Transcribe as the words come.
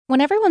When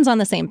everyone's on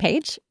the same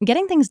page,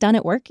 getting things done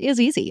at work is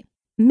easy.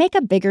 Make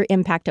a bigger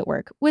impact at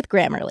work with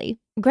Grammarly.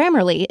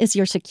 Grammarly is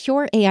your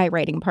secure AI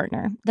writing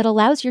partner that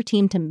allows your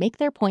team to make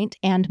their point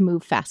and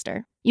move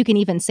faster. You can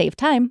even save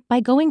time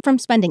by going from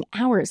spending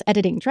hours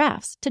editing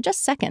drafts to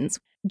just seconds.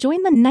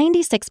 Join the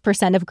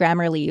 96% of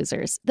Grammarly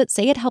users that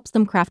say it helps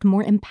them craft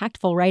more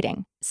impactful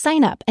writing.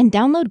 Sign up and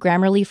download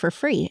Grammarly for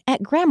free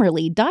at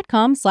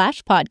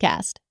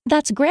grammarly.com/podcast.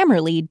 That's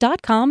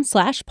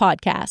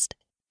grammarly.com/podcast.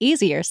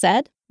 Easier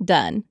said,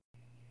 done.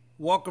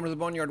 Welcome to the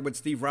Boneyard with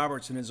Steve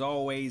Roberts, and as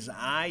always,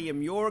 I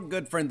am your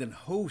good friend and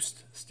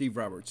host, Steve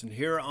Roberts. And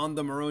here on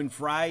the Maroon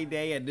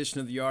Friday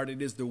edition of the Yard,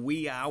 it is the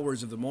wee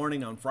hours of the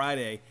morning on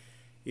Friday.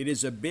 It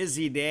is a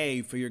busy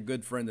day for your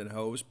good friend and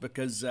host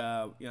because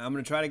I'm going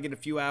to try to get a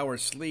few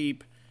hours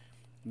sleep.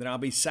 Then I'll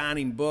be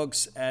signing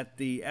books at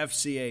the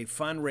FCA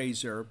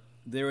fundraiser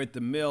there at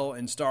the Mill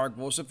in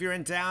Starkville. So if you're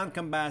in town,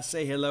 come by,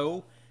 say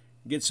hello,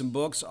 get some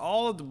books.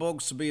 All of the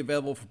books will be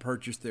available for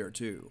purchase there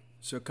too.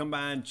 So come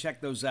by and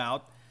check those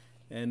out.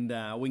 And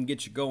we can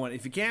get you going.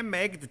 If you can't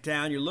make it to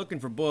town, you're looking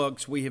for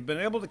books, we have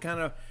been able to kind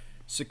of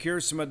secure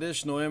some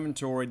additional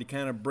inventory to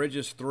kind of bridge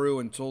us through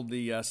until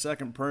the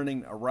second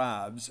printing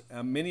arrives.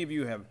 Many of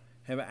you have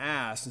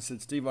asked and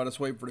said, Steve, I'll just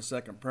wait for the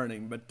second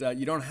printing. But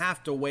you don't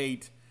have to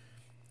wait.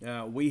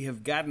 We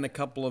have gotten a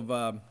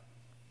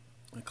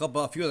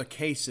few other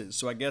cases.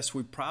 So I guess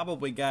we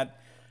probably got,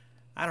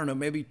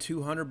 maybe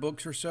 200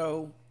 books or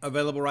so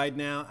available right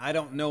now. I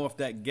don't know if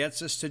that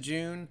gets us to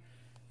June.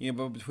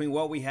 But between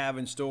what we have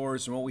in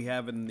stores and what we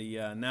have in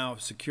the now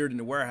secured in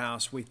the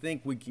warehouse, we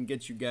think we can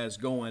get you guys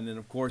going. And,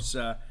 of course,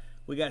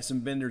 we got some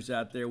vendors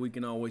out there we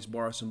can always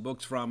borrow some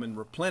books from and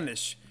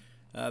replenish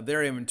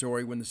their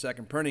inventory when the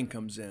second printing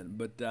comes in.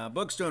 But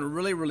books doing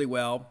really, really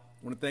well.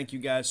 I want to thank you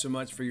guys so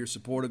much for your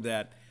support of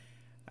that.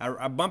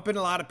 I bump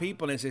into a lot of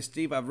people, and they say,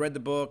 Steve, I've read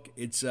the book.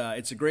 It's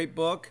a great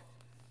book.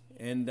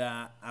 And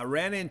I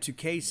ran into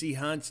Casey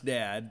Hunt's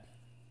dad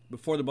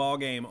before the ball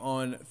game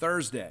on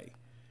Thursday.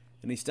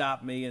 And he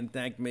stopped me and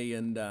thanked me,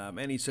 and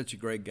man, he's such a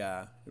great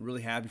guy. I'm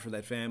really happy for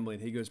that family.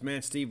 And he goes,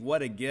 man, Steve,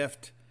 what a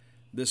gift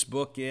this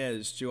book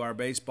is to our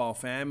baseball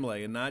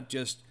family, and not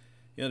just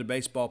the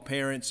baseball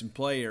parents and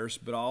players,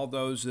 but all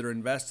those that are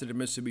invested in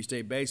Mississippi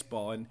State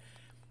baseball. And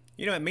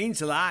it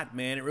means a lot,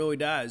 man. It really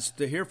does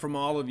to hear from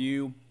all of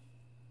you,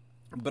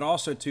 but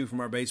also too from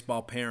our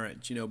baseball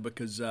parents.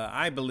 Because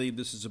I believe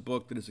this is a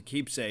book that is a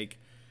keepsake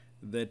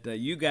that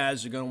you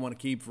guys are going to want to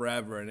keep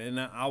forever. And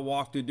I'll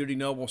walk through Duty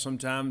Noble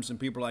sometimes, and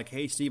people are like,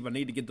 hey, Steve, I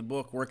need to get the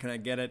book. Where can I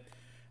get it?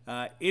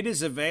 It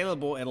is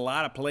available at a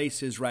lot of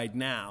places right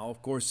now.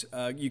 Of course,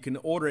 you can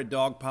order it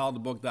at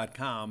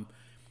dogpilethebook.com.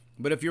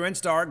 But if you're in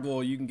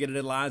Starkville, you can get it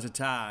at Liza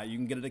Ty. You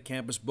can get it at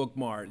Campus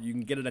Bookmart. You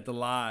can get it at the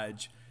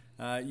Lodge.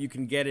 You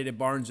can get it at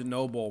Barnes &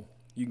 Noble.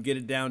 You can get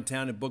it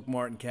downtown at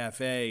Bookmart and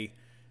Cafe.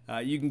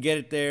 You can get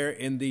it there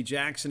in the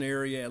Jackson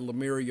area at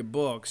Lemuria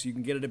Books. You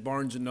can get it at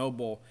Barnes &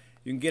 Noble.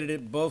 You can get it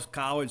at both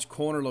College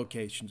Corner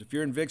locations. If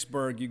you're in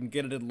Vicksburg, you can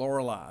get it at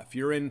Lorelei. If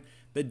you're in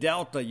the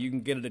Delta, you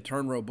can get it at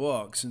Turnrow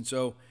Books. And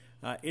so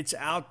it's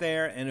out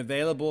there and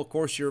available. Of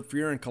course, if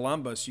you're in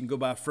Columbus, you can go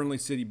by Friendly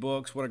City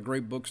Books. What a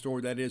great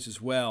bookstore that is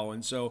as well.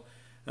 And so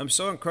I'm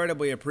so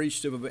incredibly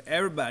appreciative of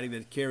everybody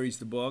that carries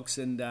the books.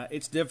 And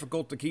it's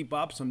difficult to keep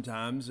up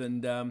sometimes.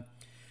 And,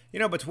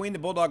 between the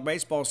Bulldog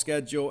baseball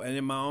schedule and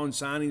in my own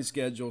signing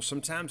schedule,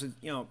 sometimes,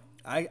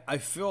 I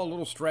feel a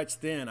little stretched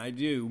thin. I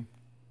do.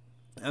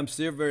 I'm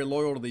still very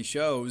loyal to these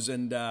shows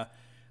and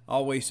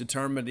always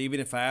determined,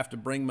 even if I have to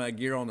bring my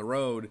gear on the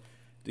road,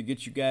 to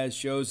get you guys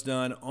shows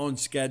done on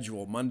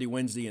schedule, Monday,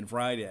 Wednesday, and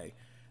Friday.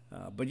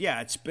 But yeah,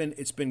 it's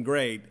been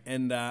great.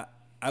 And I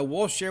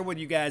will share with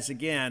you guys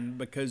again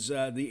because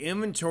the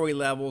inventory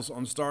levels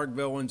on Stark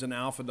Villains and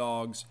Alpha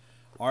Dogs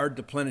are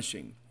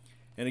deplenishing.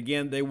 And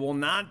again, they will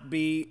not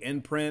be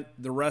in print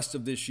the rest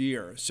of this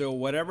year. So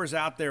whatever's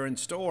out there in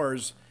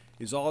stores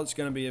is all that's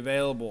going to be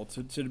available.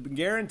 To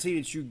guarantee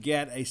that you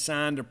get a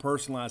signed or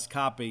personalized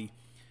copy,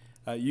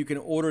 you can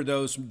order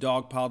those from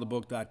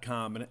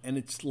dogpilethebook.com. And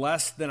it's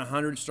less than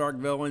 100 Stark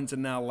Villains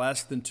and now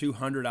less than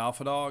 200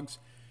 Alpha Dogs.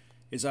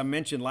 As I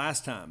mentioned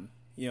last time,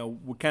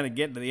 we're kind of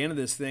getting to the end of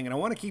this thing, and I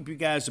want to keep you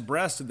guys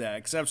abreast of that,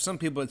 because I have some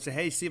people that say,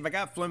 hey, Steve, I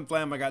got Flim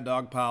Flam, I got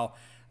Dogpile,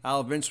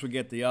 I'll eventually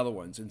get the other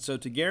ones. And so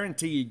to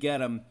guarantee you get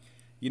them,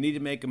 you need to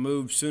make a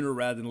move sooner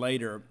rather than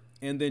later.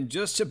 And then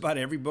just about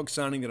every book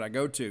signing that I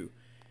go to,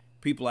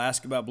 people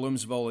ask about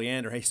Blooms of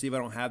Oleander. Hey, Steve, I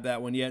don't have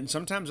that one yet. And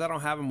sometimes I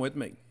don't have them with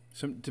me.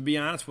 To be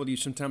honest with you,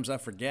 sometimes I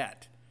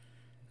forget.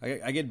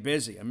 I get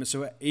busy. I'm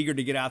so eager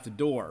to get out the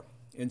door.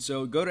 And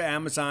so go to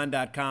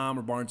Amazon.com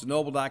or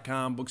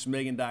BarnesandNoble.com,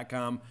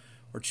 BooksAMillion.com,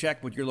 or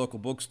check with your local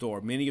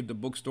bookstore. Many of the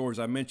bookstores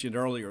I mentioned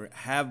earlier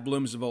have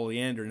Blooms of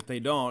Oleander. And if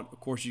they don't, of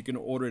course, you can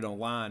order it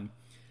online.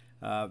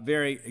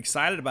 Very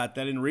excited about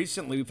that. And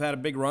recently we've had a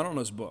big run on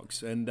those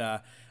books. And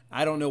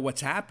I don't know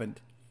what's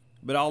happened.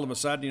 But all of a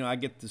sudden, I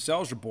get the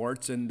sales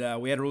reports, and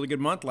we had a really good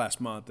month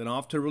last month and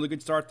off to a really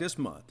good start this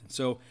month.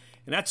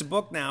 And that's a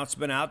book now. It's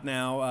been out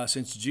now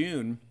since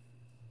June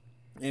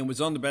and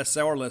was on the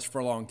bestseller list for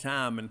a long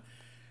time. And,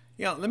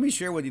 Let me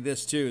share with you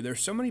this too.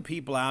 There's so many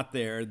people out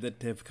there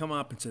that have come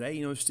up and said,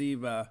 "Hey,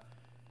 Steve,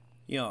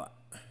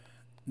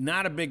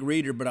 not a big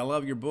reader, but I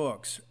love your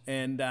books,"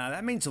 and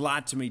that means a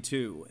lot to me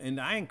too. And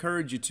I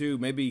encourage you to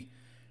maybe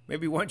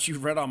once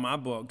you've read all my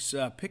books,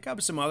 pick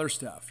up some other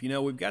stuff.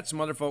 We've got some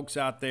other folks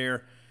out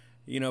there.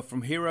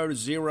 From Hero to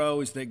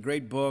Zero is that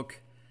great book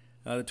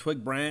that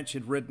Twig Branch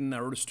had written. I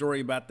wrote a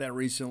story about that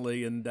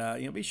recently, and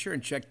be sure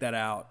and check that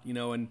out.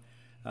 And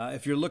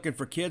if you're looking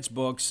for kids'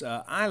 books,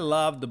 I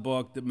love the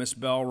book that Miss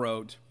Bell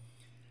wrote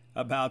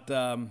about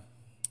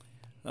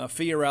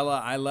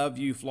Fiorella, I Love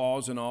You,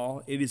 Flaws and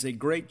All. It is a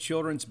great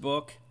children's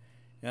book.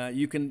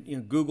 You can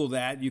Google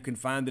that. You can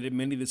find it at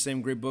many of the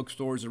same great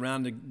bookstores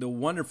around the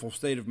wonderful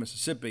state of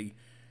Mississippi.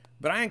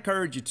 But I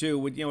encourage you to,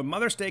 with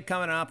Mother's Day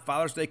coming up,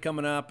 Father's Day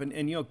coming up,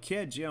 and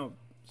kids,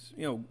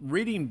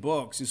 reading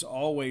books is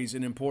always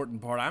an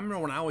important part. I remember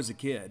when I was a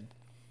kid,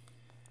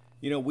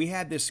 we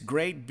had this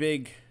great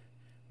big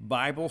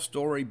Bible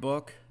story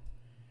book,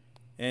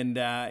 and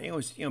it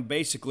was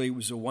basically it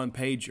was a one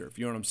pager, if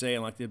you know what I'm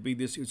saying. Like there'd be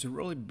this, it was a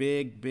really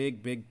big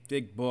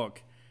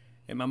book.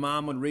 And my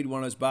mom would read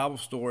one of those Bible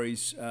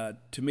stories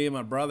to me and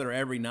my brother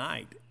every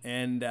night.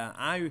 And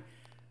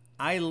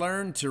I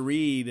learned to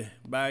read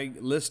by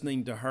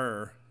listening to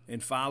her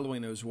and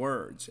following those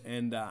words.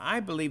 And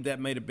I believe that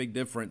made a big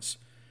difference,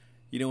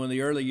 in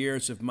the early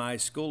years of my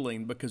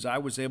schooling, because I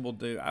was able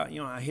to,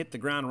 I hit the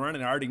ground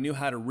running. I already knew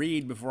how to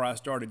read before I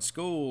started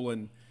school.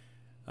 And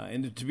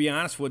to be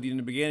honest with you, in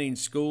the beginning,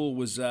 school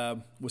was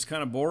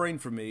kind of boring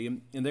for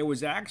me. And there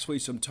was actually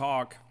some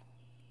talk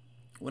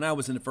when I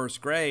was in the first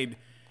grade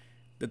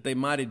that they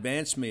might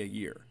advance me a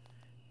year.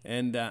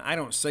 And I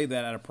don't say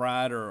that out of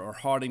pride or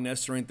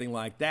haughtiness or anything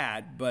like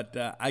that, but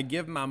I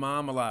give my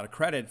mom a lot of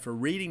credit for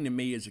reading to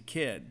me as a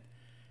kid.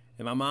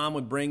 And my mom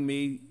would bring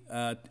me,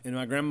 and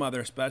my grandmother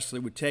especially,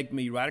 would take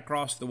me right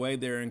across the way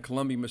there in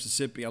Columbia,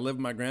 Mississippi. I lived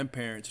with my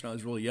grandparents when I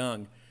was really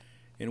young.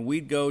 And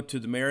we'd go to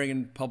the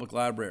Marion County Public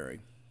Library.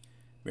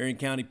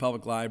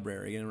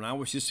 And when I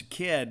was just a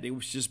kid, it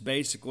was just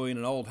basically in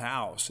an old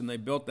house. And they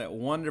built that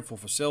wonderful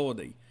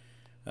facility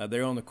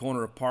there on the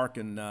corner of Park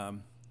and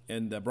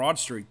Broad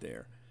Street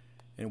there.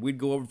 And we'd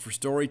go over for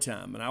story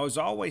time. And I was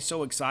always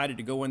so excited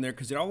to go in there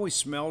because it always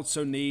smelled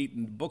so neat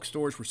and the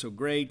bookstores were so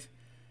great.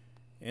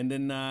 And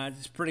then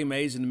it's pretty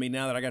amazing to me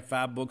now that I got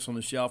 5 books on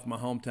the shelf in my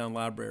hometown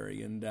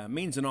library. And it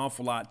means an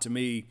awful lot to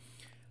me.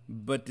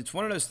 But it's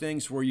one of those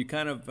things where you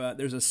kind of,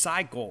 there's a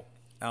cycle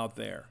out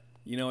there.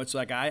 It's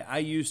like I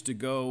used to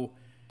go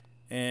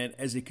and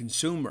as a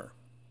consumer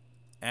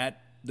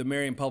at the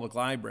Marion Public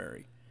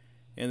Library.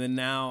 And then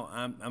now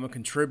I'm a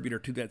contributor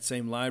to that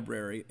same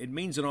library. It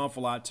means an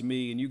awful lot to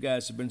me, and you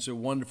guys have been so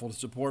wonderful to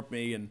support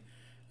me. And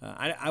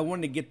I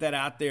wanted to get that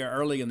out there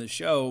early in the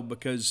show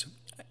because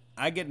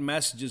I get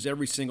messages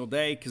every single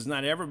day because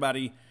not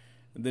everybody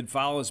that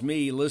follows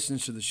me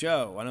listens to the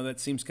show. I know that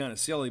seems kind of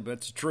silly, but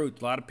it's the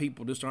truth. A lot of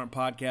people just aren't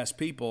podcast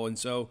people, and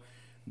so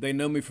they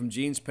know me from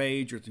Gene's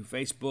page or through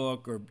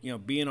Facebook or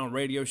being on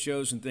radio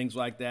shows and things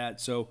like that.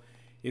 So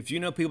if you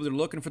know people that are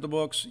looking for the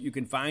books, you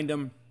can find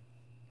them.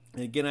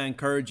 And again, I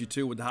encourage you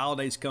to, with the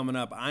holidays coming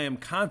up, I am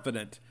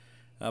confident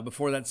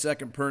before that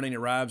second printing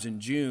arrives in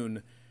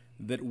June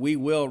that we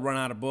will run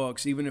out of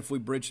books, even if we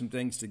bridge some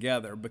things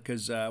together,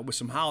 because with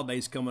some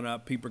holidays coming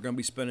up, people are going to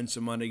be spending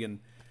some money and,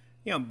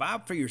 buy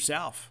it for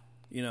yourself.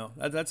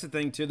 That's the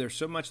thing, too. There's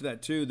so much of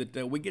that, too,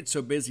 that we get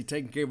so busy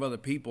taking care of other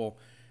people,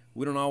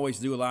 we don't always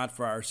do a lot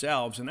for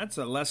ourselves. And that's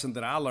a lesson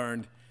that I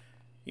learned,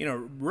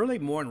 really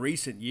more in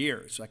recent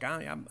years. Like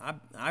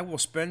I will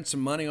spend some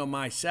money on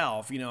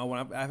myself. When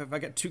if I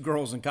got 2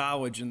 girls in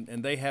college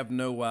and they have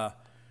no,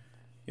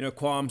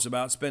 qualms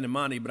about spending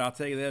money. But I'll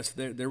tell you this,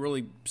 they're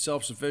really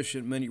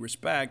self-sufficient in many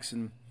respects.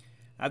 And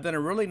I've done a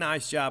really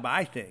nice job,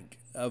 I think,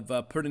 of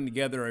putting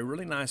together a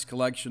really nice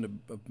collection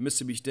of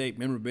Mississippi State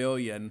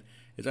memorabilia. And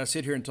as I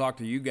sit here and talk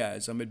to you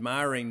guys, I'm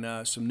admiring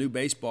some new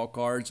baseball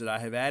cards that I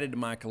have added to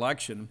my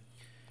collection.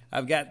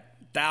 I've got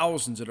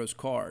thousands of those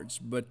cards,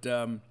 but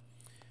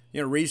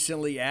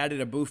recently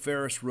added a Boo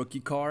Ferris rookie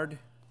card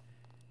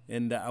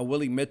and a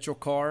Willie Mitchell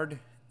card.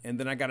 And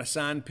then I got a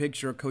signed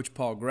picture of Coach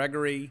Paul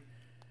Gregory.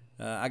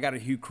 I got a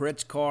Hugh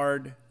Kritz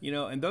card,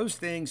 and those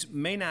things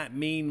may not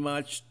mean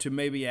much to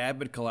maybe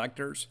avid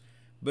collectors,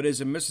 but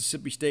as a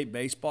Mississippi State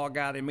baseball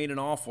guy, they mean an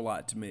awful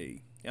lot to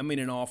me.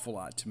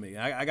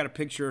 I got a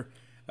picture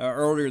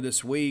earlier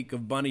this week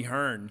of Bunny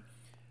Hearn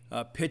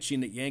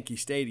pitching at Yankee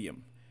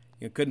Stadium.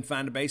 Couldn't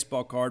find a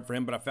baseball card for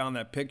him, but I found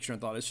that picture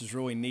and thought, this is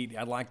really neat.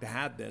 I'd like to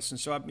have this. And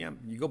so,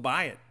 you go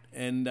buy it.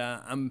 And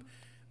I'm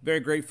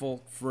very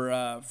grateful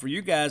for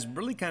you guys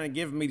really kind of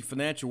giving me the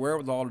financial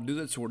wherewithal to do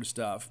that sort of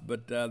stuff.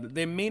 But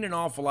they mean an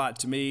awful lot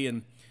to me.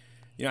 And,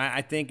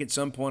 I think at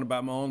some point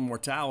about my own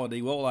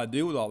mortality, what will I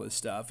do with all this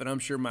stuff? And I'm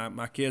sure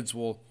my kids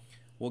will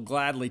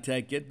gladly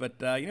take it. But,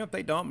 if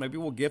they don't, maybe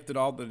we'll gift it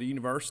all to the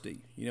university.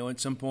 At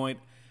some point,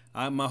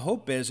 my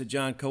hope is that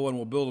John Cohen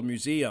will build a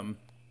museum.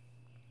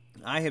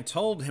 I have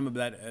told him of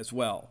that as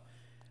well.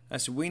 I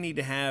said, we need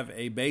to have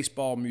a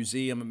baseball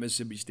museum at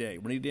Mississippi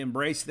State. We need to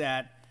embrace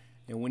that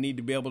and we need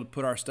to be able to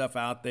put our stuff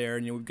out there.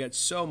 And we've got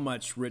so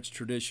much rich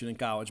tradition in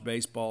college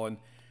baseball, and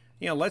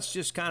let's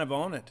just kind of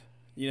own it.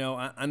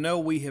 I know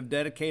we have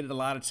dedicated a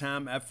lot of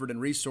time, effort, and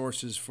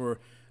resources for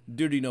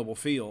Duty Noble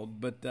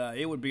Field, but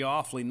it would be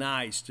awfully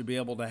nice to be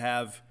able to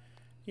have,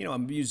 a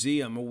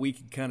museum where we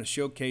can kind of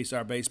showcase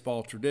our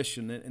baseball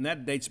tradition, and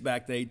that dates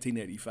back to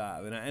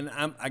 1885.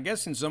 And I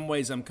guess in some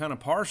ways I'm kind of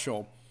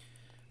partial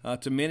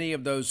to many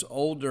of those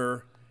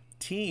older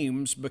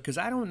teams because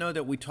I don't know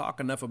that we talk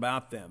enough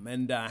about them.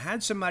 And I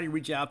had somebody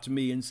reach out to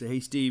me and say, "Hey,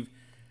 Steve,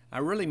 I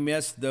really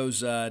missed those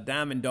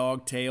Diamond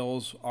Dog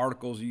Tales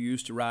articles you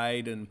used to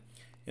write, and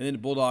then the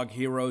Bulldog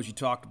Heroes you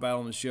talked about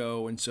on the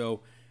show." And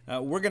so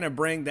we're going to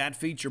bring that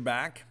feature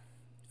back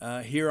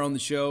here on the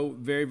show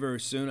very, very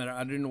soon.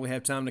 I didn't really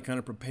have time to kind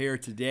of prepare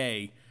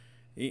today,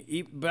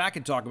 but I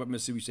could talk about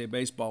Mississippi State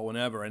baseball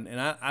whenever.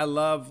 And I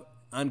love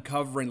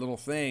uncovering little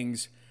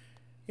things.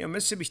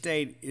 Mississippi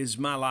State is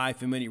my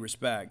life in many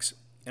respects.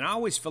 And I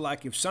always feel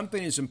like if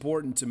something is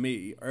important to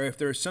me, or if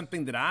there's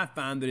something that I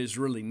find that is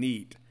really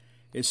neat,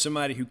 is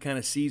somebody who kind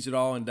of sees it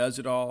all and does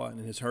it all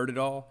and has heard it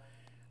all,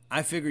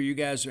 I figure you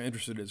guys are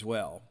interested as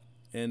well.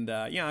 And,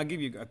 I'll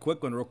give you a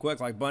quick one real quick,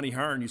 like Bunny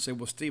Hearn. You say,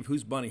 well, Steve,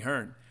 who's Bunny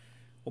Hearn?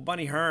 Well,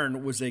 Bunny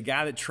Hearn was a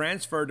guy that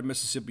transferred to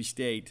Mississippi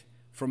State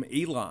from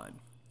Elon.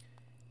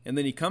 And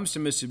then he comes to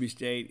Mississippi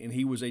State, and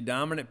he was a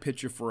dominant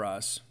pitcher for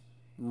us,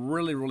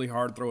 really, really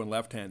hard-throwing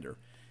left-hander.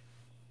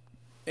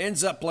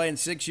 Ends up playing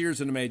 6 years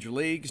in the major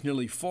leagues,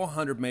 nearly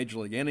 400 major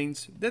league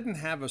innings. Didn't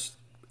have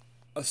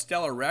a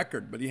stellar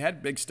record, but he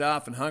had big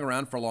stuff and hung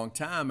around for a long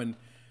time, and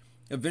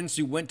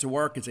eventually went to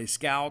work as a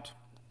scout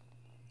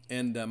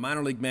and a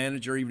minor league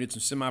manager, even did some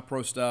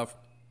semi-pro stuff.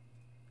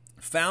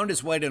 Found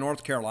his way to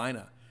North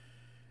Carolina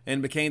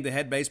and became the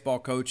head baseball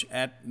coach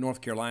at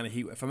North Carolina.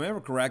 If I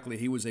remember correctly,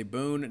 he was a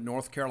Boone,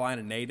 North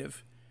Carolina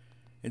native.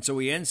 And so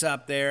he ends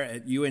up there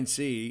at UNC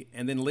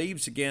and then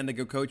leaves again to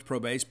go coach pro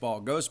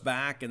baseball, goes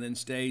back and then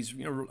stays,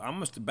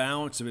 almost the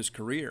balance of his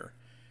career,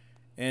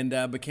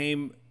 and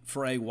became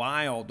for a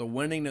while the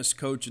winningest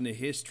coach in the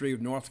history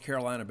of North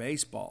Carolina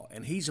baseball.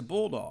 And he's a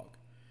Bulldog.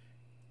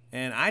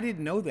 And I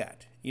didn't know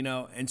that,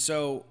 And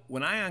so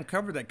when I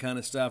uncovered that kind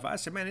of stuff, I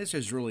said, man, this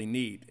is really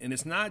neat. And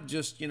it's not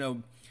just,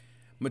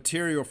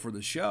 material for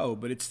the show,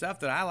 but it's stuff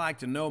that I like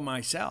to know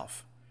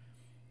myself.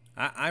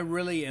 I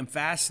really am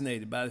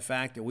fascinated by the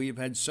fact that we have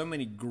had so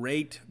many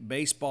great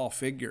baseball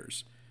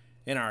figures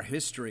in our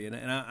history. And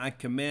I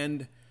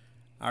commend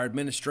our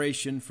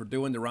administration for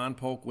doing the Ron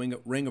Polk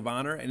Ring of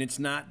Honor. And it's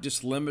not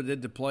just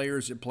limited to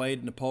players that played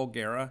in the Polk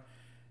era.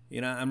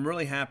 I'm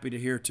really happy to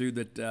hear, too,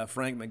 that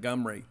Frank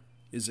Montgomery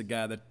is a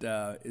guy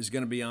that is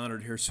going to be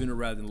honored here sooner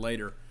rather than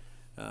later.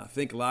 I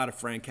think a lot of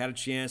Frank. Had a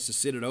chance to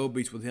sit at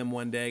Obie's with him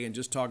one day and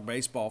just talk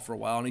baseball for a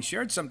while. And he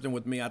shared something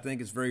with me I think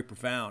is very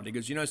profound. He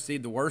goes,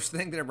 Steve, the worst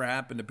thing that ever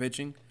happened to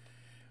pitching?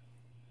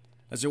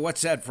 I said,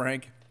 what's that,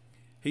 Frank?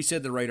 He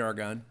said the radar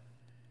gun.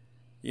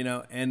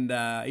 And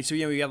he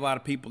said, we have a lot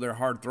of people that are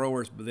hard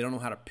throwers, but they don't know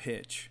how to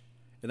pitch.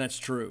 And that's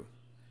true.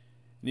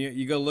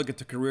 You go look at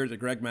the career that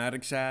Greg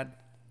Maddux had.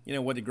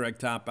 What did Greg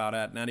top out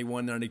at?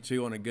 91,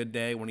 92 on a good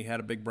day when he had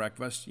a big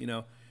breakfast,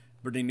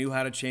 But he knew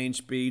how to change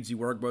speeds. He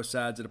worked both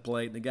sides of the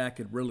plate, and the guy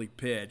could really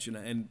pitch.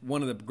 And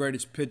one of the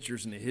greatest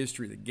pitchers in the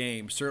history of the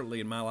game, certainly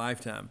in my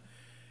lifetime.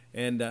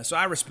 And so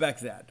I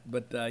respect that.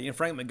 But,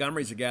 Frank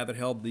Montgomery's a guy that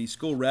held the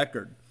school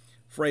record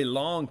for a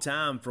long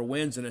time for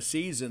wins in a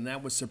season.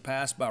 That was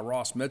surpassed by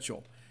Ross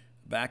Mitchell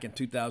back in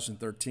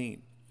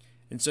 2013.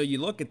 And so you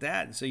look at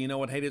that and say,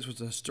 hey, this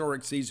was a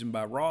historic season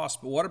by Ross.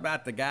 But what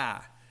about the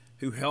guy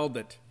who held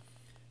it,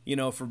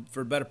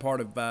 for a better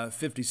part of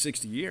 50,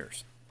 60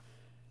 years?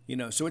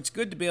 So it's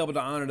good to be able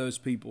to honor those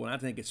people, and I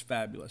think it's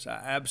fabulous.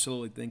 I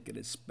absolutely think it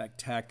is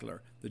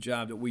spectacular, the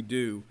job that we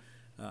do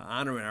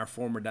honoring our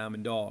former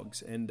Diamond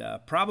Dogs, and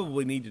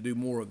probably need to do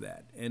more of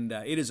that. And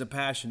it is a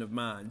passion of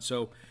mine.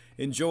 So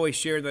enjoy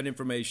sharing that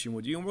information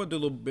with you, and we'll do a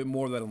little bit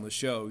more of that on the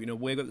show.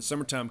 We've got the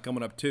summertime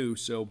coming up too,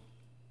 so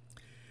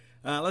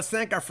let's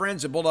thank our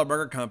friends at Bulldog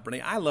Burger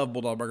Company. I love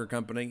Bulldog Burger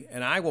Company,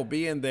 and I will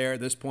be in there at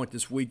this point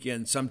this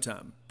weekend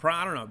sometime.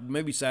 I don't know,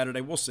 maybe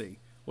Saturday. We'll see.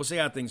 We'll see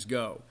how things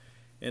go.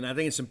 And I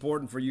think it's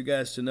important for you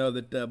guys to know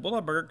that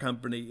Bulldog Burger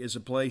Company is a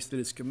place that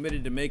is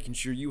committed to making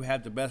sure you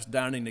have the best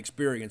dining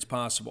experience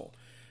possible.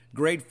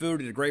 Great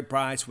food at a great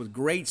price with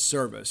great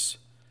service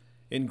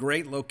in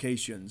great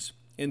locations.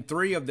 And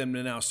 3 of them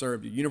to now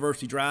serve you.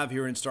 University Drive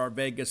here in Star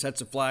Vegas,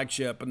 that's a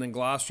flagship. And then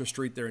Gloucester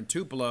Street there in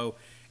Tupelo,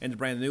 and the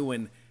brand new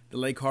one, the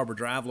Lake Harbor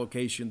Drive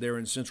location there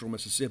in central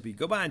Mississippi.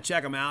 Go by and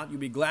check them out. You'll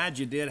be glad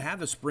you did.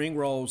 Have the spring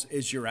rolls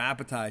as your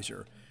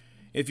appetizer.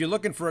 If you're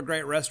looking for a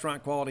great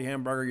restaurant quality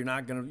hamburger, you're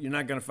not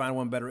gonna find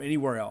one better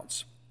anywhere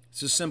else.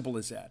 It's as simple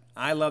as that.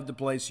 I love the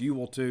place. You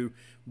will too.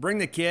 Bring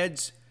the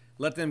kids.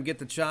 Let them get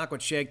the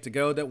chocolate shake to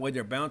go. That way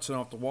they're bouncing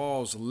off the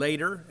walls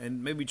later.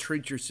 And maybe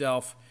treat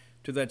yourself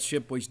to that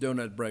Shipway's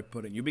Donut Bread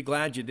Pudding. You'll be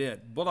glad you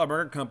did. Bulldog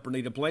Burger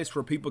Company, the place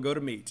where people go to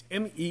meet.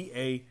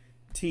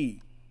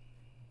 MEAT.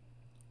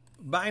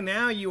 By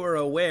now, you are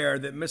aware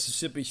that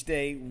Mississippi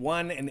State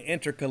won an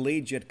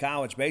intercollegiate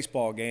college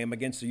baseball game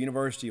against the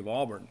University of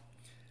Auburn.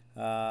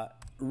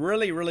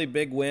 Really, really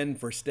big win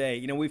for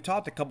State. We've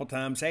talked a couple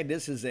times, hey,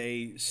 this is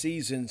a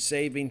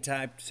season-saving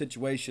type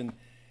situation,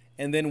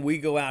 and then we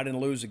go out and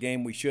lose a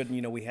game we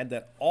shouldn't. We had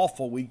that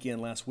awful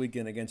weekend last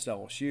weekend against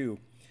LSU.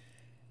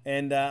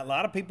 And a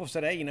lot of people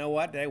said, hey, you know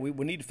what? Hey,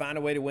 we need to find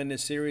a way to win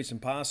this series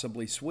and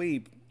possibly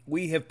sweep.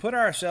 We have put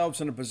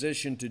ourselves in a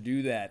position to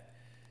do that.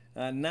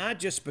 Not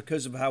just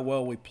because of how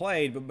well we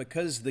played, but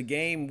because the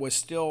game was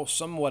still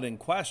somewhat in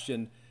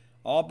question.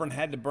 Auburn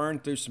had to burn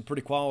through some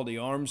pretty quality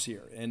arms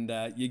here. And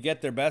you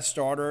get their best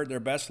starter, their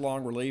best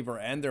long reliever,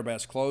 and their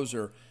best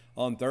closer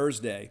on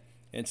Thursday,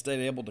 and stayed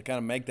able to kind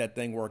of make that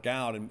thing work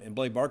out. And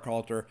Blake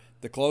Burkhalter,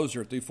 the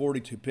closer, threw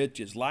 42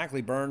 pitches,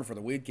 likely burned for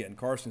the weekend.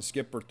 Carson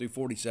Skipper threw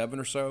 47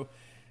 or so.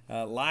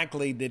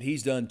 Likely that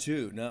he's done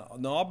too. Now,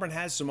 Auburn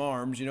has some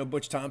arms.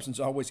 Butch Thompson's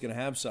always going to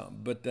have some.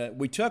 But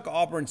we took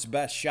Auburn's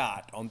best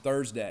shot on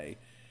Thursday,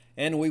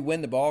 and we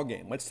win the ball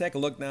game. Let's take a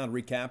look now and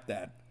recap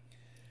that.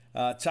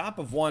 Top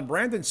of one,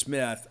 Brandon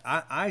Smith.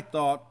 I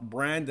thought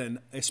Brandon,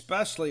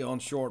 especially on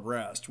short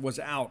rest, was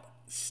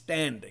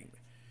outstanding.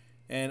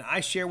 And I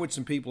shared with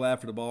some people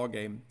after the ball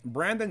game,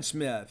 Brandon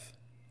Smith,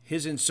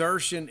 his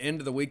insertion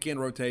into the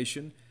weekend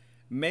rotation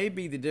may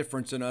be the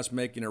difference in us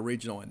making a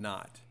regional and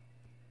not.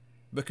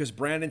 Because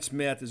Brandon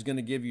Smith is going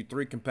to give you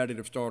 3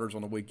 competitive starters on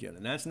the weekend.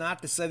 And that's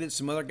not to say that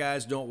some other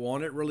guys don't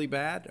want it really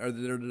bad or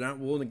that they're not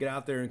willing to get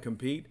out there and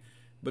compete.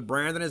 But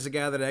Brandon is a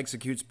guy that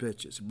executes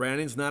pitches.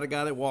 Brandon's not a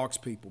guy that walks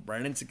people.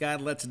 Brandon's a guy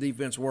that lets the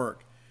defense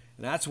work.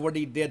 And that's what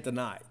he did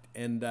tonight.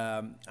 And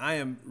I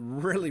am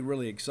really,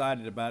 really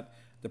excited about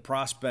the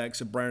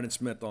prospects of Brandon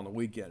Smith on the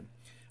weekend.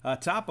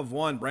 Top of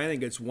one, Brandon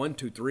gets 1,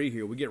 2, 3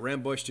 here. We get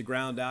Rambush to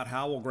ground out.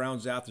 Howell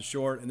grounds out to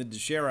short. And then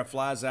DeShera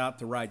flies out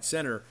to right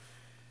center.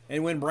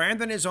 And when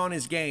Brandon is on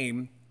his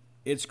game,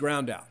 it's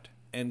ground out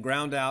and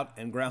ground out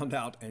and ground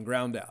out and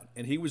ground out.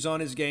 And he was on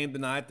his game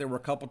tonight. There were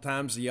a couple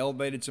times he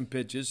elevated some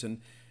pitches,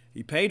 and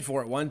he paid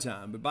for it one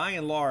time. But by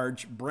and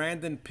large,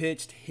 Brandon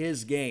pitched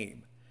his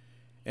game.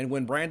 And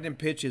when Brandon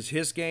pitches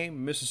his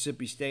game,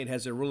 Mississippi State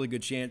has a really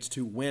good chance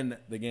to win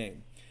the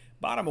game.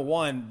 Bottom of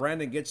one,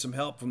 Brandon gets some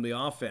help from the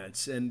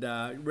offense. And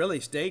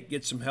really, State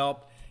gets some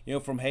help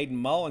from Hayden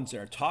Mullins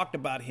there. Talked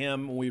about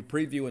him when we were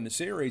previewing the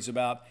series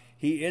about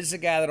he is the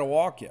guy that'll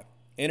walk you.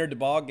 Entered the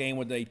ball game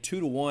with a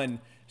 2-to-1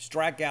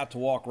 strikeout to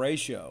walk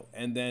ratio,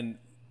 and then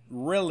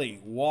really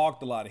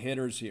walked a lot of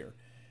hitters here.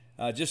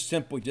 Just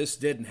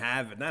didn't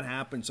have it. And that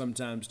happens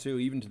sometimes too,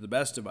 even to the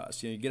best of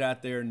us. You get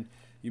out there and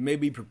you may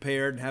be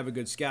prepared and have a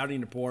good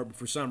scouting report, but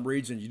for some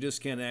reason you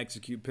just can't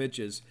execute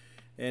pitches.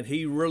 And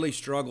he really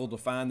struggled to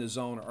find the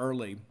zone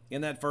early.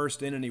 In that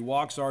first inning, he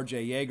walks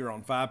R.J. Yeager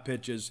on 5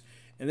 pitches,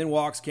 and then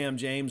walks Cam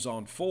James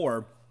on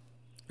 4.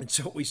 And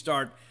so we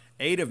start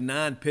 8 of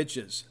 9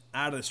 pitches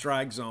out of the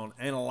strike zone,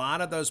 and a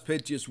lot of those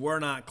pitches were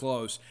not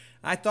close.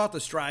 I thought the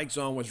strike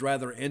zone was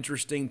rather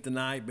interesting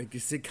tonight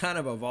because it kind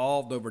of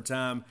evolved over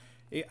time.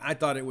 I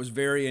thought it was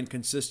very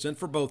inconsistent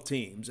for both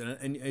teams,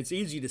 and it's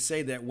easy to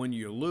say that when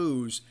you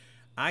lose.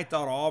 I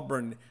thought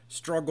Auburn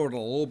struggled a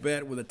little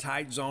bit with a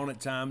tight zone at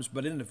times,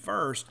 but in the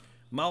first,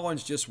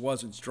 Mullins just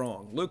wasn't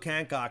strong. Luke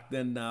Hancock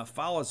then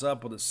follows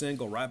up with a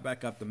single right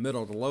back up the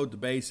middle to load the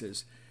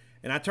bases.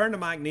 And I turned to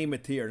Mike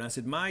Nemeth here, and I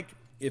said, Mike,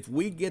 if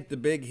we get the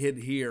big hit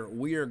here,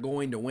 we are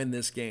going to win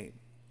this game.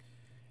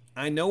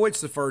 I know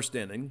it's the first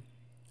inning.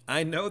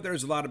 I know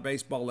there's a lot of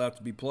baseball left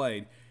to be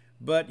played.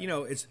 But,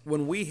 it's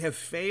when we have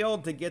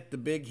failed to get the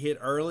big hit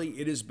early,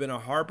 it has been a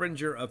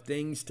harbinger of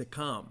things to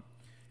come.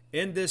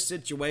 In this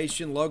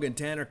situation, Logan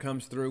Tanner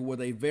comes through with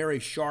a very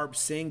sharp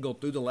single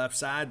through the left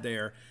side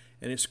there,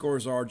 and it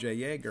scores R.J.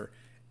 Yeager.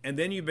 And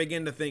then you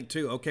begin to think,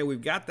 too, okay,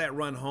 we've got that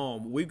run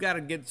home. We've got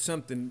to get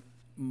something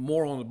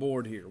more on the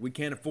board here. We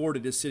can't afford to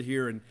just sit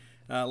here and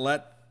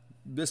let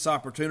this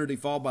opportunity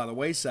fall by the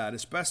wayside,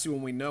 especially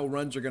when we know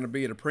runs are going to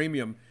be at a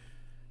premium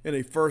in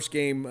a first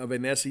game of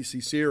an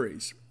SEC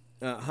series.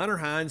 Hunter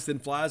Hines then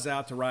flies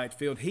out to right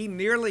field. He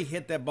nearly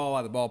hit that ball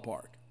out of the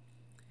ballpark.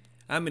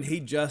 I mean, he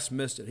just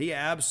missed it. He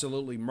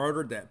absolutely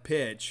murdered that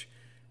pitch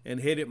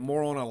and hit it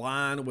more on a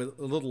line with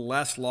a little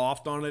less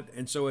loft on it.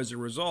 And so as a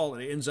result,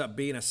 it ends up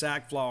being a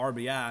sac fly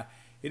RBI.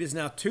 It is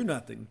now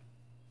 2-0.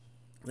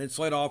 And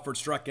Slade Alford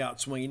struck out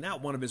swinging,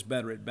 not one of his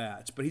better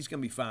at-bats, but he's going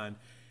to be fine.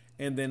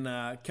 And then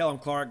Kellen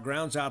Clark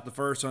grounds out the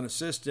first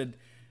unassisted.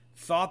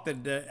 Thought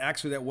that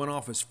actually that went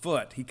off his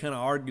foot. He kind of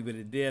argued that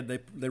it did.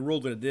 They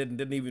ruled that it did and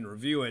didn't even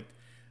review it.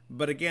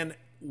 But again,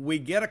 we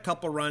get a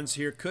couple runs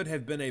here. Could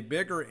have been a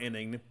bigger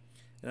inning.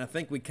 And I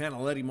think we kind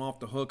of let him off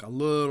the hook a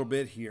little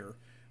bit here.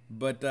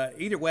 But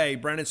either way,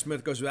 Brandon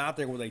Smith goes out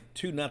there with a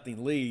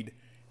 2-0 lead.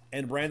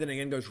 And Brandon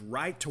again goes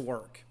right to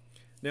work.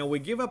 Now we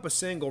give up a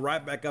single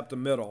right back up the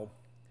middle.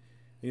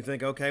 You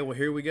think, okay, well,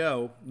 here we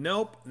go.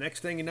 Nope.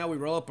 Next thing you know, we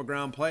roll up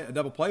a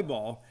double play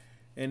ball.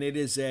 And it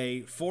is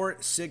a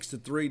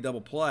 4-6-3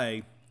 double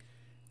play.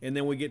 And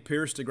then we get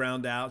Pierce to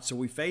ground out. So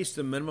we face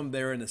the minimum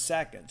there in the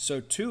second. So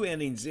 2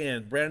 innings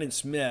in, Brandon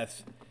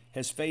Smith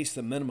has faced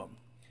the minimum.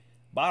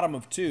 Bottom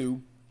of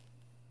 2,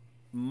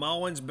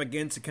 Mullins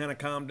begins to kind of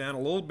calm down a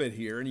little bit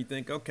here, and you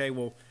think, okay,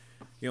 well,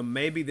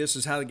 maybe this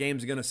is how the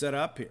game's going to set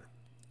up here.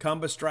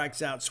 Kumba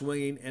strikes out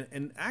swinging,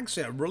 and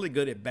actually a really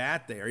good at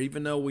bat there,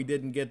 even though we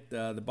didn't get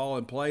the ball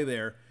in play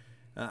there.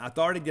 I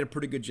thought he did a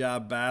pretty good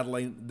job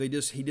battling. He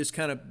just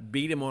kind of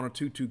beat him on a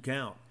 2-2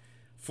 count.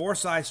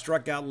 Forsythe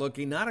struck out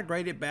looking. Not a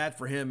great at bat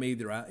for him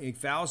either. He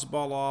fouls the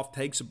ball off,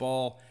 takes the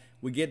ball.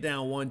 We get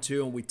down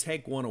 1-2, and we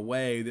take one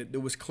away that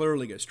was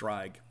clearly a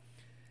strike.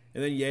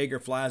 And then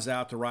Yeager flies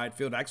out to right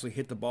field. Actually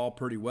hit the ball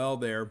pretty well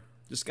there.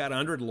 Just got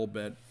under it a little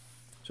bit.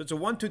 So it's a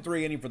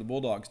 1-2-3 inning for the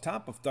Bulldogs.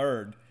 Top of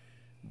third.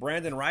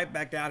 Brandon right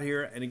back out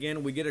here. And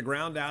again, we get a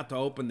ground out to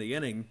open the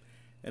inning.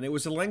 And it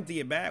was a lengthy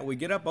at bat. We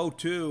get up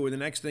 0-2, and the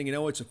next thing you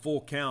know, it's a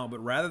full count.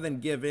 But rather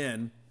than give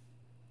in,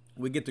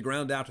 we get the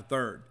ground out to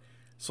third.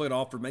 Slade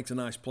Alford makes a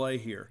nice play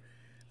here.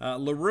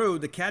 LaRue,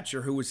 the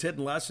catcher, who was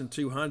hitting less than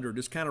 200,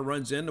 just kind of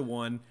runs into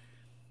one,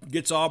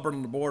 gets Auburn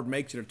on the board,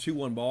 makes it a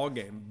 2-1 ball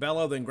game.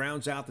 Bello then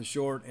grounds out the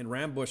short, and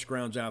Rambush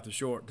grounds out the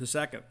short to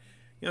second.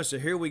 So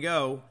here we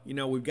go.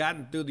 We've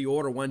gotten through the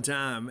order one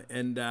time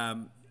and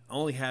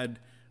only had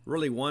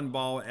really one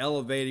ball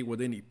elevated with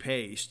any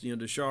pace.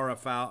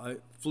 Deshara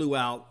flew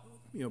out,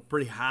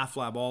 pretty high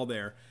fly ball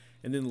there.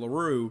 And then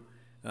LaRue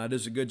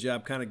does a good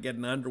job kind of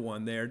getting under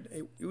one there.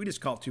 We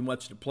just caught too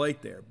much to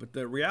plate there. But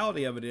the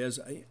reality of it is,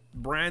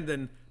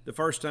 Brandon, the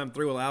first time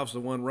through, allows the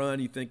one run.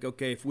 You think,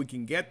 okay, if we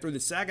can get through the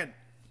second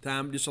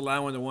time just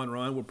allowing the one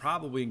run, we're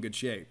probably in good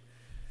shape.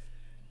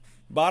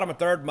 Bottom of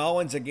third,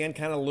 Mullins again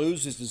kind of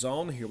loses his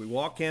own here. We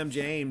walk Cam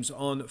James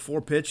on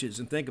 4 pitches,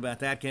 and think about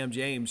that, Cam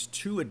James,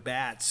 2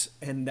 at-bats,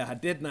 and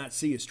did not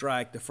see a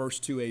strike the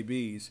first 2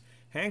 ABs.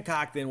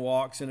 Hancock then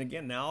walks, and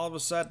again, now all of a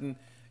sudden,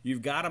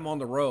 you've got him on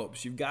the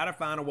ropes. You've got to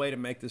find a way to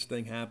make this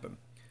thing happen.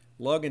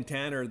 Logan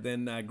Tanner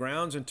then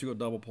grounds into a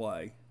double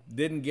play.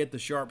 Didn't get the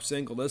sharp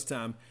single this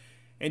time,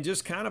 and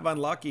just kind of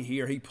unlucky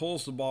here. He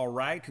pulls the ball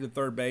right to the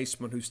third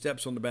baseman, who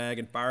steps on the bag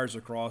and fires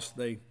across.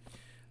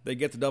 They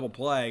get the double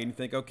play, and you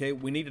think, okay,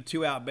 we need a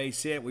 2-out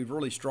base hit. We've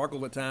really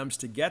struggled at times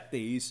to get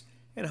these.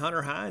 And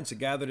Hunter Hines, a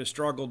guy that has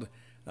struggled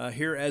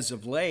here as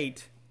of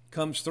late,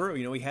 comes through.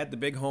 He had the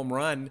big home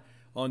run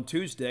on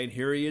Tuesday, and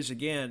here he is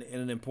again in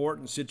an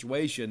important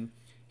situation.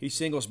 He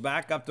singles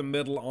back up the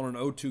middle on an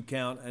 0-2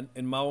 count,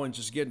 and Mullins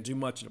just getting too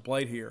much at the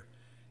plate here.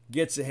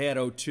 Gets ahead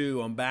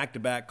 0-2 on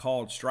back-to-back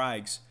called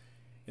strikes,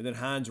 and then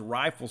Hines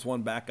rifles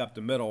one back up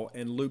the middle,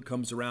 and Luke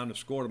comes around to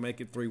score to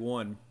make it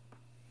 3-1.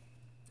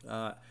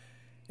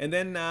 And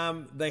then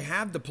they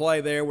have the play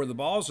there where the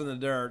ball's in the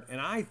dirt,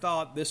 and I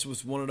thought this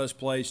was one of those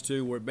plays,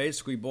 too, where it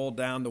basically boiled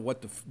down to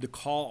what the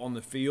call on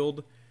the field.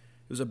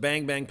 It was a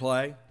bang-bang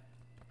play.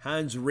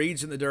 Hines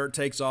reads in the dirt,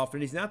 takes off,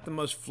 and he's not the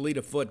most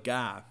fleet-of-foot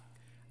guy.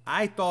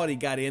 I thought he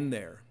got in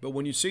there, but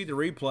when you see the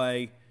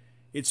replay,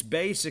 it's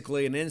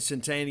basically an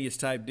instantaneous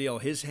type deal.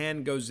 His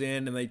hand goes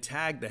in, and they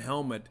tag the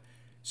helmet.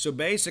 So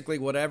basically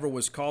whatever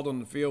was called on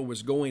the field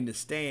was going to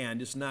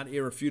stand. It's not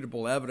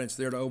irrefutable evidence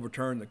there to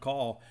overturn the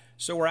call.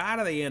 So we're out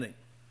of the inning.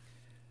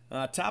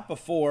 Top of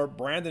 4,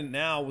 Brandon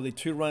now with a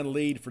 2-run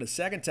lead for the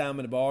second time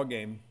in the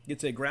ballgame.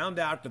 Gets a ground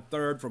out to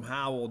third from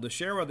Howell.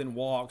 Deshara then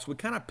walks. We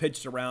kind of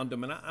pitched around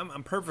him, and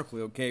I'm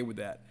perfectly okay with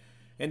that.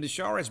 And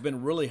Deshara has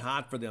been really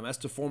hot for them. That's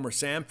the former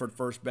Sanford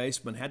first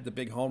baseman, had the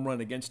big home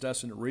run against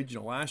us in the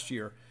regional last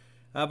year.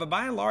 But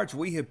by and large,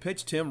 we have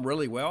pitched him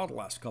really well the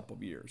last couple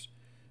of years.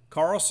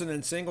 Carlson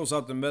and singles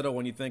up the middle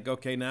when you think,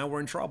 okay, now we're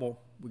in trouble.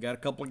 We got a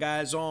couple of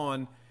guys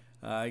on.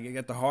 You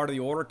got the heart of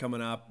the order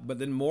coming up. But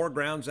then Moore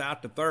grounds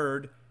out to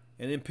third,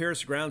 and then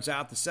Pierce grounds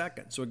out to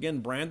second. So again,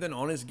 Brandon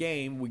on his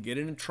game, we get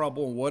in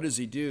trouble, and what does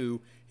he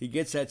do? He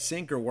gets that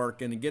sinker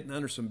working and getting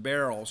under some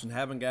barrels and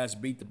having guys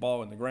beat the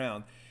ball in the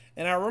ground.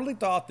 And I really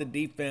thought the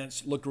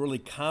defense looked really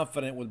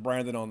confident with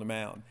Brandon on the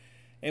mound.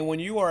 And when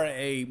you are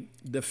a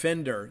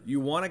defender, you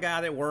want a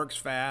guy that works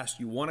fast,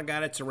 you want a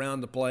guy that's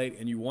around the plate,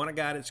 and you want a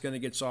guy that's going to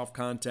get soft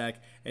contact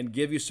and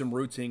give you some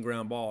routine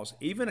ground balls.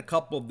 Even a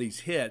couple of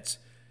these hits,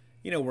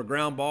 were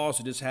ground balls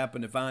that just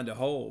happen to find a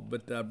hole.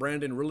 But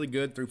Brandon really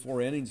good through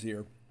 4 innings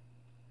here.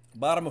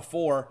 Bottom of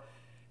 4,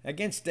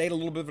 again, stayed a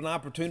little bit of an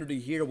opportunity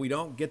here. We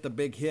don't get the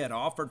big hit.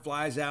 Alford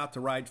flies out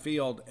to right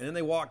field, and then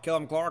they walk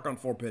Kellum Clark on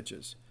 4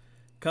 pitches.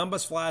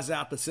 Cumbus flies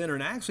out the center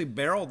and actually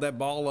barreled that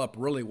ball up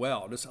really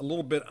well. Just a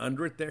little bit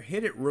under it there.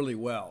 Hit it really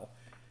well.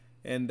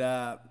 And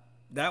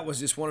that was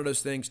just one of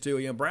those things,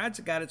 too. Brad's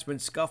a guy that's been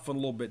scuffling a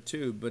little bit,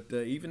 too. But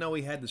even though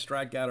he had the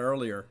strikeout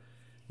earlier,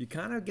 you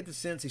kind of get the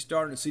sense he's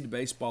starting to see the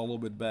baseball a little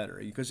bit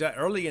better. Because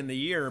early in the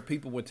year,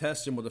 people would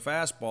test him with a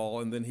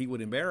fastball, and then he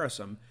would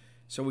embarrass him.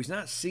 So he's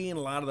not seeing a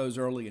lot of those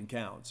early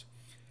encounters.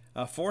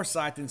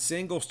 Forsythe then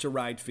singles to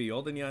right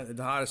field. And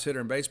the hottest hitter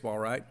in baseball,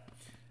 right?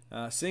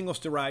 Singles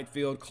to right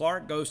field.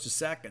 Clark goes to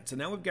second. So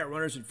now we've got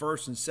runners at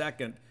first and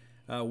second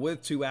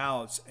with 2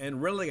 outs.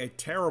 And really a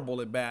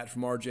terrible at bat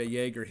from R.J.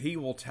 Yeager. He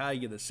will tell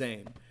you the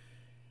same.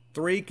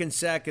 3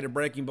 consecutive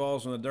breaking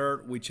balls on the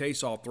dirt. We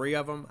chase all 3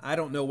 of them. I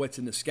don't know what's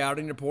in the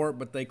scouting report,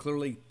 but they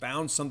clearly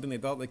found something they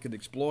thought they could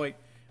exploit.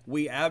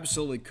 we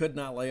absolutely could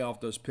not lay off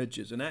those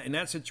pitches. And in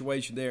that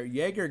situation there,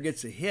 Yeager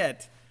gets a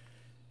hit,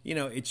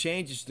 it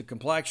changes the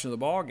complexion of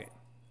the ballgame.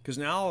 Because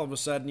now all of a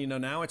sudden,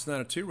 now it's not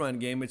a 2-run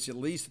game. It's at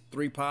least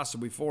 3,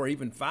 possibly 4,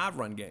 even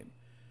 5-run game.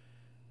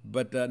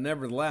 But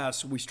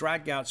nevertheless, we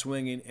strike out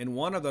swinging, and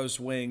one of those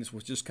swings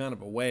was just kind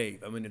of a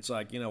wave. I mean, it's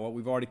like, what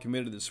we've already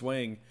committed to the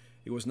swing.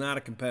 It was not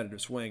a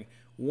competitive swing.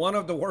 One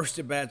of the worst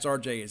at-bats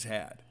RJ has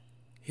had.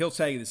 He'll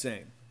tell you the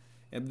same.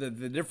 And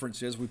the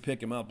difference is we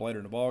pick him up later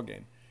in the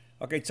ballgame.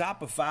 Okay,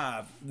 top of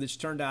 5. This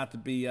turned out to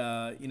be,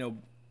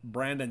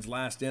 Brandon's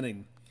last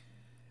inning.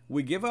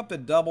 We give up the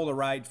double to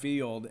right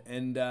field,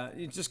 and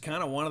it's just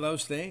kind of one of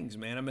those things,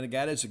 man. I mean, a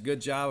guy does a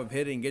good job of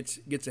hitting,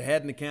 gets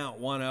ahead in the count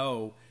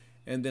 1-0,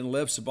 and then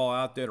lifts the ball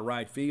out there to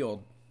right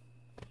field.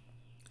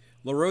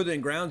 LaRue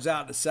then grounds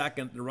out to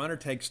second. The runner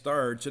takes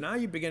third. So now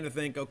you begin to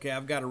think, okay,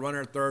 I've got a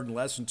runner at third and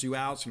less than 2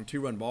 outs in a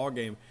 2-run ball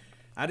game.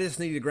 I just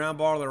need a ground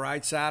ball to the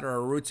right side or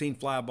a routine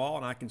fly ball,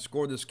 and I can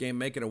score this game,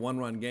 make it a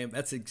 1-run game.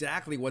 That's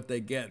exactly what they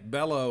get.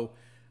 Bello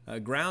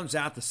grounds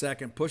out to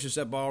second, pushes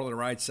that ball to the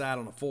right side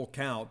on a full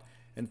count,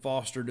 and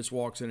Foster just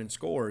walks in and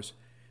scores.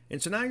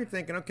 And so now you're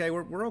thinking, okay,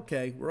 we're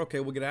okay. We're okay.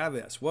 We'll get out of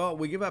this. Well,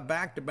 we give up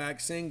back-to-back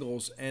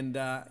singles, and,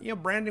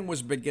 Brandon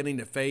was beginning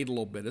to fade a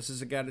little bit. This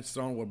is a guy that's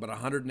thrown, about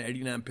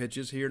 189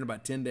 pitches here in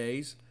about 10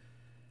 days.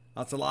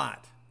 That's a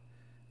lot.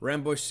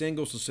 Rambush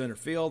singles to center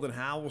field, and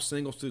Howell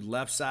singles to the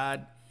left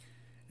side.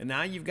 And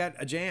now you've got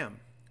a jam.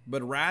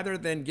 But rather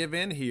than give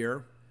in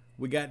here,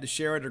 we got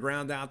Teixeira to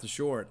ground out to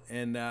short,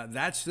 and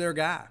that's their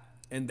guy,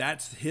 and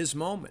that's his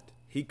moment.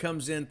 He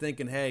comes in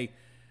thinking, hey,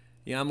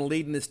 I'm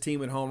leading this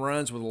team in home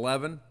runs with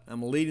 11.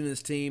 I'm leading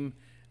this team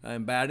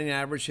in batting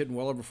average, hitting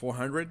well over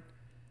 400.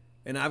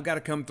 And I've got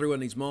to come through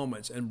in these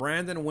moments. And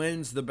Brandon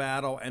wins the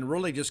battle and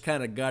really just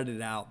kind of gutted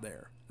it out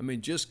there. I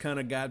mean, just kind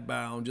of got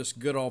by on just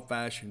good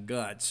old-fashioned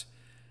guts.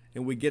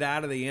 And we get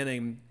out of the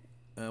inning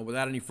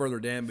without any further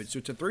damage. So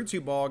it's a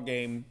 3-2 ball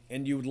game,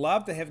 and you would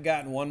love to have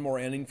gotten one more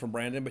inning from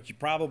Brandon, but you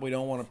probably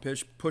don't want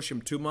to push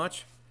him too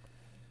much.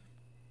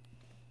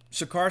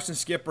 So Carson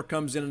Skipper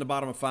comes in the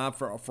bottom of 5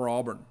 for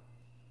Auburn.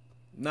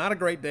 Not a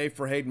great day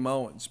for Hayden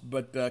Mullins,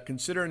 but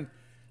considering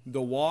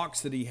the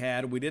walks that he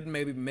had, we didn't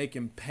maybe make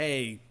him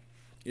pay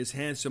as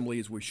handsomely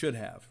as we should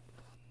have.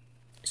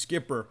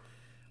 Skipper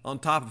on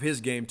top of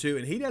his game, too,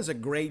 and he does a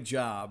great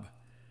job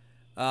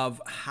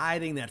of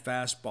hiding that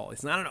fastball.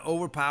 It's not an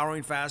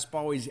overpowering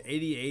fastball. He's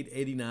 88,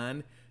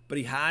 89, but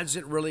he hides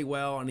it really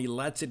well, and he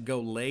lets it go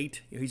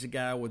late. He's a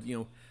guy with,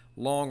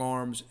 long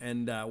arms,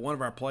 and one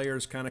of our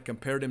players kind of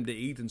compared him to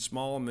Ethan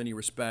Small in many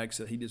respects,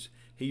 that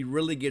he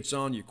really gets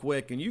on you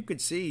quick. And you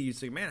could see, you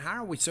think, man,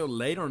 how are we so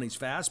late on these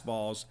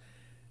fastballs,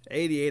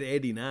 88,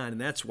 89?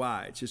 And that's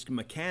why. It's just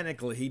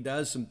mechanically he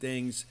does some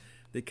things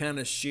that kind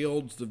of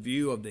shields the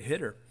view of the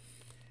hitter,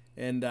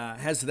 and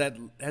has that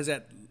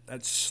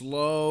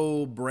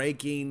slow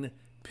breaking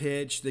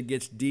pitch that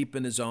gets deep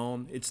in his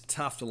zone. It's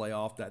tough to lay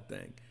off that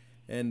thing.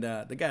 And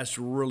the guy's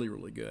really,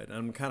 really good.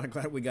 I'm kind of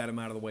glad we got him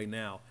out of the way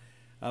now.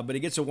 But he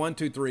gets a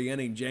 1-2-3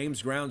 inning.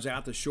 James grounds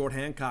out to short,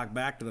 Hancock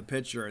back to the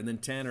pitcher, and then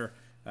Tanner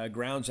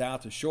grounds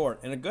out to short.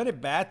 And a good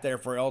at-bat there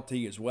for LT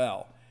as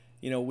well.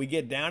 We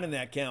get down in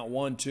that count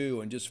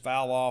 1-2 and just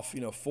foul off,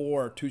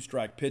 4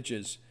 two-strike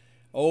pitches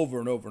over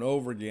and over and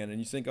over again. And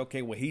you think,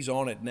 okay, well, he's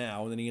on it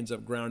now. And then he ends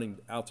up grounding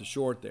out to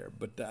short there.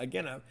 But,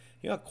 again,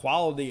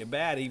 quality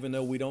at-bat, even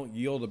though we don't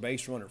yield a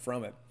base runner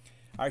from it.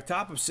 All right,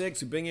 top of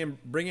 6, we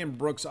bring in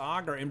Brooks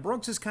Auger. And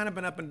Brooks has kind of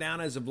been up and down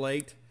as of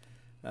late.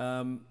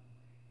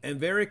 And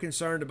very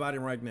concerned about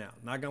him right now.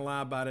 Not going to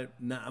lie about it.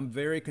 No, I'm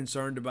very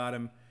concerned about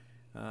him.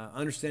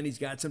 Understand he's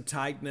got some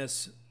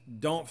tightness.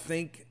 Don't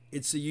think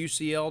it's a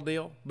UCL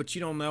deal, but you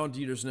don't know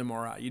until there's an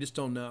MRI. You just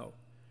don't know.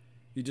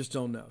 You just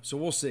don't know. So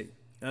we'll see.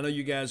 I know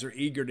you guys are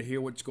eager to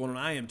hear what's going on.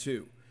 I am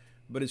too.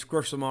 But as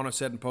Chris Lamona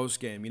said in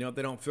postgame, if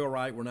they don't feel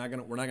right, we're not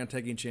going to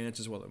take any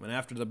chances with them. And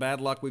after the bad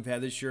luck we've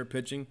had this year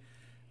pitching,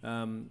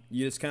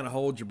 you just kind of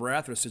hold your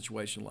breath in a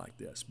situation like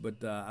this.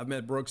 But I've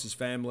met Brooks'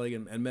 family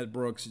and met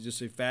Brooks. He's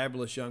just a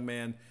fabulous young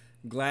man.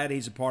 Glad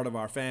he's a part of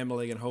our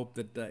family and hope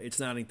that it's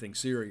not anything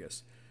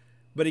serious.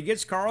 But he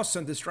gets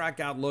Carlson to strike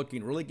out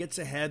looking, really gets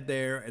ahead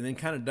there, and then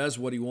kind of does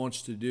what he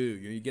wants to do.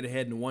 You get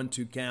ahead in a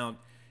 1-2 count,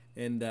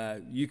 and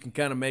you can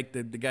kind of make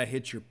the guy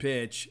hit your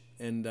pitch,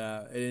 and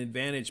an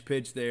advantage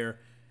pitch there.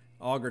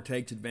 Auger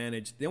takes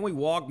advantage. Then we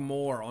walk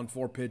more on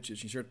 4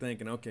 pitches. You start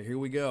thinking, okay, here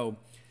we go.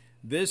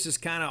 This is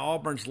kind of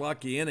Auburn's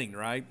lucky inning,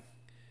 right?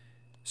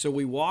 So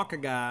we walk a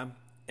guy,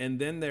 and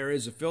then there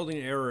is a fielding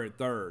error at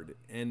third.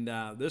 And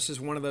this is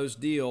one of those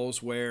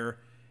deals where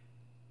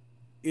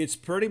it's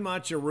pretty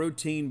much a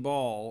routine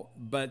ball,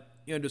 but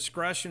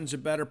discretion's a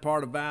better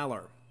part of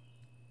valor.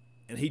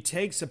 And he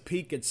takes a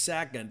peek at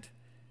second.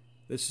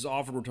 This is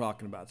Alford we're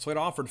talking about. So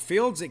Alford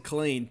fields it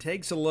clean,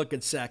 takes a look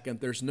at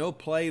second. There's no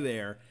play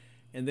there.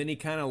 And then he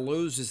kind of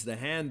loses the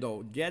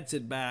handle, gets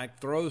it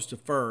back, throws to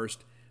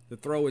first. The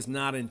throw is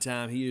not in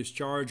time. He is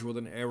charged with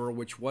an error,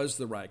 which was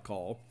the right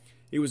call.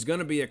 It was going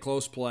to be a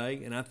close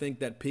play, and I think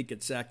that peek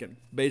at second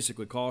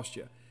basically cost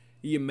you.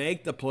 You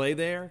make the play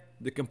there,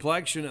 the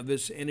complexion of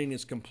this inning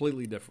is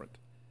completely different.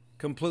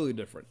 Completely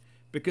different.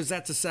 Because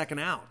that's a second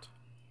out.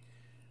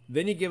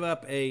 Then you give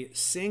up a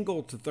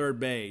single to third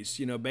base.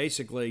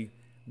 Basically,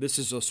 this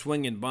is a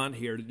swing and bunt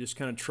here that just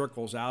kind of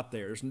trickles out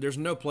there. There's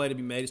no play to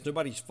be made. It's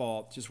nobody's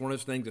fault. It's just one of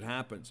those things that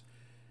happens.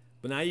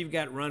 But now you've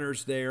got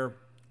runners there.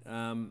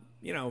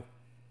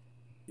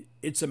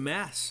 It's a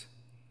mess.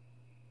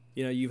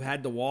 You've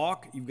had to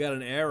walk, you've got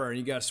an error, and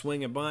you got to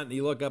swing and bunt, and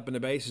you look up and the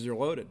bases are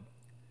loaded.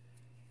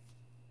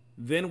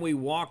 Then we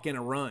walk in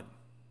a run.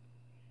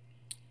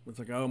 It's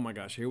like, oh my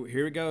gosh,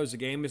 here it goes. The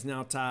game is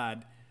now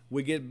tied.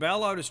 We get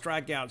Bello to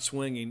strike out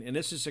swinging, and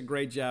this is a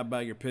great job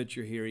by your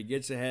pitcher here. He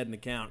gets ahead in the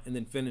count and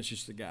then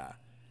finishes the guy.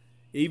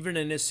 Even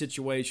in this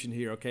situation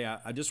here, okay,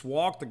 I just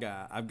walked the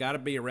guy. I've got to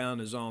be around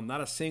his zone.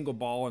 Not a single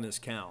ball in his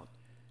count.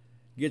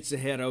 Gets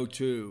ahead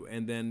 0-2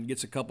 and then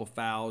gets a couple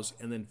fouls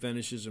and then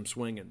finishes him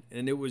swinging.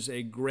 And it was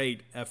a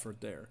great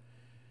effort there.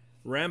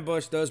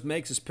 Rambush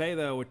makes us pay,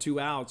 though, with 2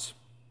 outs.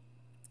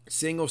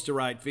 Singles to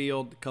right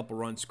field, a couple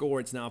runs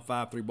scored. It's now a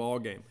 5-3 ball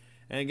game.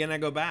 And again, I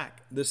go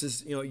back. This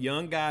is,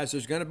 young guys.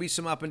 There's going to be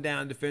some up and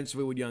down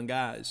defensively with young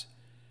guys.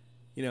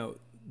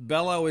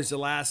 Bello is the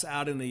last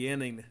out in the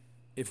inning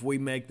if we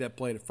make that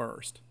play to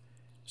first.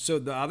 So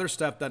the other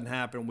stuff doesn't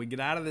happen. We get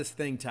out of this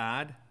thing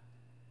tied.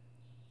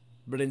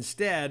 But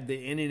instead, the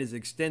inning is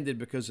extended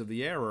because of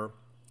the error.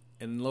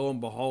 And lo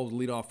and behold, the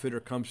leadoff hitter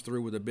comes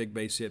through with a big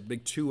base hit,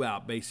 big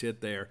 2-out base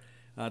hit there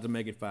to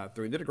make it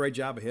 5-3. Did a great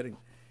job of hitting.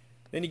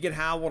 Then you get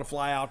Howell to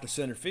fly out to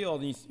center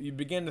field, and you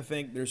begin to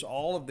think there's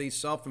all of these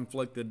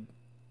self-inflicted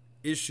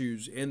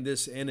issues in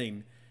this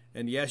inning.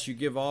 And yes, you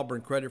give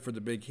Auburn credit for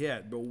the big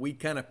hit, but we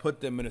kind of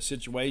put them in a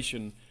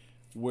situation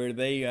where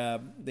they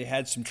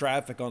had some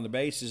traffic on the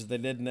bases they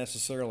didn't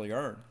necessarily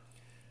earn.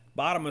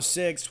 Bottom of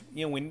 6,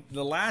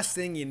 the last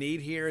thing you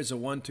need here is a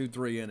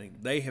 1-2-3 inning.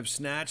 They have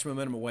snatched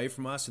momentum away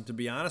from us, and to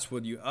be honest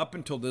with you, up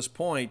until this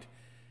point,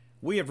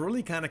 we have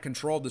really kind of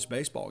controlled this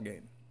baseball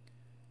game.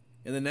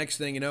 And the next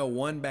thing you know,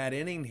 one bad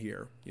inning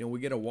here, we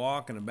get a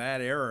walk and a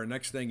bad error, and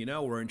next thing you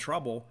know, we're in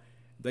trouble.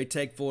 They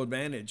take full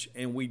advantage,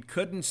 and we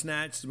couldn't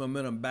snatch the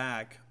momentum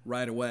back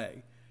right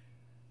away.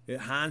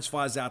 Hines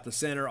flies out to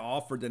center,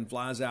 Alford then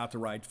flies out to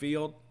right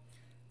field.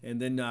 And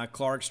then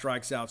Clark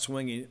strikes out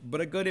swinging.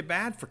 But a good at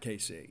bat for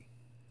KC.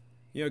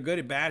 Good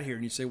at bat here.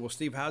 And you say, well,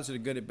 Steve, how's it a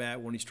good at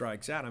bat when he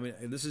strikes out? I mean,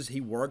 he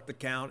worked the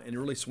count and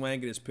really swung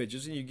at his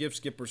pitches. And you give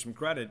Skipper some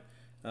credit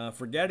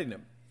for getting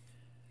him.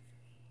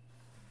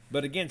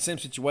 But again, same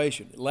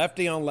situation.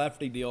 Lefty on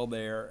lefty deal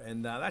there.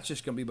 And that's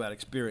just going to be about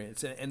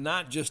experience. And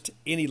not just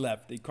any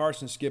lefty.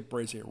 Carson Skipper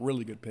is a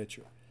really good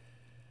pitcher.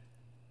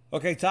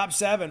 Okay, top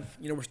 7.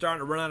 We're starting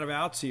to run out of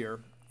outs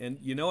here. And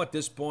at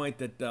this point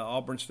that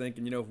Auburn's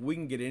thinking, if we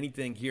can get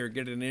anything here,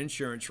 get an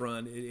insurance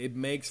run, it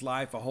makes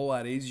life a whole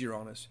lot easier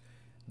on us.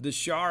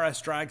 Deshara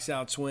strikes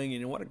out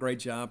swinging, and what a great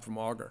job from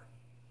Auger.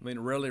 I mean,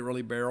 really,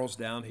 really barrels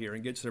down here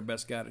and gets their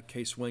best guy to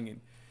K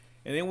swinging.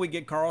 And then we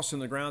get Carlson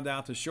the ground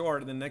out to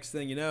short, and the next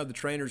thing you know, the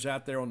trainer's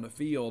out there on the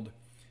field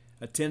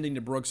attending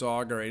to Brooks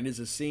Auger, and it's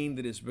a scene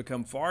that has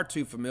become far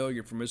too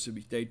familiar for Mississippi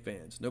State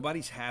fans.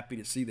 Nobody's happy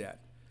to see that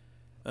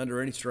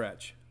under any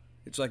stretch.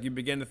 It's like you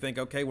begin to think,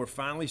 okay, we're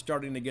finally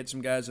starting to get some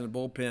guys in the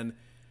bullpen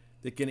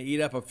that can eat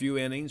up a few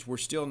innings. We're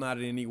still not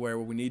anywhere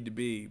where we need to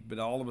be, but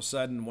all of a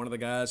sudden one of the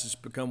guys has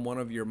become one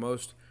of your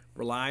most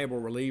reliable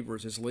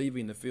relievers is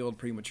leaving the field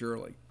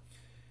prematurely.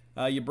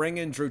 You bring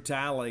in Drew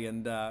Talley,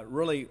 and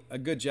really a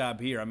good job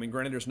here. I mean,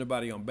 granted, there's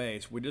nobody on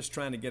base. We're just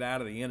trying to get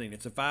out of the inning.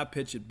 It's a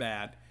 5-pitch at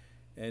bat,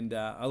 and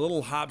a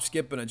little hop,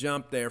 skip, and a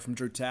jump there from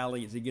Drew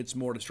Talley as he gets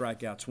more to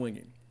strike out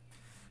swinging.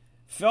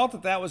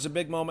 Felt that was a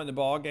big moment in the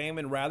ball game,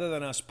 and rather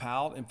than us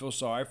pout and feel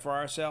sorry for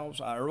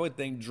ourselves, I really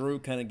think Drew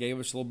kind of gave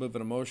us a little bit of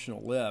an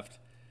emotional lift.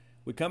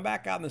 We come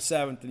back out in the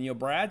 7th, and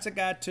Brad's a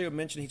guy too. I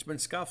mentioned he's been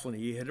scuffling.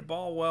 He hit a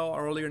ball well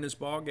earlier in this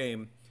ball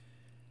game,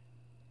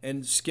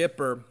 and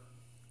Skipper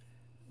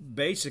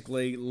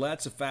basically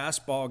lets a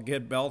fastball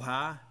get belt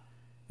high,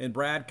 and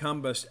Brad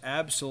Cumbus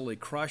absolutely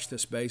crushed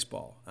this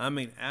baseball. I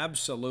mean,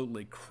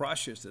 absolutely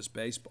crushes this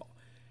baseball.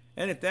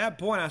 And at that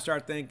point, I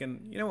start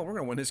thinking, we're going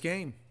to win this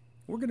game.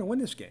 We're going to win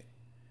this game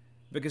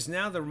because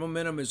now the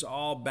momentum is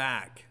all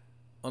back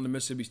on the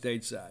Mississippi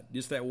State side.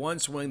 Just that one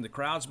swing, the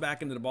crowd's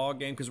back into the ball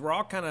game because we're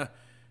all kind of,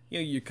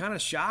 you're kind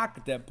of shocked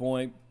at that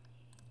point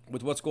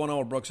with what's going on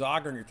with Brooks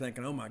Auger, and you're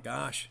thinking, oh my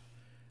gosh,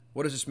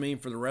 what does this mean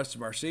for the rest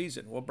of our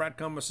season? Well, Brad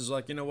Cumbus is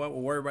like, you know what,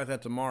 we'll worry about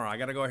that tomorrow. I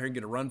got to go ahead and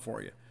get a run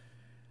for you.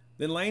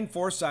 Then Lane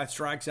Forsythe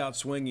strikes out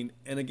swinging,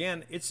 and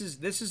again, this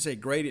is a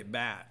great at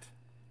bat,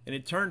 and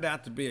it turned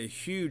out to be a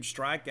huge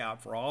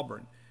strikeout for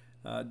Auburn.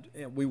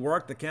 We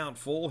worked the count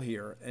full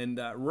here, and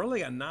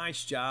really a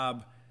nice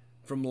job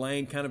from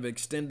Lane kind of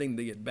extending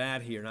the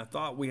at-bat here. And I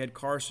thought we had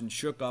Carson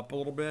shook up a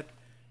little bit.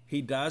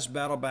 He does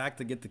battle back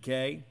to get the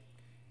K.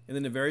 And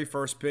then the very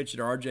first pitch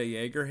that R.J.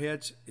 Yeager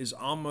hits is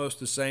almost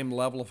the same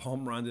level of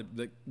home run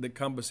that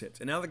Cumbus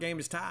hits. And now the game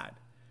is tied.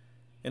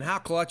 And how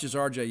clutch is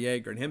R.J.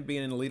 Yeager and him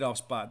being in the leadoff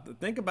spot?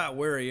 Think about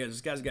where he is.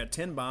 This guy's got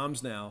 10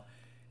 bombs now,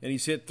 and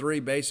he's hit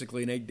 3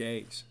 basically in 8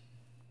 days.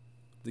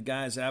 The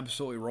guy is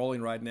absolutely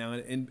rolling right now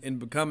and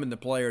becoming the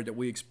player that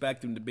we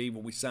expect him to be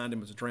when we signed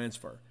him as a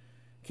transfer.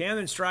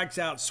 Camden strikes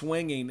out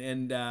swinging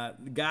and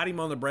got him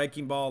on the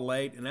breaking ball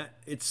late, and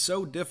it's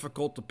so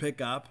difficult to pick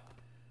up.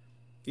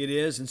 It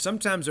is, and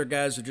sometimes our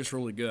guys are just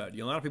really good.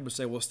 A lot of people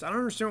say, well, I don't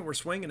understand what we're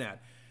swinging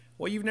at.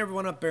 Well, you've never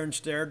went up there and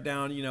stared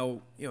down,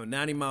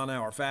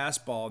 90-mile-an-hour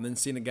fastball and then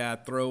seen a guy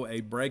throw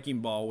a breaking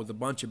ball with a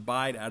bunch of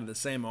bite out of the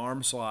same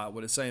arm slot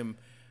with the same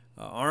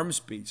arm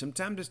speed.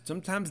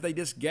 Sometimes they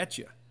just get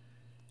you.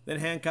 Then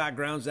Hancock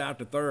grounds out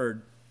to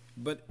third.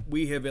 But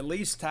we have at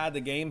least tied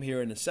the game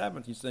here in the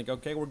seventh. You think,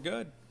 okay, we're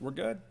good. We're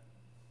good.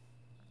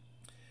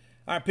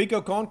 All right, Pico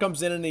Cone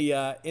comes in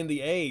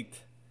the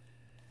eighth.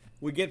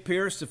 We get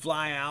Pierce to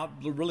fly out,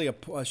 really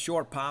a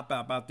short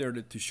pop-up out there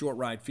to short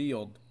right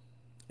field.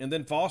 And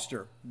then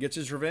Foster gets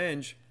his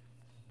revenge.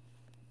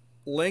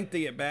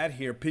 Lengthy at bat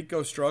here.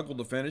 Pico struggled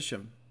to finish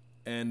him,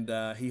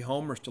 and he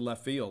homers to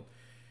left field.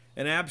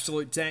 An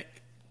absolute tank.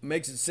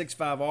 Makes it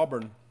 6-5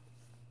 Auburn.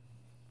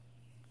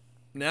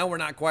 Now we're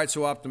not quite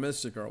so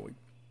optimistic, are we?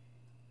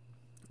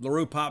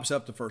 LaRue pops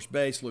up to first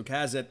base. Luke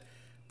has it.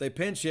 They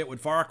pinch hit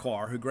with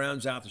Farquhar, who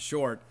grounds out to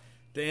short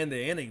to end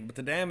the inning. But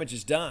the damage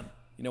is done.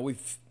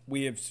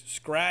 We have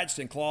scratched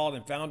and clawed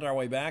and found our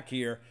way back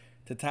here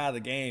to tie the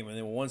game. And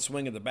then with one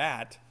swing of the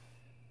bat,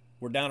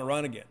 we're down a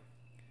run again.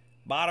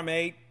 Bottom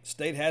eight,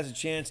 State has a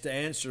chance to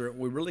answer it.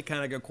 We really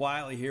kind of go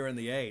quietly here in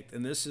the eighth.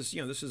 And this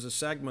is a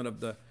segment of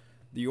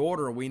the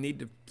order we need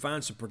to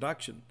find some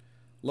production.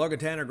 Logan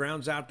Tanner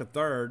grounds out to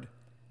third.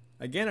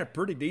 Again, a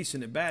pretty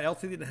decent at bat.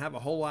 LT didn't have a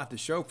whole lot to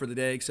show for the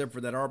day except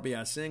for that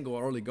RBI single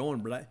early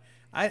going. But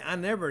I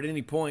never at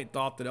any point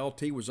thought that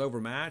LT was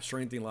overmatched or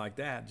anything like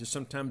that. Just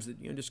sometimes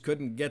just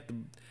couldn't get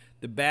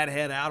the bat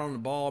head out on the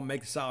ball and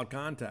make a solid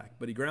contact.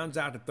 But he grounds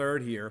out to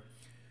third here.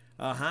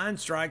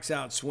 Hines strikes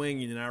out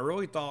swinging, and I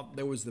really thought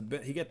there was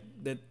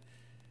that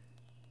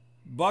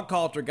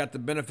Buckhalter got the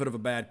benefit of a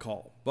bad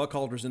call.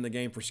 Buckhalter's in the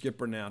game for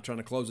skipper now, trying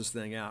to close this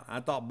thing out. I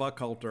thought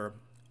Buckhalter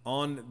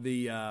on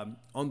the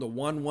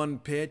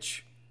 1-1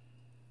 pitch,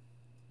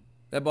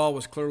 that ball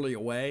was clearly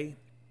away.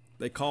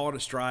 They call it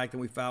a strike,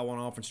 and we foul one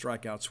off and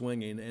strike out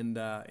swinging. And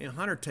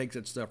Hunter takes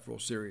that stuff real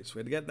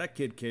seriously. That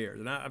kid cares.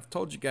 And I've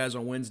told you guys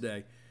on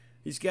Wednesday,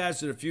 these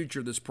guys are the future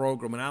of this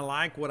program, and I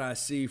like what I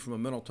see from a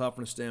mental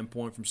toughness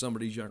standpoint from some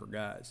of these younger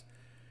guys.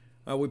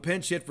 We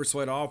pinch hit for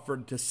Slade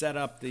Alford to set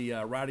up the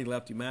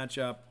righty-lefty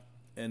matchup,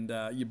 and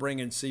you bring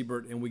in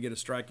Siebert, and we get a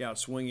strikeout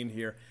swinging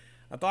here.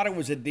 I thought it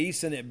was a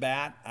decent at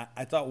bat.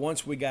 I thought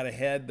once we got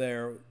ahead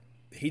there,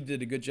 he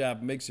did a good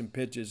job mixing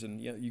pitches,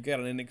 and you got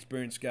an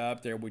inexperienced guy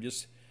up there.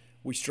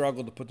 We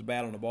struggled to put the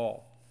bat on the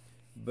ball,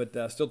 but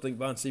I still think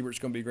Von Siebert's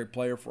going to be a great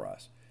player for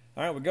us.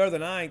 All right, we go to the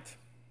ninth.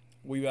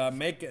 We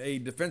make a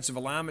defensive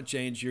alignment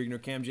change here.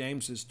 Cam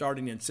James is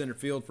starting in center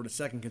field for the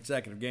second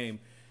consecutive game.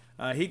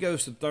 He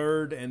goes to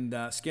third, and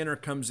Skinner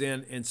comes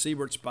in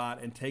Siebert's spot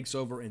and takes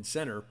over in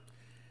center.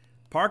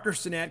 Parker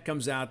Stinnett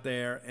comes out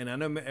there, and I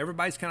know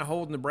everybody's kind of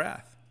holding their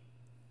breath.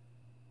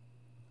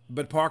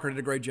 But Parker did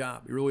a great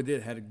job. He really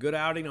did. Had a good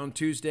outing on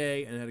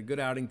Tuesday and had a good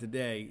outing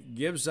today.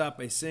 Gives up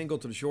a single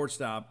to the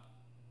shortstop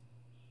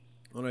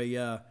on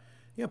a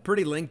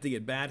pretty lengthy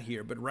at bat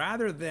here. But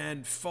rather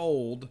than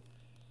fold,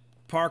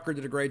 Parker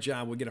did a great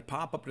job. We get a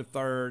pop up to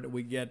third.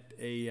 We get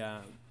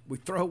we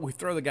throw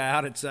the guy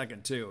out at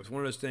second too. It's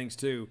one of those things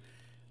too.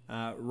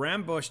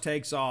 Rambush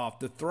takes off.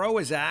 The throw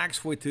is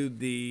actually to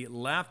the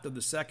left of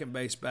the second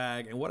base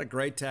bag, and what a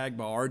great tag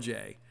by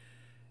RJ.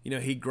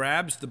 He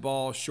grabs the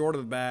ball short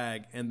of the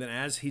bag, and then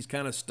as he's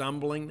kind of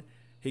stumbling,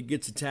 he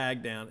gets a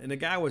tag down. And the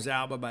guy was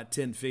out by about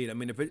 10 feet. I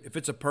mean, if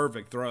it's a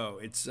perfect throw,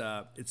 it's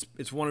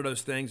one of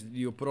those things that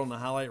you'll put on the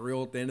highlight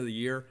reel at the end of the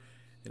year,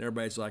 and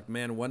everybody's like,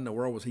 man, what in the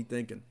world was he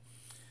thinking?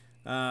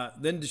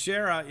 Then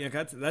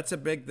DeShera, that's a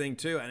big thing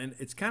too, and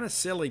it's kind of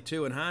silly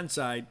too in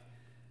hindsight.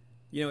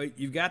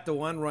 You've got the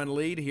one-run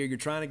lead here. You're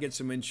trying to get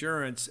some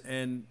insurance,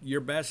 and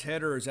your best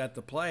hitter is at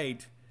the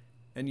plate,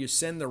 and you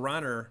send the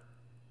runner,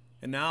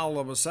 and now all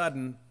of a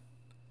sudden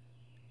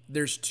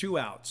there's two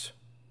outs.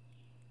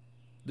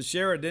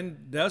 DeShera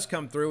then does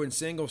come through and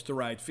singles to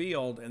right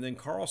field, and then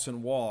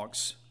Carlson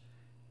walks,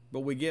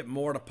 but we get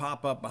more to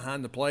pop up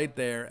behind the plate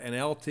there, and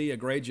LT, a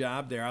great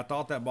job there. I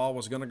thought that ball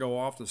was going to go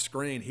off the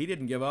screen. He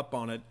didn't give up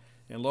on it,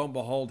 and lo and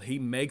behold, he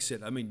makes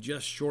it. I mean,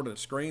 just short of the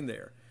screen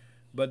there.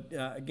 But,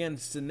 again,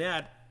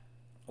 Stinnett,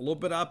 a little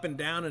bit up and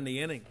down in the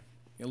inning,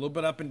 a little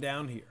bit up and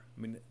down here.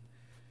 I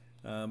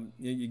mean,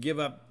 you give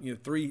up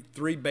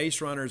three base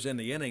runners in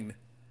the inning,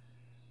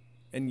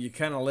 and you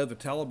kind of live to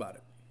tell about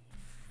it.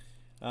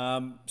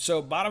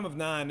 So bottom of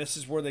 9, this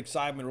is where the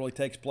excitement really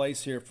takes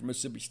place here for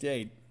Mississippi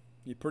State.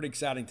 A pretty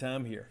exciting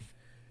time here.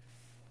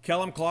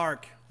 Kellum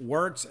Clark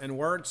works and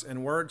works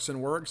and works and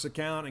works the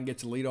count and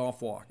gets a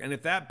leadoff walk. And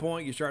at that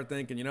point, you start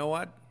thinking, you know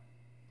what?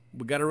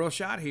 We got a real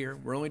shot here.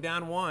 We're only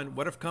down 1.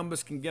 What if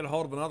Cumbus can get a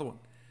hold of another one?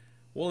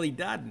 Well, he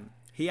doesn't.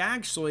 He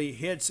actually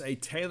hits a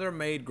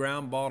tailor-made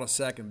ground ball to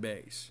second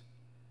base,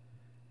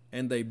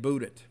 and they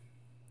boot it.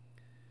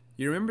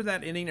 You remember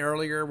that inning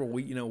earlier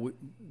where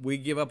we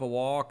give up a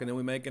walk and then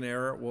we make an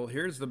error? Well,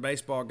 here's the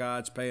baseball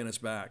gods paying us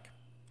back.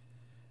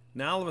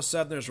 Now all of a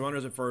sudden there's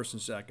runners at first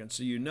and second,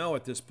 so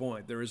at this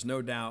point there is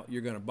no doubt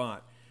you're going to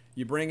bunt.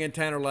 You bring in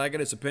Tanner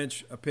Leggett as a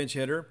pinch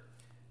hitter,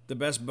 the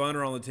best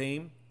bunter on the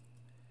team.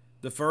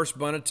 The first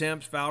bunt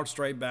attempt fouled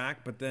straight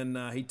back, but then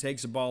he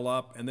takes the ball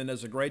up and then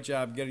does a great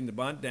job getting the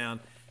bunt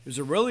down. It was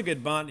a really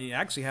good bunt. He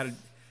actually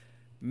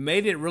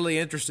made it really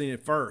interesting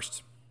at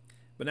first.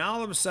 But now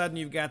all of a sudden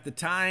you've got the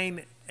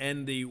tying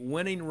and the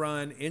winning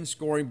run in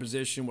scoring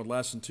position with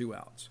less than 2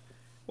 outs.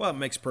 Well, it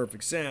makes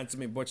perfect sense. I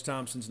mean, Butch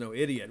Thompson's no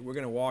idiot. We're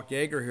going to walk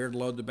Yeager here to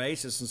load the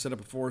bases and set up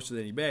a force at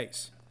any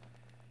base.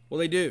 Well,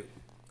 they do.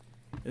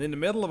 And in the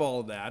middle of all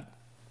of that,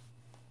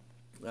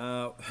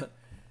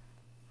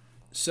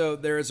 so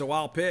there is a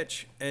wild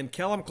pitch, and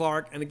Kellum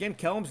Clark, and again,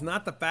 Kellum's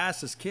not the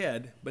fastest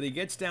kid, but he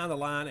gets down the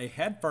line, a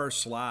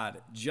head-first slide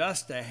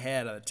just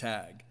ahead of the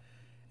tag.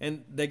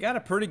 And they got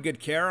a pretty good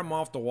carom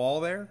off the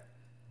wall there.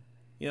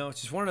 It's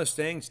just one of those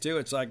things, too.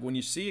 It's like when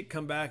you see it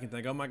come back and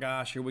think, oh, my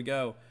gosh, here we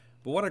go.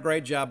 But what a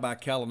great job by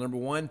Kellum. Number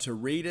one, to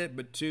read it,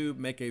 but two,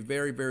 make a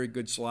very, very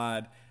good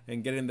slide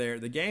and get in there.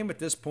 The game at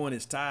this point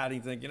is tied.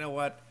 You think, you know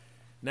what?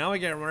 Now we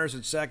get runners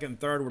at second and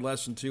third with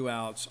less than 2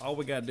 outs. All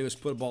we got to do is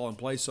put a ball in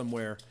play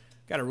somewhere.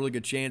 Got a really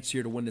good chance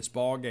here to win this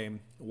ball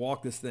game,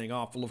 walk this thing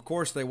off. Well, of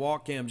course, they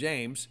walk Cam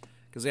James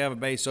because they have a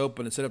base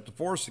open and set up the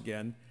force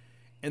again.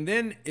 And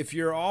then if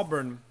you're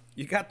Auburn,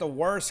 you got the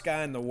worst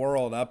guy in the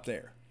world up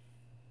there.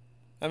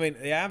 I mean,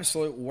 the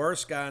absolute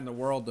worst guy in the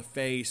world to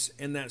face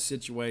in that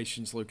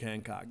situation is Luke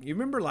Hancock. You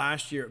remember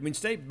last year,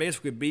 State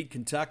basically beat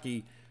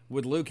Kentucky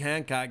with Luke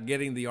Hancock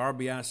getting the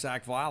RBI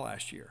sac fly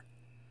last year.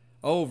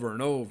 Over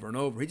and over and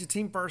over. He's a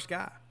team first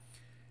guy.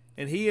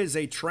 And he is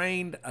a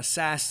trained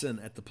assassin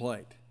at the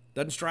plate.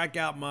 Doesn't strike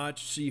out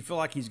much, so you feel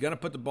like he's going to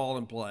put the ball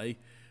in play.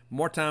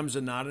 More times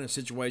than not in a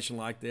situation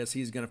like this,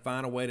 he's going to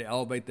find a way to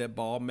elevate that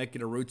ball, make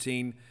it a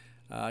routine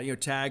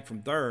tag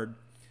from third.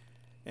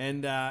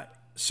 And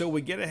so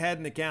we get ahead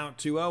in the count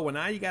 2-0, and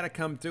now you got to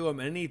come through him,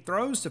 and he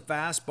throws the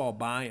fastball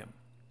by him.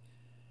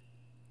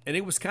 And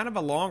it was kind of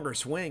a longer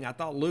swing. I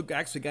thought Luke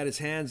actually got his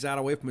hands out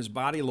away from his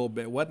body a little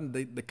bit. It wasn't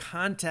the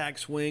contact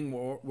swing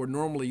we're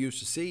normally used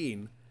to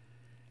seeing.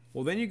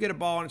 Well, then you get a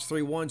ball and it's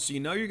 3-1, so you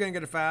know you're going to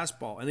get a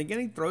fastball. And again,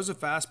 he throws a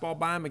fastball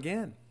by him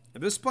again.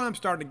 At this point, I'm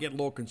starting to get a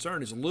little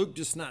concerned. Is Luke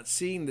just not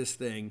seeing this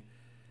thing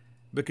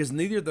because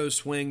neither of those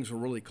swings were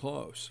really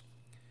close?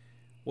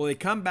 Well, they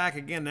come back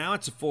again. Now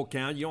it's a full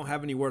count. You don't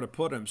have anywhere to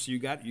put him, so you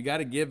got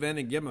to give in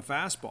and give him a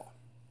fastball.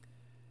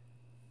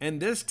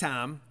 And this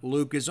time,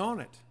 Luke is on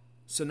it.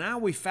 So now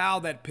we foul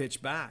that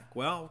pitch back.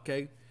 Well,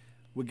 okay,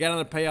 we got on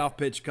a payoff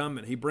pitch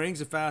coming. He brings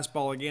the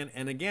fastball again,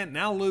 and again,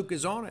 now Luke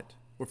is on it.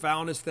 We're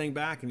fouling this thing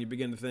back, and you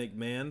begin to think,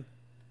 man,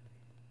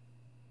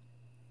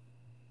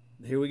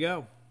 here we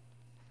go.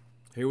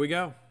 Here we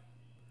go.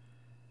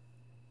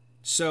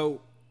 So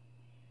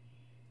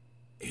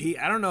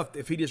I don't know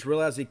if he just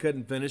realized he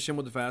couldn't finish him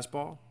with the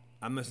fastball.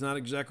 I'm just not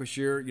exactly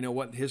sure,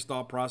 what his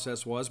thought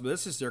process was, but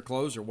this is their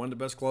closer, one of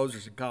the best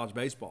closers in college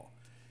baseball.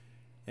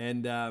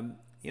 And,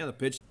 the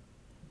pitch.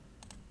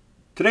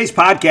 Today's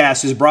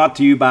podcast is brought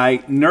to you by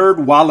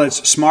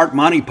NerdWallet's Smart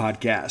Money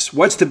Podcast.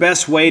 What's the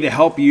best way to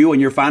help you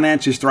and your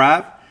finances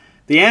thrive?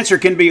 The answer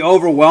can be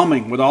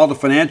overwhelming with all the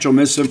financial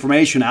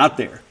misinformation out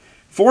there.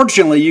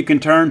 Fortunately, you can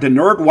turn to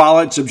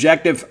NerdWallet's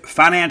objective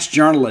finance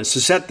journalists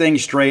to set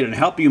things straight and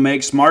help you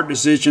make smart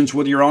decisions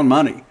with your own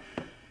money.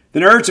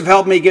 The nerds have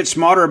helped me get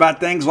smarter about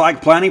things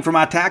like planning for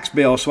my tax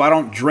bill so I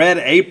don't dread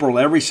April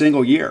every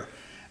single year,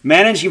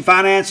 managing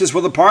finances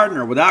with a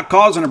partner without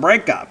causing a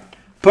breakup,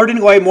 putting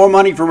away more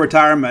money for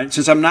retirement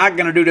since I'm not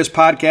going to do this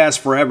podcast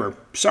forever.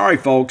 Sorry,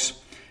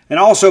 folks. And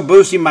also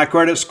boosting my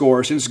credit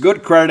score since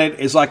good credit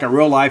is like a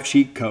real-life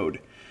cheat code.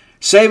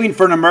 Saving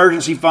for an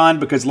emergency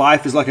fund because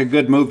life is like a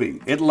good movie.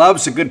 It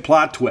loves a good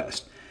plot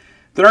twist.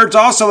 The nerds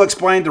also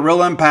explain the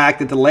real impact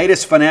that the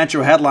latest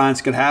financial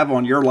headlines could have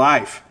on your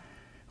life.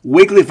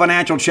 Weekly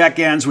financial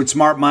check-ins with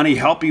Smart Money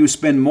help you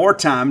spend more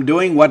time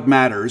doing what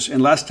matters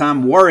and less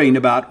time worrying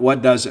about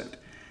what doesn't.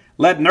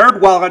 Let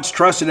NerdWallet's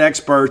trusted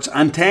experts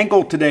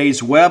untangle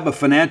today's web of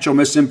financial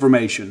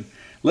misinformation.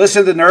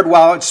 Listen to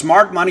NerdWallet's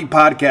Smart Money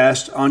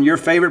Podcast on your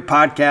favorite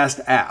podcast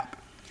app.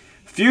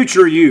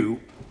 Future you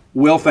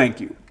will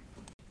thank you.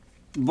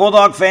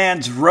 Bulldog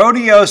fans,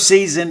 rodeo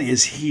season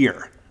is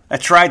here.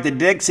 That's right, the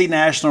Dixie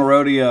National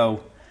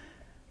Rodeo.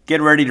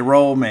 Get ready to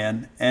roll,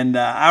 man. And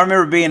I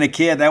remember being a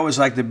kid, that was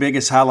like the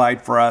biggest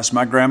highlight for us.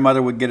 My grandmother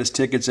would get us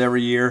tickets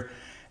every year.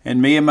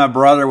 And me and my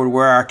brother would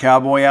wear our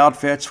cowboy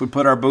outfits. We'd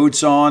put our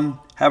boots on,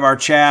 have our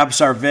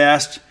chaps, our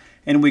vest,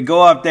 and we'd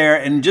go up there.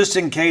 And just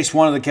in case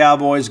one of the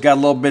cowboys got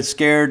a little bit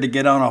scared to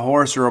get on a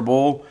horse or a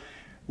bull,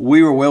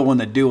 we were willing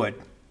to do it.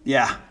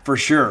 Yeah, for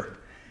sure.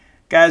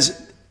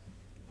 Guys,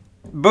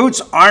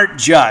 boots aren't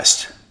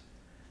just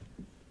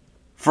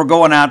for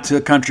going out to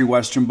a country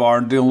western bar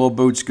and doing a little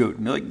boot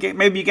scooting.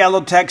 Maybe you got a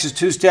little Texas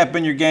two-step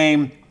in your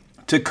game.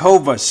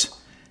 Tecovas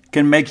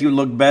can make you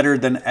look better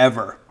than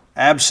ever.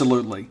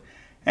 Absolutely.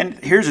 And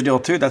here's the deal,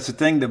 too. That's the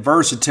thing, the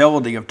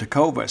versatility of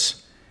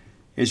Tecovas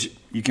is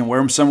you can wear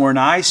them somewhere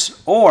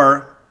nice,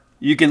 or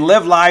you can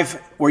live life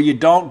where you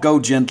don't go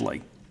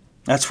gently.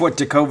 That's what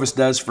Tecovas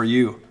does for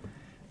you.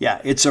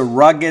 Yeah, it's a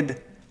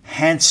rugged,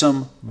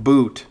 handsome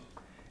boot.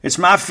 It's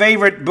my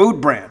favorite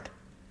boot brand,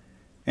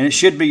 and it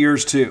should be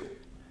yours too.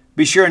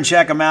 Be sure and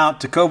check them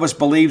out. Tecovas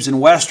believes in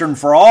Western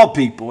for all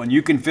people, and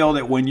you can feel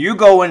that when you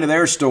go into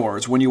their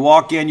stores. When you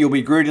walk in, you'll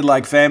be greeted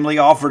like family,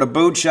 offered a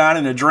boot shine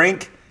and a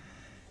drink,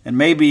 and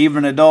maybe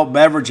even an adult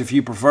beverage if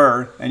you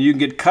prefer, and you can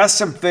get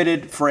custom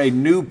fitted for a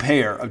new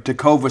pair of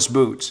Tecovas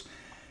boots.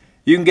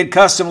 You can get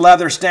custom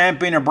leather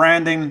stamping or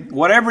branding,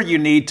 whatever you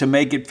need to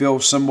make it feel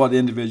somewhat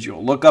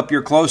individual. Look up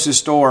your closest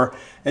store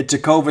at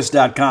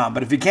tecovas.com.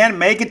 But if you can't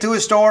make it to a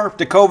store,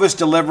 Tecovas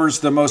delivers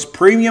the most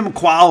premium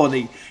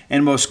quality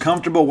and most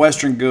comfortable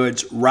Western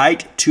goods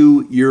right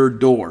to your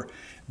door.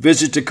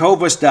 Visit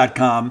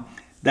tecovas.com.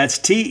 That's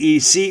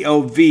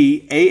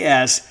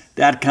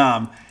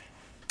TECOVAS.com.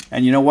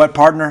 And you know what,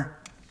 partner?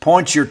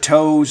 Point your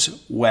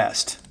toes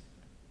west.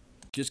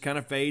 Just kind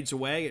of fades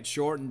away. It's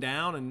shortened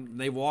down, and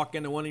they walk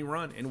into winning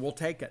run, and we'll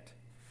take it.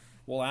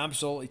 We'll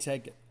absolutely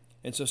take it.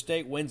 And so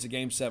State wins the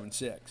game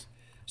 7-6.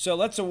 So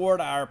let's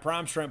award our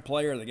Prime Shrimp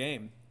Player of the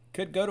Game.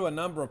 Could go to a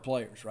number of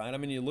players, right? I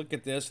mean, you look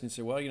at this and you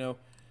say, well,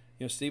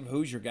 Steve,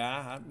 who's your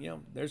guy?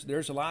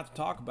 There's a lot to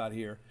talk about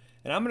here.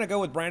 And I'm going to go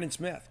with Brandon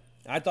Smith.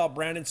 I thought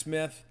Brandon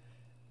Smith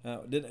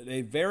did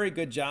a very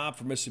good job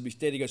for Mississippi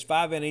State. He goes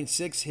 5 innings,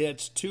 6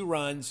 hits, 2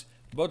 runs.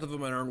 Both of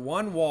them earned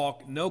 1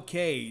 walk, no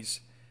Ks.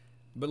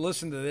 But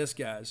listen to this,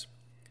 guys.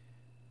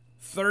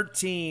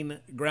 13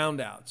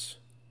 groundouts.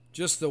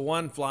 Just the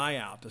 1 fly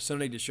out to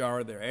Sonny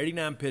DeShara there.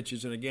 89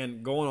 pitches, and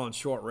again, going on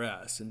short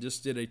rest, and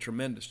just did a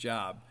tremendous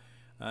job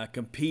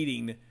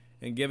competing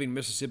and giving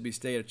Mississippi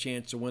State a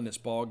chance to win this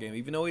ball game.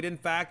 Even though he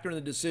didn't factor in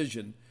the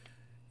decision,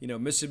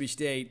 Mississippi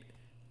State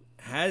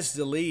has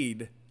the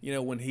lead,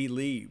 when he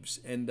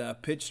leaves, and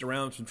pitched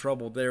around some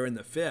trouble there in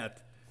the 5th.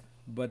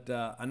 But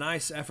a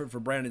nice effort for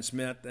Brandon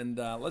Smith. And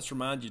let's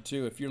remind you,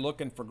 too, if you're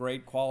looking for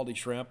great quality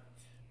shrimp,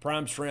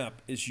 Prime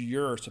Shrimp is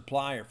your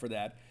supplier for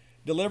that.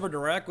 Delivered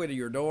directly to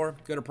your door.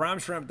 Go to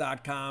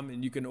primeshrimp.com,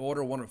 and you can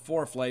order one of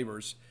 4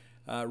 flavors.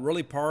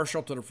 Really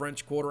partial to the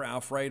French Quarter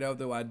Alfredo,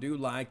 though I do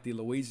like the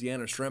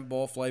Louisiana Shrimp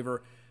Bowl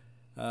flavor.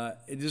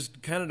 It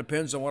just kind of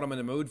depends on what I'm in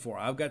the mood for.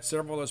 I've got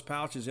several of those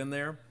pouches in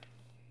there.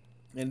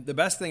 And the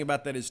best thing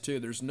about that is, too,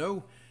 there's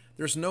no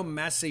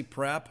messy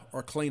prep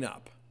or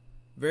cleanup.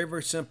 Very,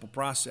 very simple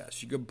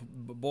process. You could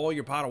boil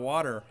your pot of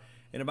water,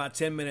 and about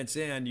 10 minutes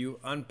in, you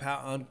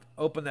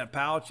open that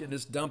pouch and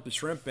just dump the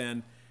shrimp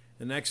in.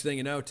 The next thing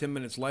you know, 10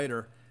 minutes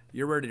later,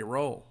 you're ready to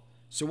roll.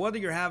 So whether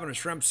you're having a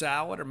shrimp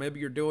salad or maybe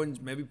you're doing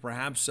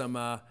perhaps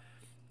some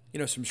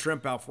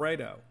shrimp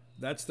Alfredo,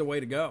 that's the way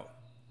to go.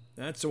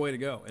 That's the way to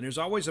go. And there's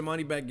always a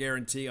money-back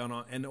guarantee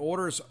and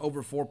orders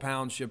over 4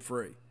 pounds ship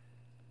free.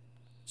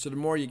 So the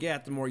more you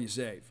get, the more you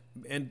save.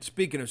 And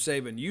speaking of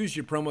saving, use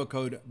your promo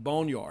code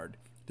Boneyard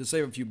to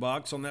save a few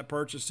bucks on that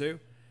purchase too.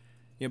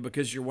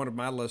 Because you're one of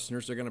my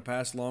listeners, they're going to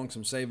pass along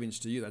some savings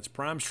to you. That's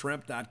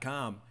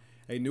primeshrimp.com,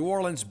 a New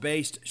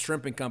Orleans-based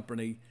shrimping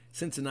company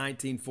since the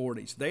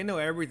 1940s. They know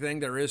everything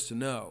there is to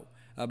know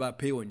about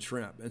peeling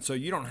shrimp, and so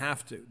you don't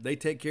have to. They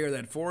take care of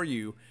that for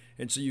you,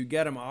 and so you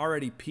get them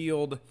already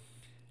peeled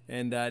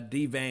and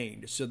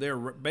deveined. So they're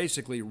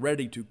basically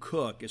ready to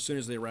cook as soon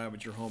as they arrive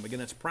at your home. Again,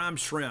 that's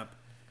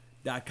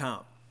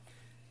primeshrimp.com.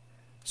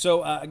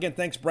 So, again,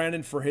 thanks,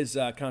 Brandon, for his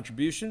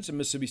contributions. And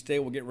Mississippi State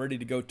will get ready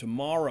to go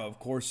tomorrow. Of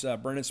course,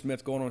 Brandon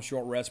Smith going on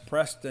short rest.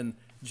 Preston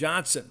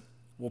Johnson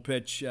will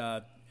pitch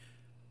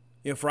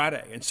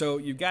Friday. And so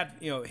you've got,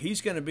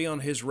 he's going to be on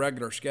his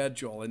regular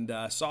schedule. And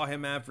saw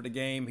him after the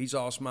game. He's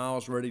all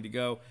smiles, ready to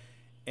go.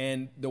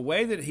 And the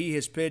way that he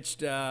has pitched,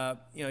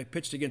 he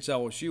pitched against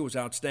LSU was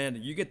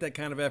outstanding. You get that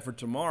kind of effort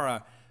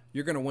tomorrow,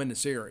 you're going to win the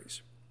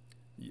series.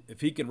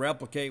 If he can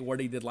replicate what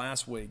he did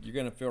last week, you're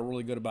going to feel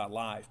really good about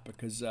life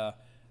because I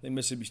think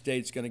Mississippi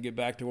State's going to get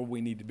back to where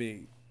we need to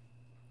be.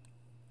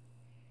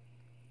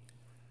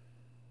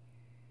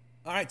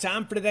 All right,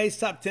 time for today's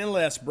Top 10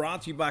 list,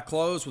 brought to you by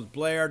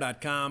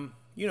closewithblair.com.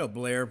 You know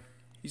Blair.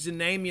 He's a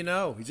name you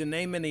know. He's a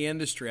name in the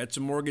industry. That's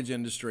the mortgage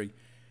industry.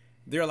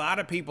 There are a lot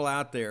of people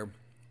out there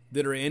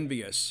that are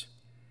envious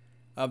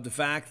of the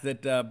fact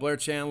that Blair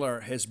Chandler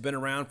has been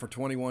around for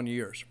 21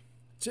 years.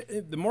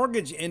 The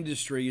mortgage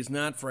industry is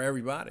not for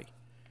everybody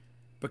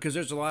because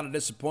there's a lot of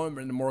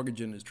disappointment in the mortgage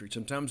industry.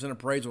 Sometimes an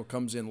appraisal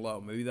comes in low.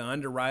 Maybe the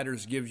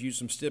underwriters gives you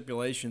some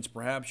stipulations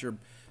perhaps your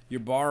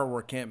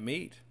borrower can't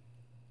meet.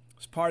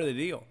 It's part of the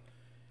deal.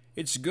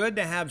 It's good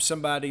to have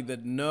somebody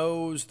that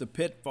knows the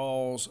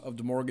pitfalls of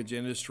the mortgage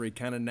industry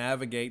kind of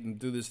navigating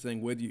through this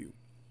thing with you.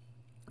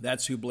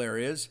 That's who Blair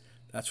is.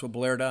 That's what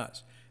Blair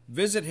does.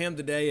 Visit him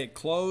today at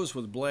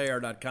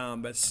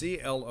closewithblair.com. That's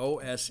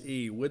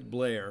CLOSE with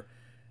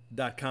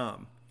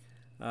Blair.com.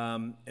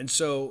 And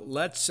so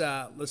let's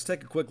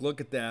take a quick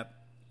look at that.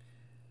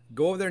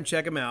 Go over there and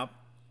check them out.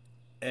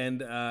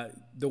 And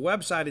the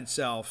website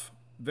itself,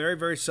 very,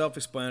 very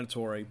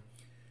self-explanatory.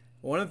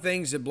 One of the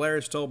things that Blair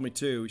has told me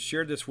too,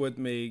 shared this with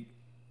me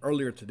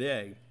earlier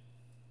today.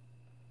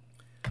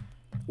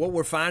 What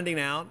we're finding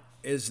out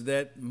is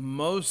that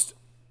most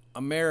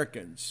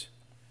Americans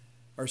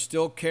are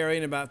still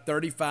carrying about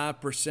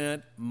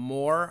 35%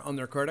 more on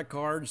their credit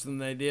cards than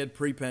they did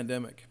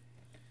pre-pandemic.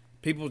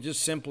 People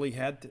just simply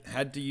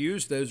had to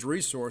use those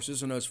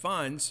resources and those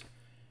funds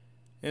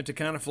and to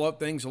kind of float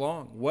things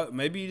along.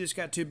 Maybe you just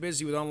got too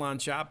busy with online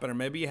shopping, or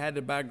maybe you had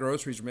to buy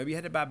groceries, or maybe you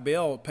had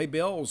to pay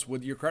bills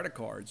with your credit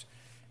cards.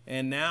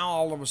 And now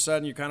all of a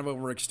sudden you're kind of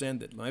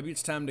overextended. Maybe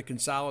it's time to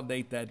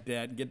consolidate that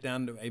debt and get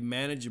down to a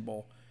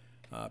manageable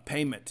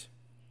payment.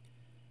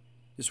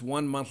 Just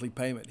one monthly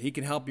payment. He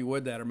can help you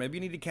with that. Or maybe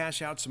you need to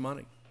cash out some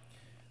money.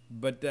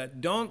 But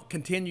don't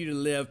continue to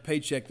live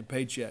paycheck to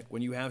paycheck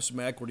when you have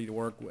some equity to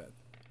work with.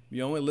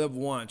 You only live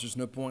once. There's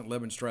no point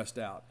living stressed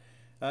out.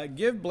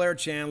 Give Blair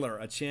Chandler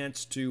a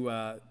chance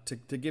to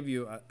give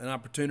you an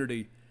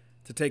opportunity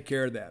to take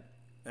care of that.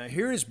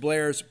 Here is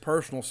Blair's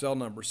personal cell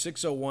number,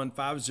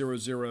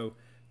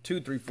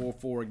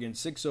 601-500-2344. Again,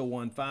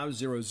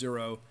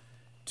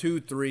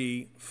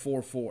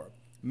 601-500-2344.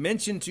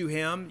 Mention to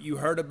him you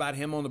heard about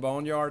him on the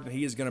Boneyard, and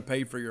he is going to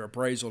pay for your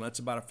appraisal, and that's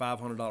about a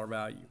 $500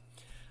 value.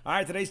 All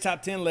right, today's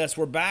top 10 list.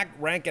 We're back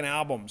ranking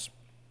albums.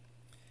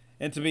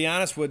 And to be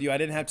honest with you, I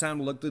didn't have time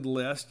to look through the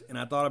list, and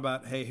I thought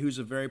about, hey, who's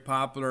a very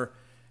popular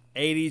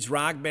 80s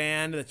rock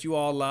band that you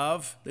all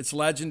love, that's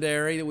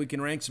legendary, that we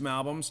can rank some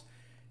albums.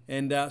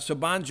 And so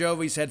Bon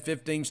Jovi's had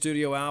 15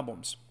 studio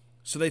albums,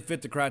 so they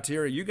fit the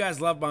criteria. You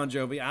guys love Bon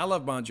Jovi. I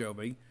love Bon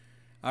Jovi.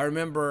 I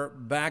remember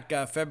back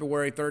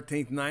February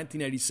 13th,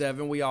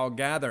 1987, we all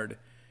gathered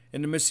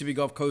in the Mississippi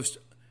Gulf Coast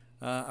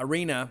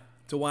Arena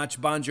to watch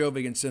Bon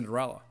Jovi and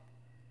Cinderella.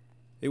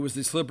 It was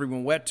the Slippery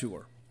When Wet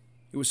tour.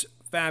 It was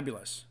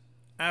fabulous,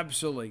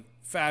 absolutely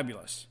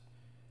fabulous.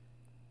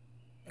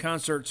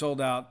 Concert sold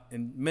out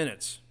in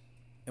minutes,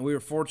 and we were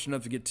fortunate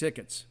enough to get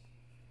tickets.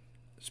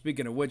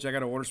 Speaking of which, I got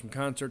to order some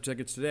concert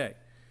tickets today.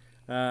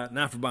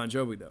 Not for Bon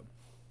Jovi, though.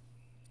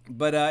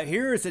 But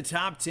here is the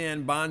top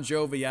 10 Bon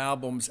Jovi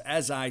albums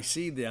as I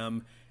see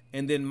them,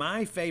 and then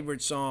my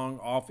favorite song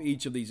off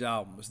each of these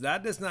albums.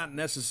 That does not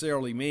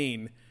necessarily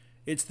mean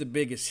it's the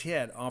biggest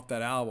hit off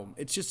that album.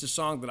 It's just a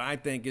song that I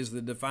think is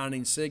the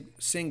defining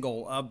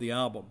single of the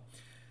album.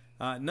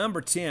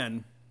 Number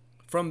 10,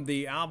 from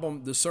the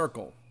album The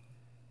Circle,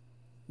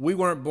 We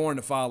Weren't Born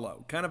to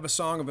Follow. Kind of a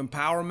song of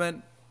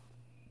empowerment.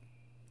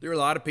 There are a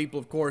lot of people,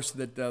 of course,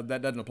 that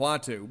that doesn't apply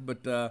to,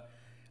 but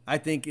I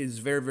think is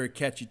very, very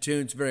catchy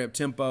tune. It's very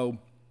up-tempo.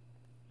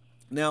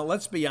 Now,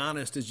 let's be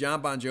honest, as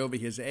John Bon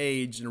Jovi has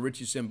aged and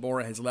Richie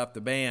Sambora has left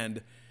the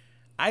band,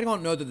 I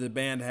don't know that the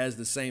band has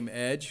the same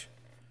edge.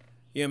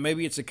 You know,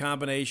 maybe it's a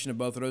combination of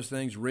both of those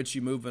things, Richie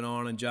moving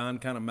on and John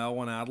kind of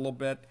mellowing out a little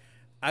bit.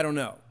 I don't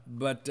know.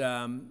 But,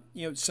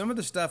 you know, some of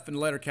the stuff in the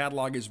later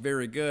catalog is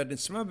very good, and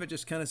some of it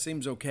just kind of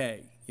seems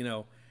okay. You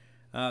know,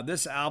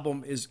 this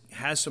album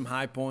has some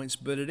high points,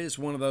 but it is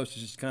one of those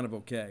that's just kind of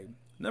okay.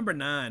 Number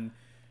 9,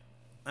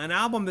 an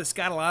album that's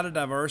got a lot of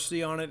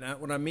diversity on it.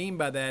 What I mean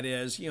by that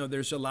is, you know,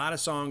 there's a lot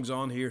of songs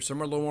on here. Some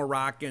are a little more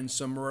rockin',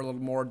 some are a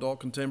little more adult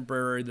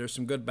contemporary. There's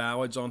some good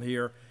ballads on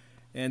here.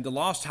 And the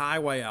Lost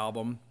Highway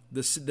album,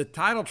 the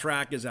title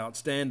track is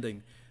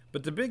outstanding.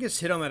 But the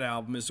biggest hit on that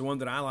album is the one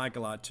that I like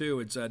a lot too.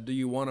 It's Do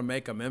You Want to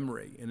Make a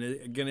Memory? And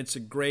again, it's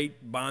a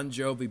great Bon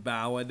Jovi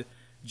ballad.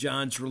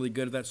 John's really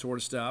good at that sort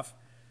of stuff.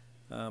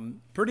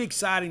 Pretty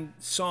exciting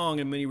song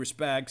in many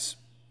respects.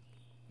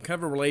 Kind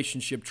of a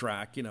relationship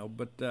track, you know,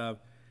 but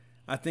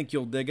I think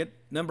you'll dig it.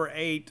 Number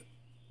 8,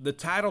 the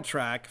title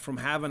track from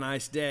Have a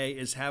Nice Day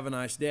is Have a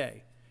Nice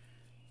Day.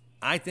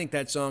 I think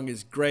that song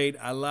is great.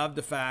 I love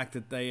the fact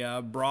that they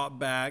brought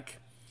back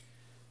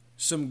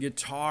some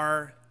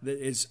guitar that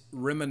is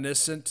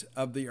reminiscent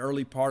of the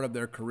early part of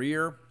their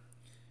career.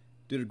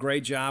 Did a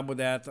great job with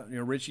that. You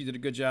know, Richie did a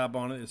good job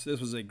on it. This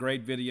was a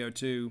great video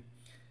too.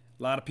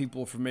 A lot of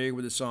people are familiar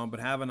with the song,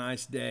 but Have a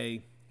Nice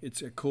Day.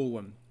 It's a cool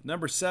one.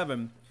 Number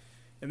 7,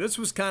 and this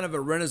was kind of a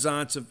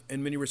renaissance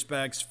in many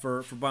respects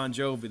for Bon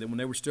Jovi, that when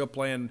they were still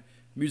playing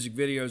music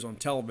videos on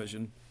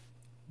television,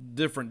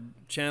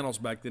 different channels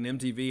back then.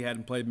 MTV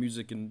hadn't played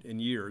music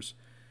in years.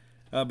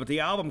 But the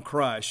album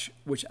Crush,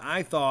 which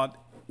I thought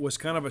was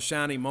kind of a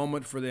shining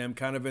moment for them,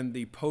 kind of in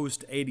the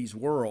post-'80s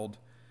world.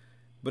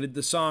 But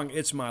the song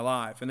It's My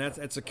Life, and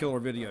that's a killer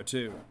video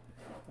too.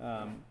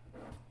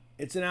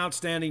 It's an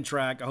outstanding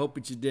track. I hope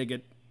that you dig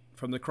it.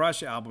 From the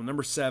Crush album,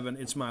 number 7,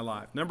 It's My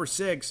Life. Number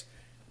 6,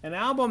 an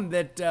album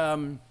that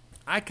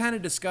I kind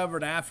of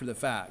discovered after the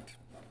fact.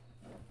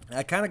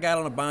 I kind of got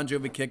on a Bon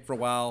Jovi kick for a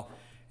while,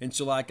 and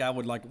so I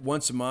would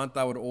once a month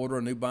I would order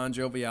a new Bon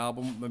Jovi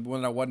album, maybe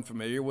one that I wasn't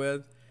familiar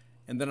with,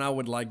 and then I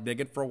would dig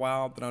it for a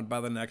while, then I'd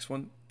buy the next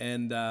one.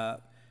 And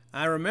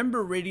I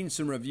remember reading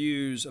some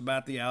reviews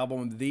about the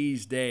album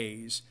These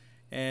Days,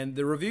 and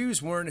the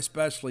reviews weren't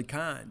especially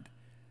kind.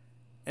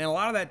 And a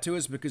lot of that, too,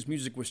 is because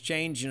music was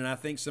changing, and I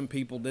think some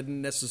people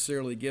didn't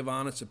necessarily give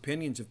honest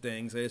opinions of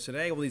things. They said,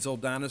 hey, well, these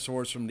old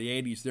dinosaurs from the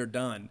 80s, they're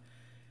done.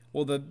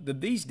 Well, the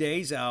These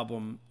Days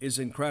album is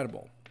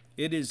incredible.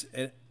 It is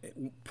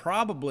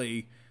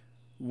probably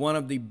one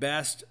of the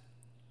best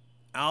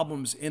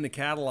albums in the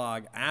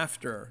catalog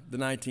after the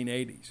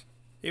 1980s.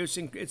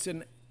 It's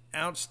an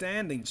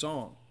outstanding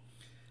song.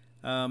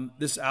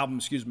 This album,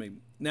 excuse me.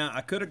 Now,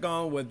 I could have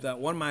gone with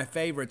one of my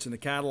favorites in the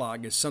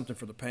catalog is Something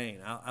for the Pain.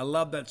 I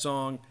love that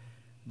song,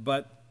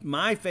 but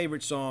my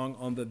favorite song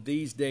on the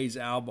These Days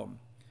album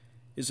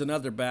is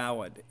another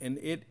ballad, and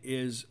it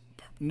is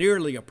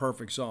nearly a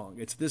perfect song.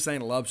 It's This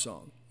Ain't a Love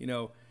Song.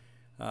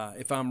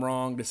 If I'm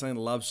wrong, this ain't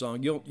a love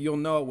song. You'll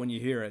know it when you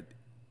hear it.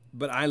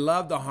 But I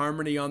love the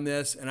harmony on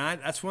this, and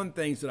that's one of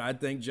the things that I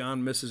think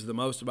John misses the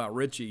most about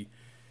Richie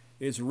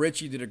is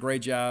Richie did a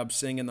great job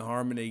singing the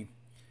harmony.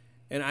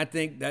 And I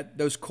think that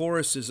those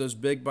choruses, those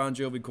big Bon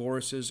Jovi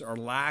choruses, are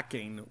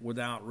lacking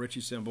without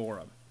Richie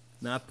Sambora.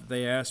 Not that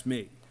they asked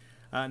me.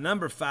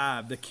 Number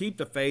 5, the Keep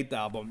the Faith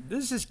album.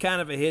 This is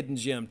kind of a hidden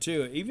gem,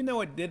 too. Even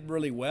though it did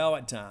really well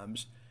at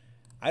times,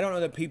 I don't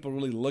know that people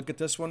really look at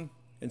this one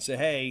and say,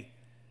 hey,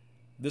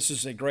 this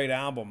is a great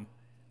album.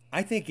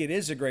 I think it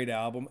is a great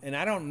album, and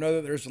I don't know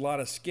that there's a lot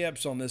of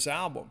skips on this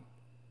album.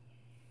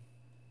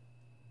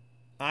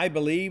 I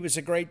Believe it's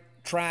a great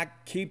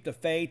track. Keep the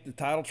Faith, the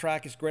title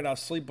track is great. I'll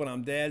Sleep When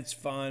I'm Dead, it's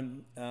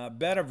fun.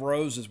 Bed of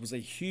Roses was a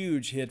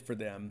huge hit for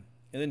them.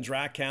 And then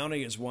Dry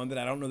County is one that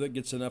I don't know that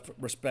gets enough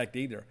respect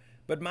either.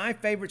 But my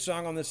favorite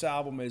song on this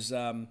album is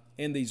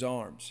In These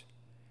Arms.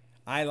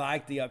 I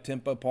like the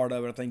up-tempo part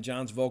of it. I think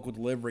John's vocal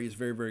delivery is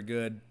very, very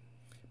good.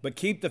 But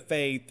Keep the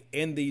Faith,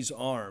 In These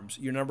Arms,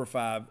 your number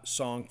 5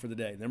 song for the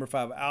day. Number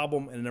 5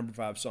 album and number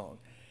 5 song.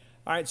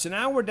 All right, so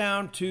now we're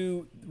down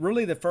to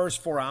really the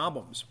first 4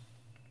 albums.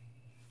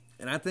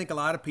 And I think a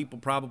lot of people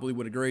probably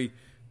would agree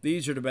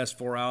these are the best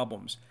 4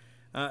 albums.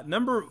 The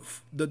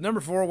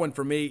number 4 one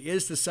for me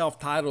is the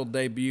self-titled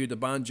debut, the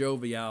Bon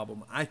Jovi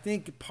album. I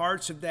think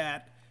parts of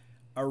that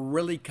are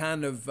really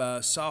kind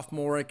of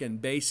sophomoric and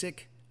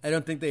basic. I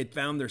don't think they had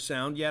found their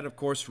sound yet. Of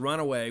course,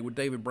 Runaway with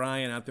David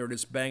Bryan out there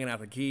just banging out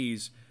the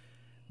keys.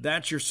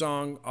 That's your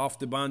song off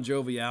the Bon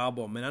Jovi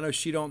album. And I know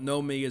She Don't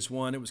Know Me is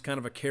one. It was kind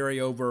of a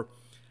carryover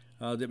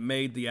that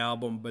made the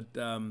album. But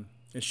and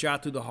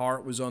Shot Through the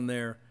Heart was on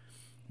there.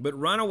 But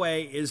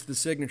Runaway is the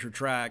signature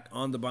track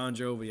on the Bon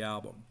Jovi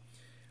album.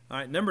 All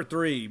right, number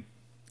 3.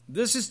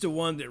 This is the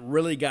one that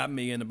really got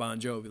me into Bon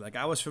Jovi. Like,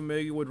 I was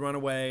familiar with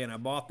Runaway, and I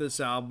bought this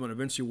album and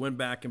eventually went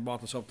back and bought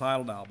the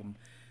self-titled album.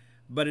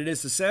 But it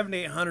is the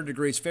 7800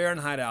 Degrees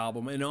Fahrenheit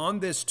album, and on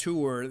this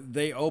tour,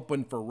 they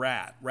opened for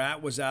Rat.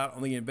 Rat was out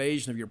on the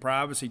Invasion of Your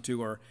Privacy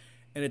tour,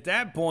 and at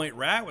that point,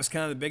 Rat was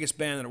kind of the biggest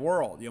band in the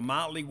world.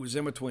 Motley was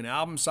in between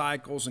album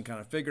cycles and kind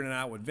of figuring it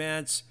out with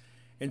Vince,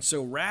 and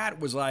so Rat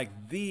was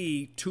like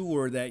the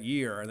tour that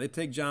year. They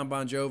take John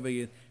Bon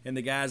Jovi and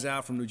the guys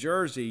out from New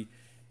Jersey,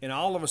 and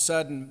all of a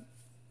sudden,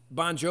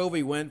 Bon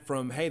Jovi went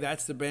from, hey,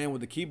 that's the band with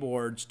the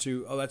keyboards,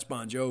 to, oh, that's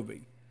Bon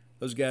Jovi.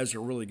 Those guys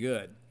are really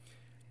good.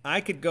 I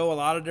could go a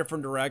lot of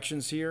different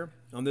directions here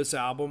on this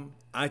album.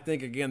 I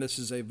think, again, this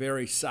is a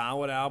very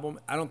solid album.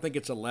 I don't think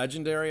it's a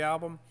legendary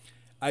album.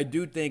 I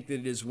do think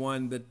that it is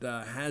one that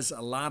has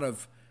a lot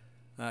of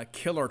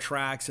killer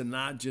tracks and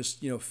not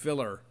just,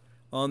 filler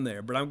on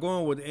there. But I'm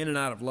going with In and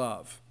Out of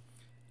Love.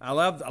 I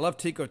love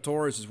Tico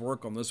Torres'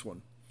 work on this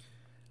one,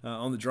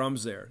 on the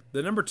drums there.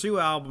 The number 2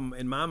 album,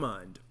 in my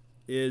mind,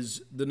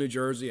 is the New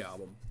Jersey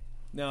album.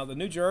 Now, the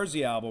New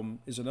Jersey album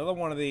is another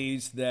one of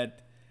these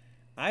that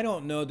I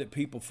don't know that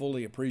people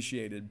fully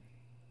appreciated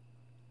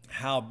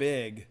how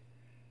big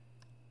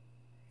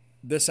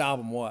this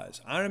album was.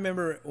 I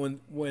remember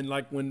when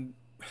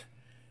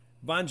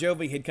Bon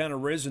Jovi had kind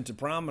of risen to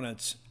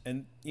prominence,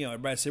 and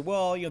everybody said,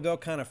 well, they'll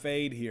kind of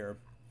fade here.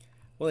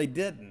 Well, they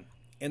didn't,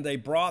 and they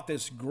brought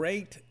this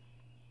great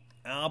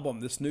album,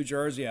 this New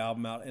Jersey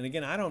album out. And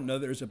again, I don't know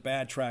there's a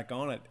bad track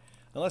on it.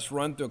 Now let's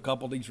run through a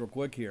couple of these real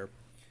quick here.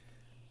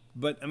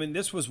 But,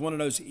 this was one of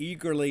those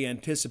eagerly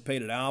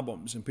anticipated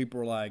albums, and people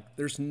were like,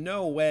 there's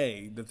no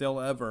way that they'll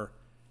ever,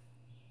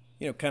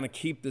 kind of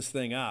keep this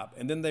thing up.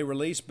 And then they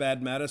released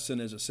Bad Medicine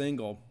as a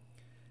single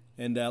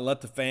and let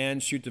the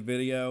fans shoot the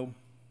video.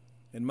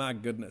 And my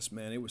goodness,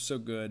 man, it was so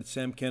good.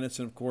 Sam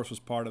Kinison, of course, was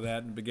part of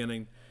that in the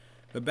beginning.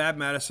 But Bad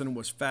Medicine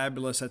was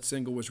fabulous. That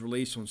single was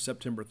released on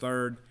September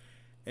 3rd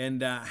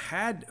and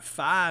had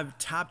 5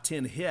 top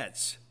 10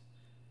 hits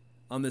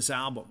on this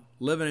album.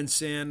 Living in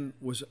Sin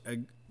was a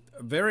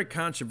very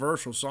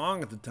controversial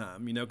song at the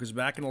time, because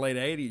back in the late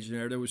 80s,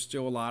 there was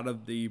still a lot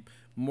of the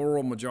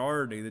moral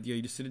majority that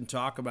you just didn't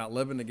talk about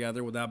living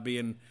together without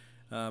being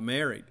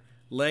married.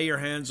 Lay Your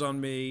Hands on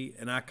Me,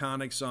 an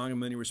iconic song in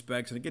many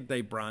respects, and again,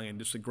 Dave Bryan,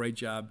 just a great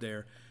job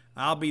there.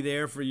 I'll Be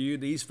There for You,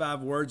 These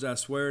 5 Words I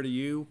Swear to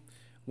You,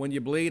 When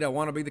You Bleed, I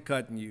Want to Be the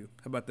Cutting You.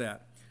 How about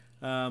that?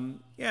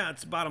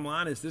 It's the bottom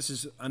line is this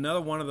is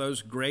another one of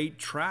those great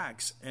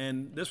tracks,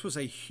 and this was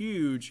a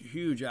huge,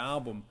 huge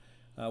album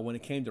when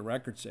it came to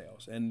record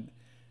sales. And,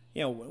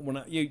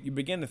 when you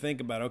begin to think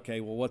about,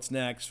 okay, well, what's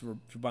next for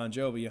Bon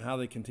Jovi and how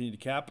they continue to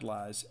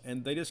capitalize,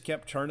 and they just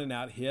kept turning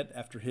out hit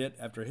after hit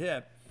after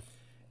hit.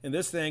 And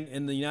this thing,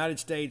 in the United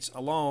States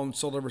alone,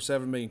 sold over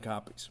 7 million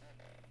copies.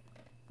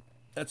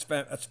 That's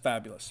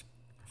fabulous.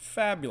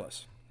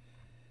 Fabulous.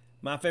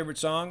 My favorite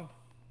song,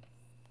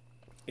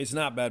 it's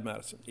not Bad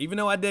Medicine. Even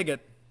though I dig it,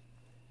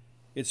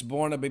 it's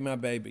Born to Be My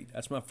Baby.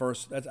 That's my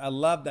first. I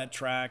love that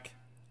track.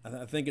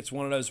 I think it's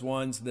one of those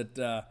ones that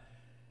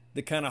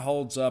kind of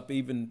holds up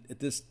even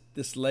at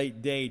this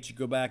late date. You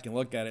go back and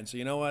look at it and say,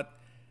 you know what?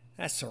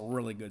 That's a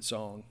really good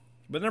song.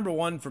 But number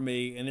one for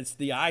me, and it's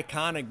the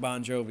iconic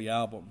Bon Jovi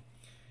album,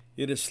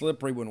 it is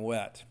Slippery When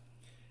Wet.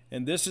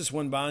 And this is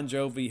when Bon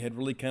Jovi had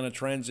really kind of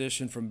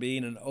transitioned from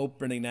being an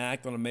opening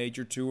act on a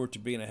major tour to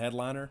being a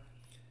headliner.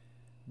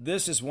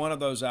 This is one of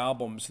those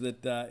albums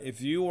that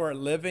if you were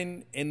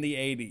living in the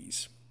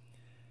 80s,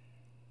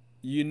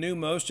 you knew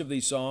most of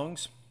these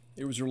songs.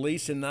 It was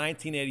released in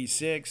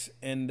 1986,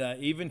 and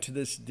even to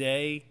this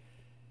day,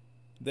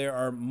 there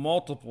are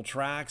multiple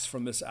tracks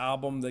from this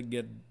album that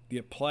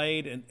get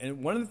played.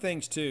 And one of the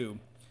things, too,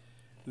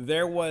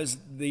 there was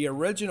the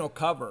original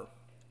cover,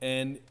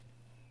 and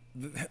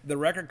the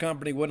record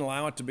company wouldn't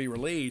allow it to be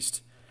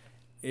released.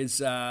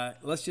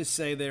 Let's just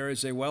say there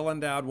is a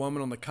well-endowed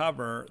woman on the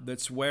cover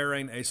that's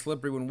wearing a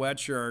Slippery When Wet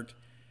shirt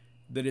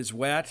that is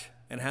wet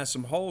and has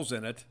some holes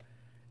in it,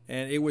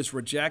 and it was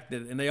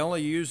rejected, and they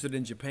only used it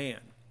in Japan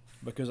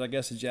because I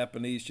guess the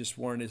Japanese just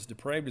weren't as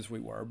depraved as we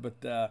were,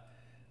 but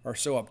are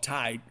so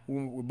uptight.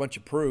 We're a bunch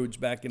of prudes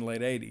back in the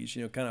late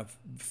 80s, kind of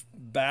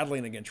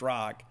battling against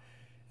rock,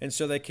 and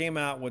so they came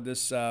out with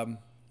this,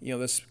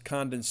 this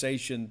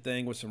condensation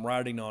thing with some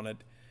writing on it.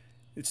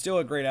 It's still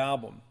a great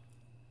album.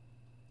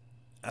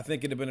 I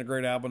think it'd have been a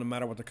great album no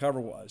matter what the cover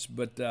was.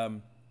 But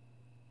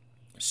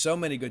so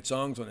many good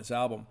songs on this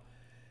album.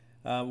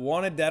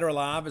 Wanted Dead or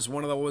Alive is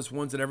one of those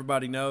ones that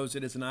everybody knows.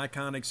 It is an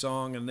iconic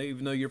song, and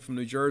even though you're from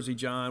New Jersey,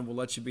 John, We'll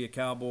Let You Be a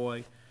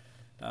Cowboy.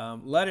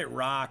 Let It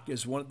Rock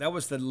is one. That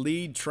was the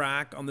lead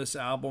track on this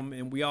album,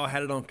 and we all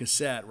had it on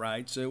cassette,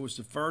 right? So it was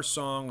the first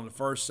song on the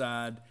first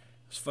side.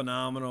 It was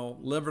phenomenal.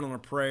 Living on a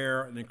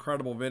Prayer, an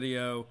incredible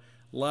video.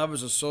 Love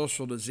is a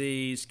Social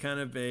Disease, kind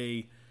of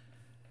a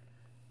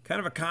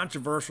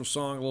controversial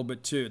song a little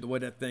bit too, the way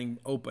that thing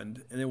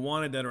opened. And then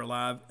Wanted Dead or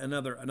Alive,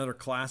 another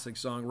classic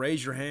song.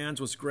 Raise Your Hands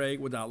was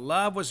great. Without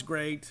Love was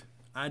great.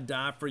 I'd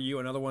Die for You,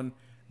 another one.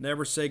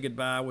 Never Say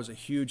Goodbye was a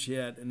huge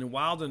hit. And then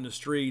Wild in the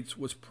Streets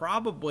was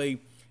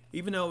probably,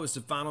 even though it was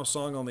the final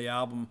song on the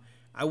album,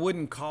 I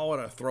wouldn't call it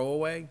a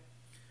throwaway.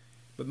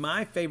 But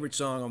my favorite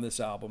song on this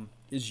album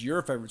is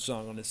your favorite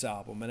song on this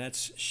album, and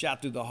that's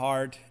Shot Through the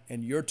Heart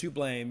and You're to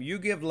Blame. You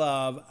Give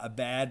Love a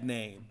Bad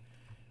Name.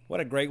 What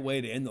a great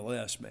way to end the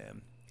list,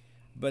 man.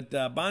 But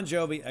Bon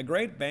Jovi, a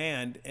great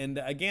band. And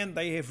again,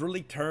 they have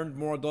really turned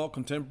more adult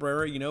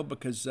contemporary,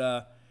 because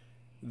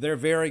they're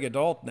very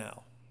adult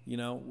now.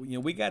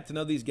 We got to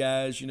know these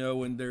guys,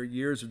 in their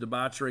years of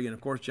debauchery. And, of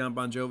course, John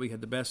Bon Jovi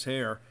had the best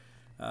hair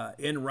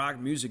in rock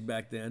music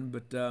back then.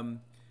 But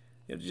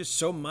just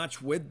so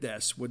much with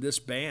this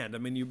band. I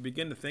mean, you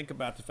begin to think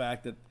about the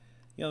fact that,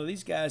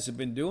 these guys have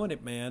been doing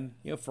it, man,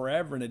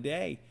 forever and a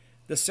day.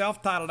 The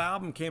self-titled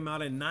album came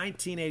out in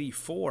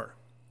 1984.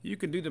 You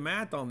can do the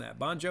math on that.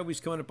 Bon Jovi's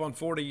coming up on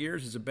 40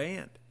 years as a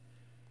band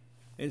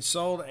and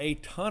sold a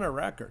ton of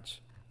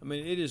records. I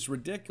mean, it is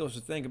ridiculous to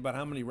think about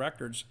how many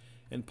records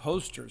and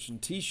posters and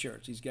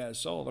T-shirts these guys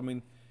sold. I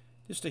mean,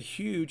 just a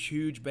huge,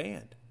 huge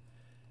band.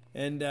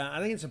 And I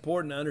think it's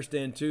important to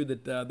understand, too,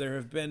 that there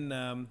have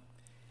been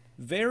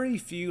very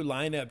few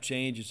lineup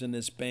changes in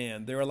this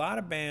band. There are a lot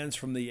of bands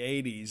from the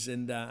 80s,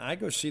 and I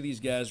go see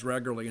these guys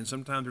regularly, and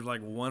sometimes there's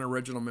like one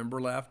original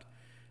member left.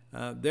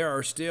 There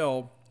are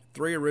still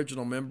 3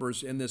 original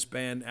members in this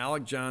band.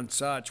 Alec John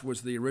Such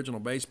was the original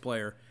bass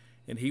player,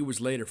 and he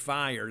was later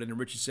fired, and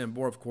Richie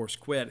Sambora, of course,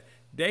 quit.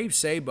 Dave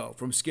Sabo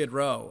from Skid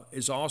Row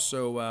is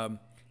also,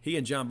 he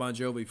and John Bon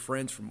Jovi,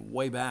 friends from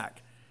way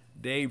back.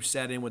 Dave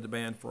sat in with the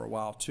band for a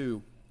while,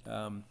 too.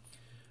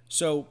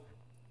 So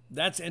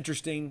that's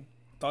interesting.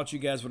 Thought you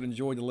guys would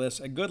enjoy the list.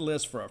 A good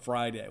list for a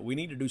Friday. We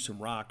need to do some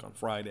rock on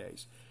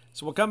Fridays.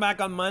 So we'll come back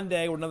on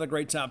Monday with another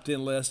great top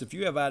 10 list. If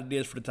you have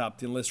ideas for the top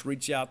 10 list,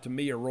 reach out to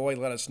me or Roy.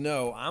 Let us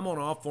know. I'm on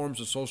all forms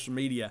of social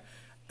media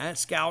at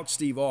Scout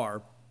Steve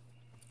R.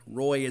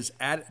 Roy is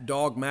at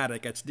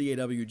Dawgmatic. That's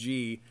DAWGMATIC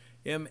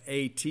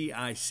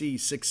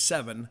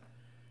 67.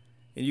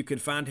 And you can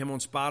find him on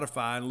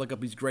Spotify and look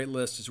up these great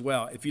lists as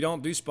well. If you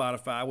don't do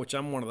Spotify, which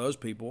I'm one of those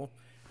people,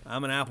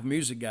 I'm an Apple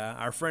Music guy.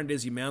 Our friend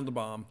Izzy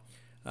Mandelbaum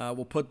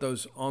we'll put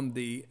those on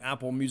the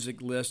Apple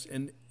Music list,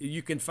 and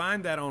you can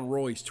find that on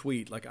Roy's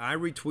tweet. Like, I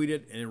retweet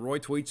it and Roy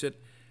tweets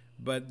it,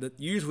 but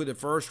usually the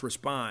first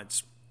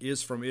response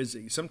is from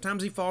Izzy.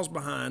 Sometimes he falls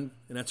behind,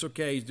 and that's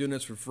okay. He's doing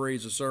this for free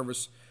as a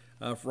service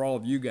for all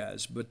of you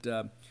guys. But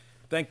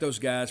thank those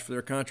guys for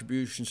their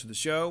contributions to the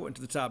show and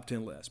to the top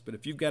 10 list. But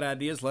if you've got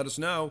ideas, let us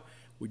know.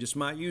 We just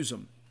might use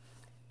them.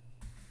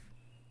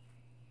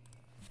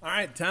 All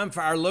right, time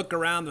for our look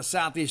around the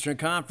Southeastern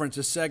Conference.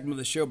 This segment of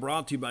the show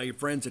brought to you by your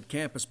friends at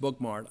Campus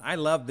Bookmart. I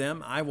love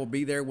them. I will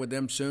be there with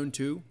them soon,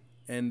 too.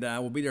 And I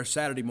will be there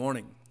Saturday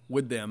morning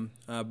with them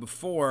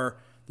before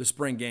the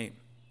spring game.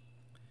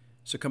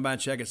 So come by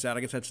and check us out.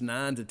 I guess that's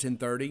 9 to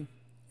 10:30.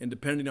 And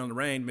depending on the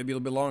rain, maybe a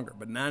little bit longer.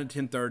 But 9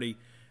 to 10:30,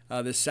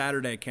 this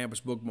Saturday at Campus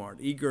Book Mart.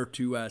 Eager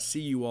to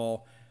see you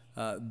all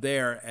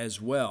there as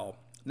well.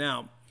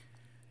 Now,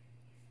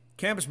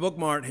 Campus Book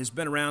Mart has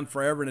been around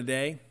forever and a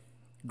day.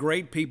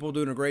 Great people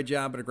doing a great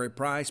job at a great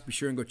price. Be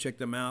sure and go check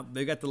them out.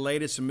 They've got the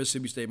latest in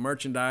Mississippi State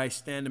merchandise.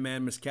 Stand a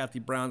man, Miss Kathy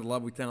Brown, the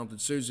lovely, talented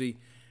Susie.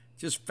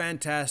 Just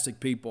fantastic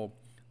people.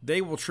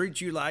 They will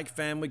treat you like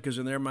family because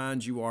in their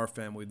minds you are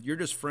family. You're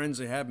just friends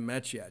they haven't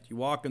met yet. You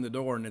walk in the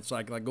door and it's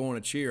like going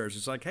to Cheers.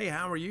 It's like, hey,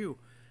 how are you?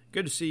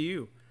 Good to see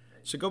you.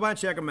 So go by and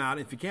check them out.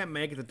 If you can't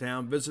make it to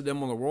town, visit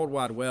them on the World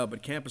Wide Web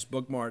at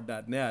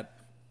campusbookmart.net.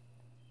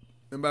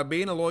 And by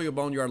being a loyal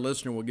Boneyard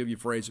listener, we'll give you a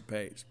phrase that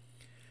pays.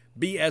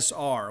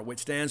 BSR, which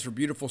stands for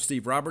Beautiful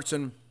Steve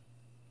Robertson.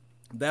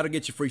 That'll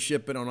get you free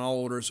shipping on all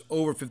orders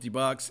over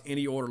 $50.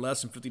 Any order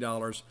less than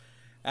 $50.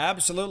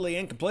 Absolutely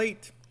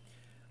incomplete.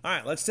 All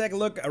right, let's take a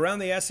look around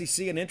the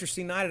SEC. An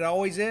interesting night. It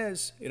always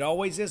is. It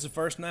always is the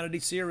first night of the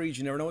series.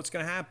 You never know what's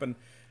going to happen.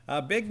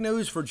 Big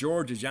news for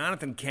Georgia.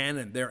 Jonathan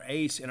Cannon, their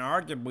ace and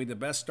arguably the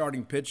best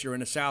starting pitcher in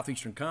the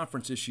Southeastern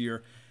Conference this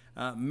year,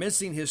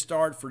 missing his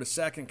start for the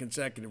second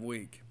consecutive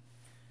week.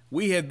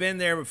 We have been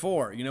there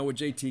before, with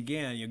JT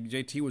Gann.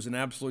 JT was an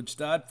absolute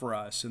stud for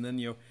us, and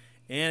then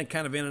and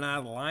kind of in and out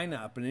of the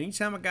lineup. And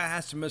anytime a guy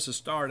has to miss a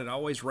start, it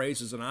always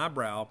raises an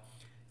eyebrow.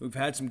 We've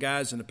had some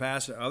guys in the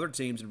past at other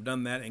teams that have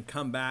done that and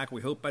come back.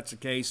 We hope that's the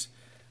case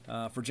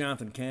for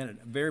Jonathan Cannon.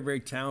 A very, very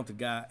talented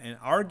guy, and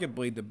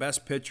arguably the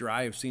best pitcher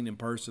I have seen in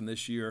person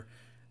this year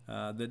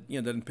that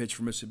doesn't pitch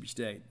for Mississippi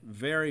State.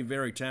 Very,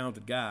 very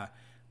talented guy.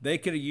 They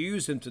could have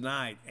used him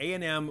tonight.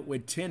 A&M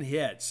with 10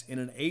 hits in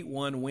an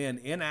 8-1 win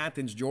in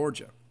Athens,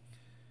 Georgia.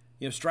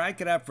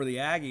 Strike it up for the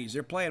Aggies.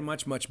 They're playing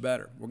much, much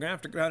better. We're going to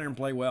have to go out there and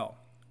play well.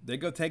 They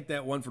go take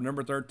that one from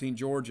number 13,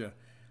 Georgia.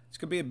 It's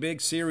going to be a big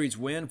series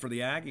win for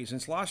the Aggies.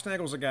 And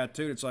Schlossnagel's a guy,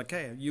 too. It's like,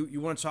 hey,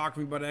 you want to talk to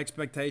me about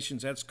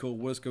expectations? That's cool.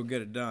 Let's go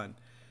get it done.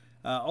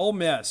 Ole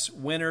Miss,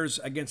 winners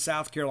against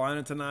South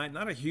Carolina tonight.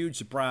 Not a huge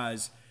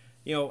surprise.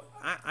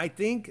 I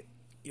think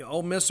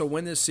Ole Miss will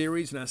win this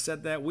series, and I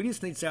said that. We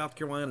just need South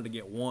Carolina to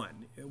get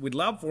one. We'd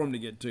love for them to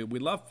get two.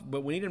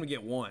 But we need them to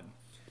get one.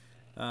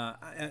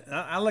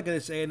 I look at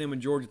this A&M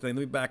and Georgia thing.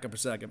 Let me back up a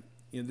second.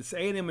 This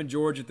A&M and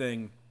Georgia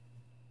thing,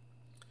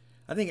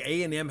 I think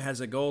A&M has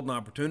a golden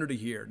opportunity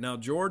here. Now,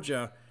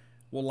 Georgia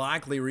will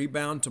likely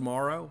rebound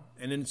tomorrow,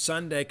 and then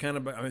Saturday kind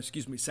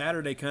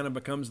of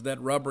becomes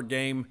that rubber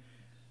game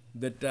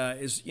that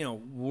is,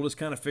 we'll just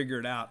kind of figure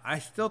it out. I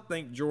still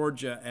think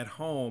Georgia at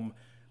home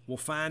will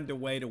find a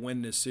way to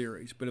win this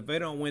series. But if they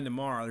don't win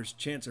tomorrow, there's a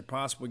chance they're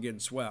possibly getting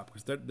swept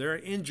because they're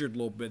injured a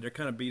little bit. They're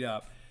kind of beat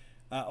up.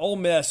 Ole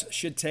Miss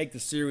should take the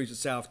series at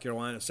South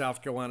Carolina.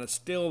 South Carolina is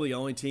still the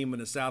only team in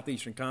the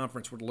Southeastern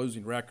Conference with a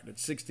losing record at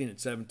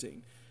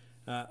 16-17.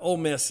 Ole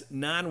Miss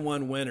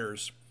 9-1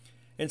 winners.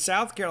 In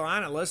South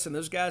Carolina, listen,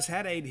 those guys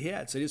had 8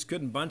 hits. They just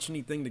couldn't bunch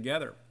anything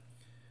together.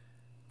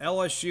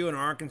 LSU and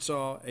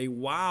Arkansas, a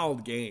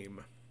wild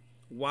game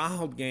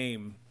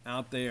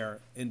out there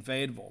in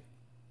Fayetteville.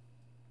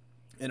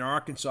 And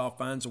Arkansas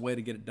finds a way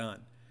to get it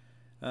done.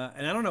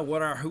 And I don't know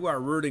who our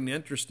rooting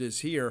interest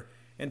is here.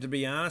 And to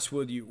be honest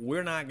with you,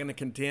 we're not going to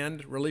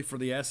contend really for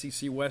the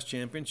SEC West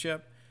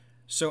Championship.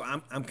 So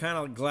I'm kind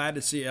of glad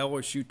to see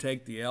LSU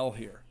take the L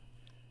here.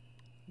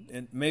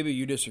 And maybe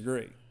you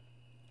disagree.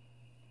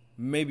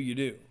 Maybe you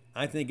do.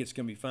 I think it's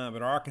going to be fine.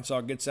 But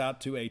Arkansas gets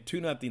out to a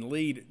 2-0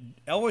 lead.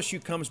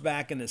 LSU comes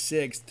back in the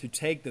 6th to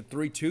take the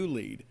 3-2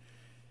 lead.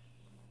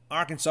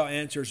 Arkansas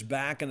answers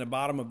back in the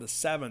bottom of the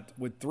 7th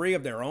with 3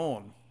 of their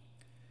own.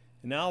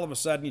 And now all of a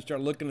sudden you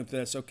start looking at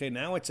this. Okay,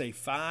 now it's a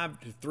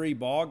 5-3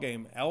 ball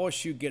game.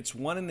 LSU gets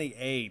 1 in the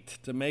 8th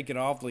to make it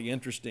awfully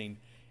interesting,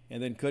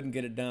 and then couldn't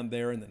get it done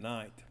there in the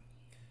 9th.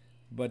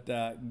 But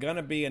going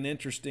to be an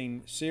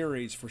interesting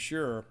series for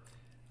sure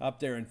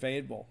up there in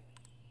Fayetteville.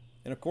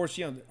 And, of course,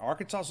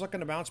 Arkansas's looking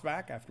to bounce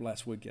back after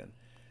last weekend.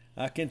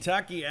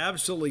 Kentucky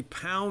absolutely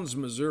pounds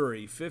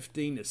Missouri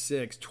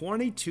 15-6.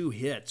 22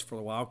 hits for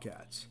the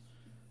Wildcats.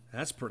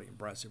 That's pretty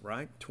impressive,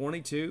 right?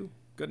 22?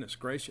 Goodness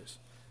gracious.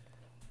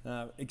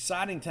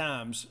 Exciting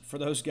times for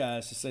those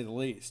guys, to say the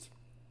least.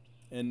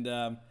 And,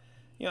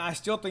 I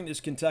still think this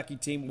Kentucky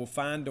team will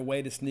find a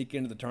way to sneak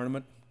into the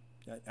tournament.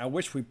 I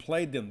wish we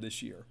played them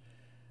this year.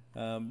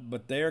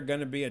 But they're going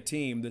to be a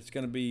team that's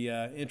going to be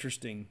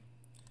interesting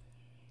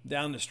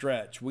down the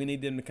stretch. We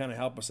need them to kind of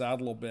help us out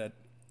a little bit.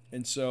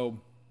 And so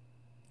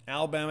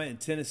Alabama and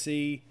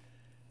Tennessee,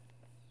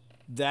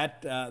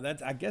 that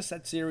I guess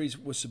that series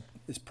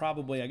is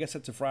probably, I guess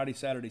that's a Friday,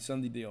 Saturday,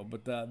 Sunday deal.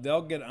 But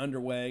they'll get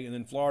underway, and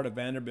then Florida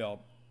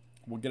Vanderbilt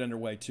will get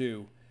underway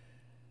too.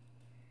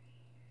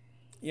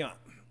 Yeah,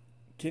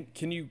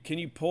 can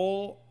you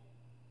pull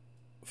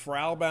for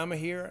Alabama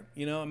here?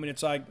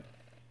 It's like,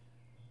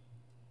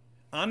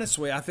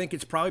 honestly, I think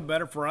it's probably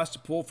better for us to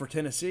pull for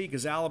Tennessee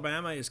because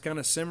Alabama is kind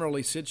of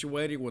similarly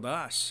situated with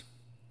us.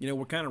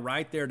 We're kind of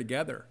right there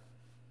together.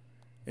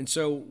 And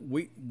so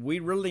we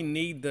really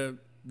need the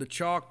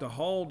chalk to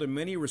hold in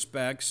many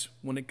respects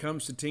when it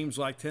comes to teams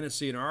like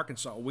Tennessee and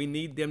Arkansas. We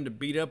need them to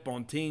beat up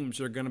on teams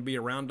that are going to be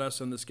around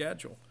us in the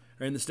schedule,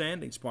 or in the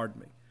standings,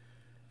 pardon me.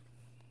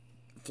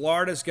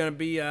 Florida's going to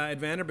be at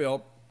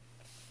Vanderbilt.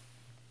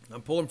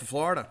 I'm pulling for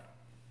Florida.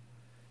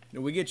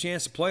 We get a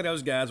chance to play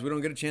those guys. We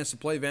don't get a chance to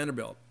play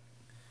Vanderbilt.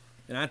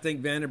 And I think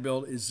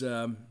Vanderbilt is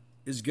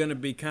going to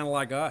be kind of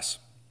like us.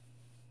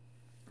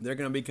 They're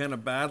going to be kind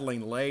of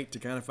battling late to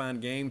kind of find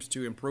games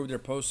to improve their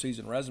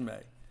postseason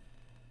resume.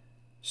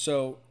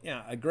 So,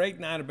 yeah, a great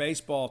night of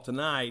baseball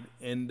tonight,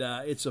 and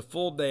it's a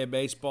full day of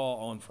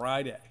baseball on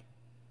Friday.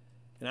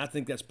 And I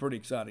think that's pretty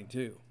exciting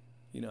too.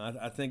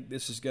 I think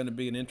this is going to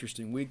be an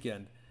interesting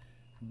weekend.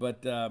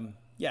 But,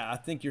 I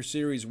think your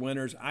series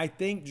winners, I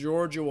think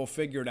Georgia will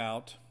figure it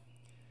out.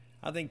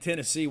 I think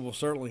Tennessee will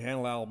certainly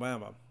handle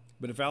Alabama.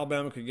 But if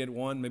Alabama could get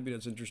one, maybe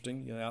that's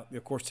interesting.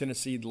 Of course,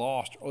 Tennessee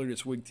lost earlier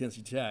this week,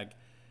 Tennessee Tech.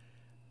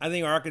 I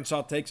think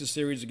Arkansas takes a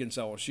series against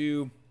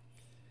LSU.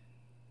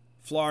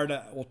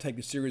 Florida will take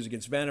the series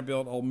against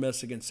Vanderbilt. Ole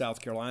Miss against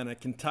South Carolina.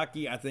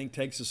 Kentucky, I think,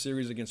 takes a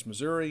series against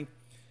Missouri.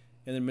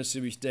 And then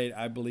Mississippi State,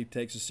 I believe,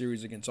 takes a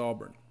series against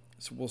Auburn.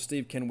 So, well,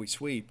 Steve, can we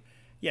sweep?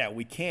 Yeah,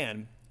 we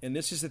can. And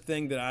this is the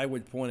thing that I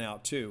would point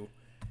out, too.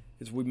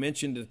 As we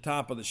mentioned at the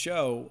top of the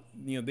show,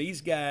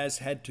 these guys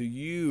had to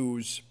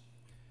use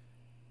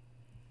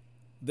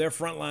their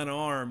frontline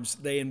arms.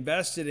 They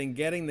invested in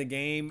getting the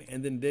game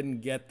and then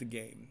didn't get the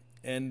game.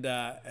 And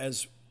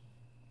as,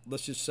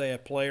 let's just say, a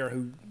player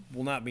who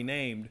will not be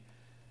named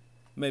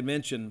made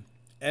mention,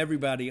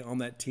 everybody on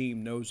that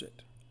team knows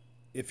it.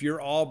 If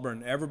you're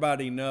Auburn,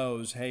 everybody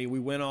knows, hey, we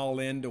went all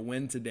in to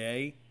win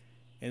today,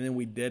 and then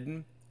we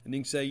didn't. And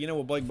you can say,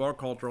 Blake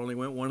Barkhalter only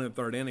went 1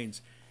 1/3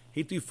 innings.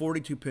 He threw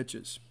 42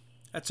 pitches.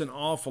 That's an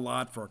awful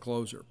lot for a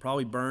closer.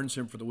 Probably burns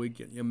him for the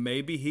weekend.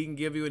 Maybe he can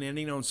give you an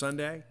inning on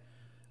Sunday.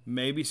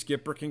 Maybe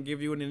Skipper can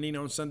give you an inning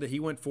on Sunday. He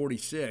went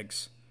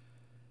 46.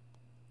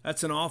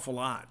 That's an awful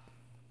lot.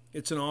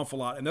 It's an awful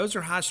lot. And those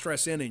are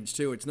high-stress innings,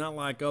 too. It's not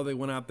like, they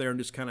went out there and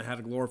just kind of had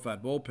a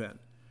glorified bullpen.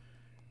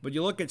 But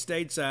you look at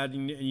stateside,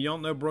 and you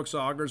don't know Brooks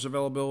Auger's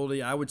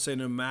availability. I would say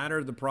no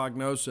matter the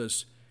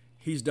prognosis,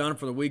 he's done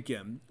for the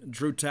weekend.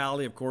 Drew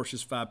Talley, of course,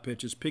 is 5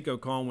 pitches. Pico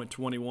Cohn went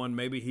 21.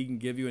 Maybe he can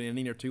give you an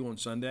inning or two on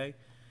Sunday.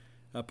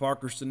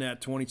 Parker Stinnett,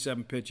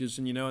 27 pitches.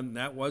 And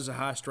that was a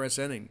high-stress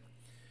inning.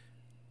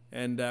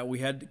 And we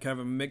had kind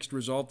of a mixed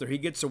result there. He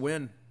gets a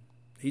win.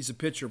 He's a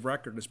pitcher of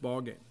record in this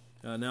ballgame.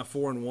 Now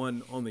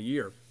 4-1 on the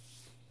year.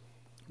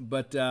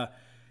 But,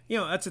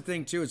 that's the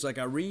thing, too. It's like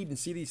I read and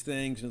see these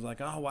things, and it's like,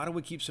 why do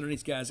we keep sending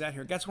these guys out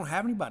here? Guys won't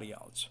have anybody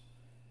else.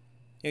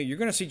 You're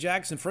going to see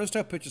Jackson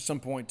Fristow pitch at some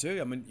point,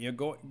 too.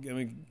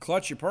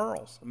 Clutch your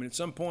pearls. At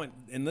some point,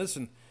 and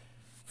listen,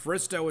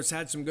 Fristow has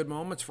had some good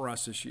moments for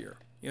us this year.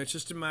 It's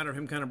just a matter of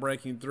him kind of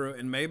breaking through.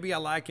 And maybe I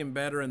like him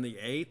better in the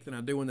 8th than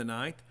I do in the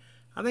 9th.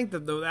 I think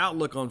that the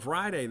outlook on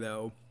Friday,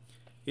 though,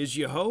 is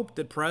you hope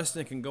that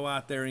Preston can go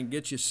out there and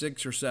get you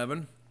 6 or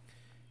 7,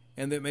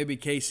 and that maybe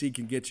KC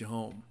can get you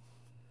home.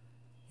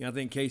 I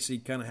think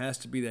KC kind of has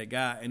to be that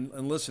guy. And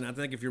listen, I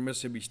think if you're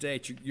Mississippi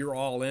State, you're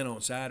all in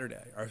on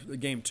Saturday, or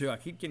game 2. I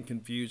keep getting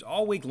confused.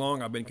 All week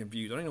long I've been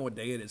confused. I don't even know what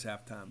day it is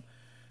halftime.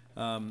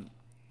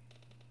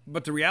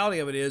 But the reality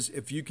of it is,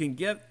 if you can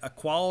get a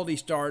quality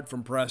start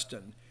from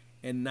Preston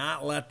and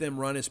not let them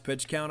run his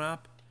pitch count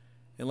up,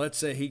 and let's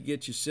say he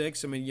gets you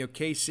 6,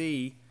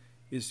 KC –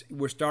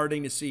 we're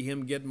starting to see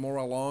him get more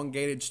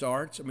elongated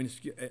starts.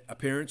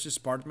 Appearances,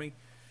 pardon me.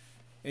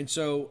 And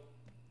so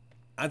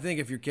I think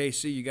if you're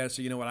KC, you got to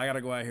say, I got to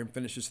go out here and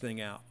finish this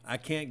thing out. I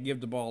can't give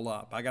the ball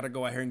up. I got to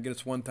go out here and get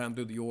us one time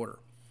through the order.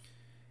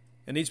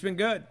 And he's been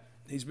good.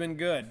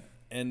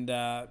 And,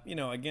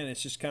 again,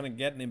 it's just kind of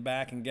getting him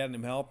back and getting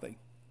him healthy.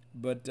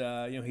 But,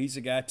 he's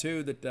a guy,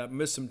 too, that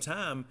missed some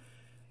time.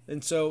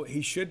 And so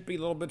he should be a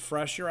little bit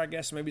fresher, I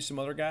guess, maybe some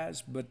other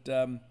guys. But,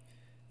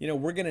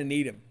 we're going to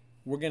need him.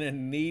 We're going to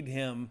need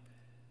him,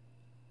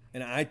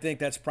 and I think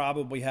that's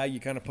probably how you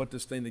kind of put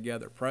this thing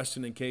together.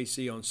 Preston and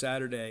KC on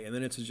Saturday, and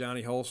then it's a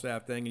Johnny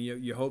Holstaff thing, and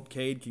you hope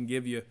Cade can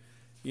give you,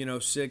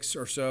 6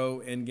 or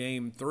so in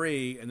game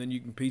 3, and then you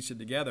can piece it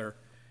together.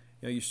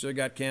 You still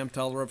got Cam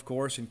Teller, of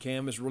course, and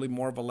Cam is really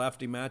more of a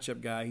lefty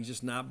matchup guy. He's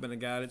just not been a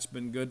guy that's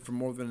been good for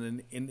more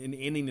than an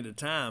inning at a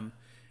time,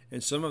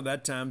 and some of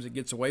that times it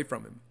gets away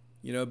from him.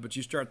 But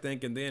you start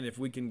thinking then if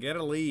we can get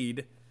a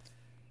lead –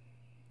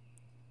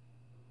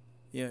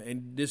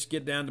 and just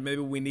get down to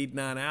maybe we need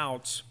 9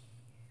 outs.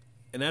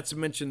 And that's to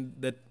mention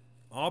that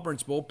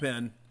Auburn's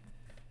bullpen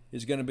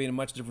is going to be in a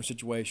much different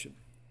situation.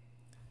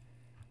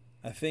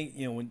 I think,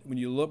 when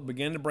you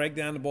begin to break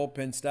down the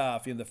bullpen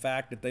stuff, the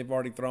fact that they've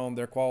already thrown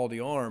their quality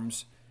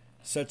arms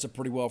sets up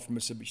pretty well for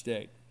Mississippi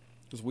State,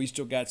 because we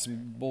still got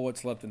some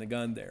bullets left in the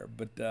gun there.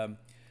 But,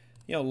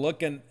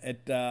 looking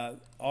at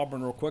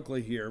Auburn real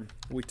quickly here,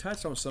 we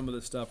touched on some of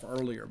this stuff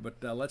earlier,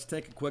 but let's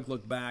take a quick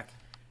look back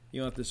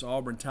at this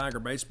Auburn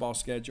Tiger baseball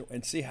schedule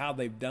and see how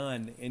they've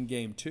done in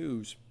game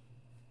 2s.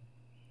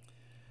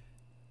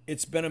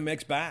 It's been a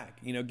mixed bag.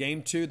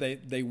 Game 2,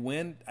 they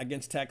win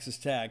against Texas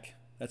Tech.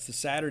 That's the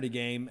Saturday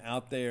game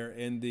out there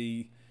in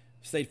the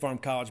State Farm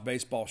College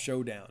Baseball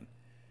Showdown.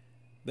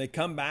 They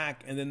come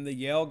back, and then the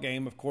Yale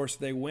game, of course,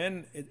 they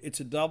win. It's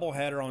a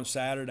doubleheader on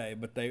Saturday,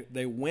 but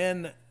they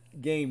win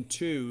game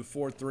 2,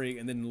 4-3,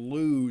 and then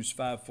lose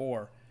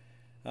 5-4.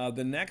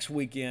 The next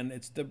weekend,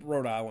 it's the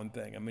Rhode Island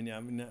thing. I mean,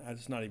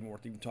 it's not even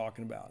worth even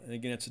talking about. And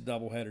again, it's a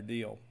doubleheader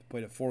deal.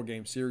 Played a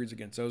 4-game series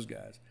against those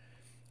guys.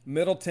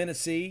 Middle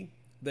Tennessee,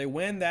 they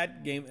win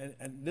that game,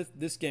 and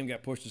this game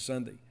got pushed to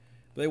Sunday.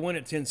 But they win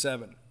at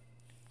 10-7.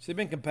 So they've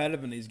been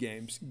competitive in these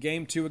games.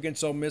 Game 2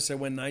 against Ole Miss, they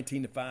win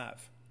 19-5.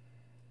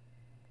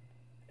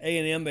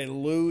 A&M, they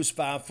lose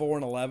 5-4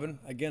 and 11.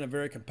 Again, a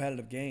very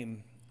competitive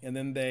game. And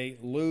then they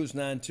lose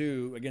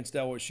 9-2 against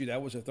LSU.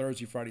 That was a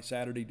Thursday, Friday,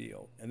 Saturday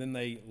deal. And then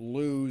they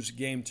lose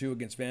game 2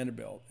 against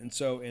Vanderbilt. And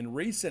so in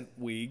recent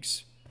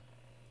weeks,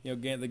 the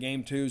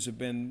game 2s have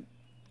been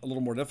a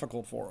little more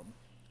difficult for them.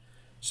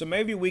 So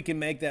maybe we can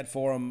make that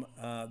for them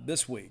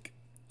this week.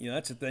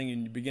 That's the thing,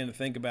 and you begin to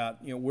think about,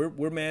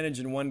 we're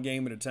managing one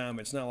game at a time.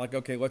 It's not like,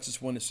 okay, let's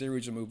just win the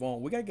series and move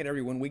on. We got to get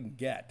every one we can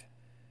get,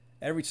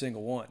 every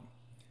single one.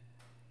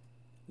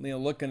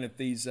 Looking at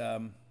these,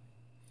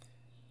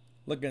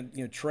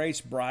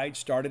 Trace Bright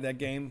started that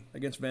game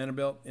against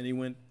Vanderbilt, and he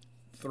went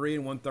 3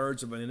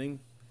 1/3 of an inning,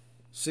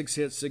 6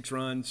 hits, 6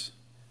 runs,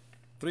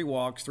 3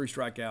 walks, 3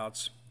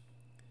 strikeouts,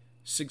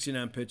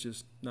 69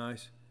 pitches.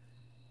 Nice.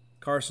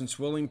 Carson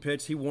Swilling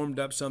pitched. He warmed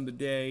up some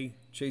today.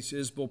 Chase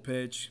Isbell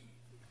pitched.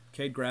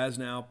 Cade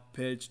Grasnow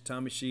pitched.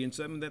 Tommy Sheehan.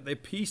 So that they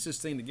pieced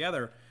this thing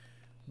together.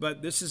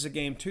 But this is a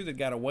game, too, that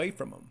got away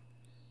from them.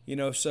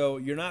 So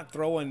you're not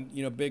throwing,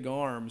 big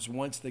arms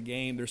once the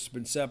game, there's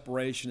been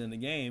separation in the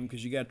game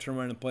because you got to turn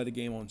around and play the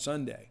game on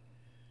Sunday.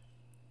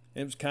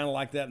 And it was kind of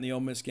like that in the Ole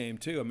Miss game,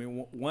 too. I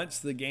mean, once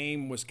the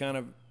game was kind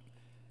of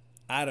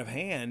out of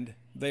hand,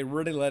 they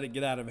really let it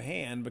get out of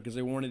hand because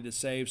they wanted to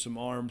save some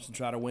arms and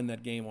try to win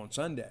that game on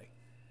Sunday.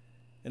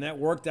 And that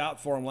worked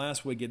out for them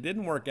last week. It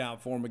didn't work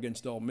out for them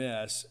against Ole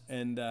Miss,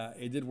 and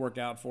it did work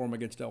out for them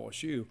against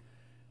LSU.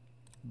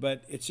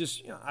 But it's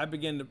just, I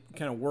begin to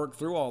kind of work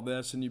through all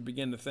this, and you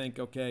begin to think,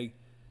 okay,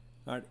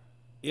 all right,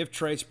 if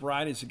Trace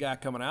Bright is the guy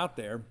coming out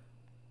there,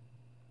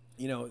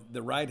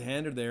 the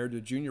right-hander there,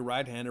 the junior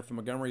right-hander from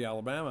Montgomery,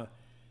 Alabama,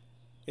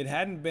 it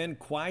hadn't been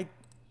quite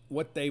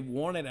what they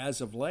wanted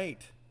as of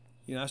late.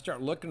 I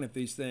start looking at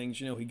these things.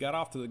 He got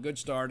off to the good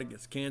start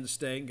against Kansas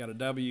State and got a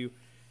W,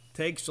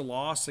 takes a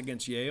loss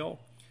against Yale.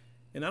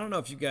 And I don't know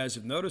if you guys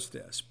have noticed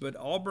this, but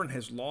Auburn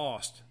has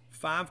lost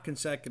 5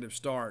 consecutive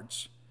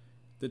starts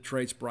that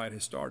Trace Bright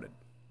has started.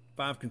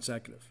 5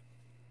 consecutive.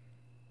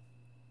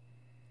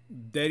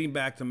 Dating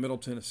back to Middle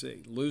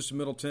Tennessee. Lose to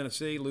Middle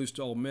Tennessee, lose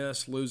to Ole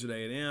Miss, lose at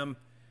A&M,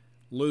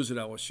 lose at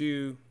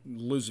LSU,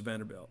 lose to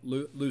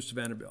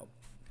Vanderbilt.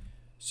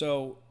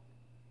 So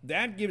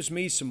that gives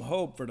me some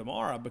hope for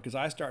tomorrow because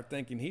I start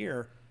thinking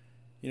here,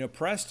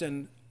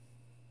 Preston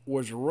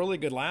was really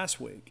good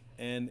last week.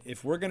 And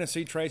if we're going to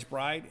see Trace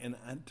Bright, and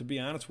to be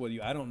honest with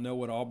you, I don't know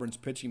what Auburn's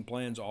pitching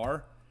plans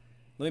are.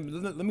 Let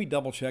me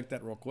double check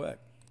that real quick.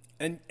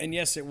 And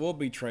yes, it will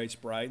be Trace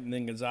Bright and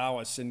then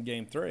Gonzalez in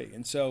game 3.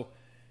 And so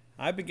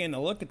I began to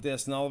look at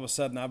this, and all of a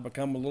sudden I've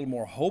become a little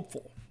more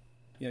hopeful.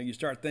 You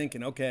start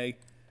thinking, okay,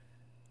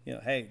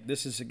 hey,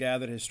 this is a guy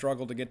that has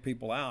struggled to get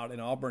people out, and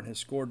Auburn has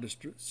scored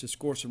to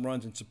score some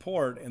runs in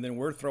support, and then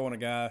we're throwing a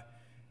guy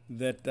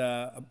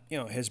that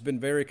has been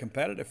very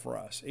competitive for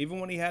us. Even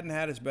when he hadn't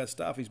had his best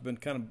stuff, he's been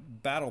kind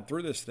of battled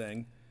through this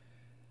thing.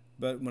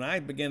 But when I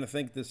began to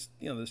think this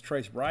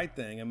Trace Bright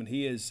thing, I mean,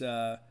 he is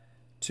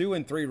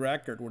 2-3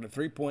 record with a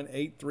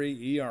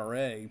 3.83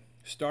 ERA.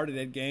 Started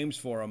 8 games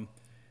for him.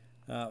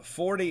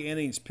 40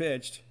 innings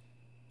pitched,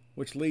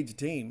 which leads the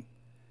team.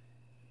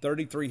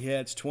 33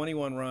 hits,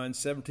 21 runs,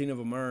 17 of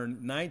them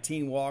earned,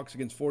 19 walks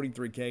against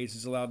 43 Ks.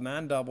 He's allowed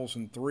 9 doubles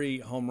and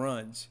 3 home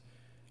runs.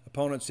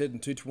 Opponents hitting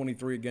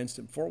 223 against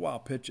him, 4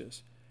 wild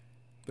pitches.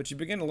 But you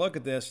begin to look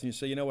at this and you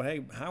say,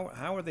 hey,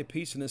 how are they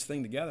piecing this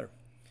thing together?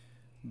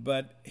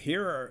 But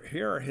here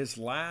are his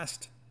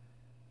last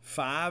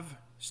 5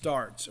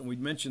 starts, and we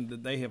mentioned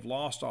that they have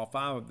lost all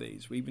 5 of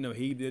these, even though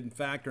he didn't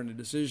factor in the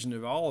decision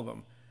of all of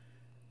them.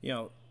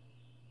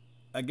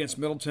 Against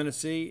Middle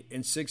Tennessee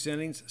in 6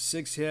 innings,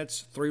 6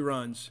 hits, 3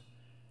 runs,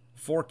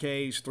 4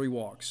 Ks, 3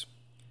 walks.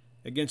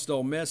 Against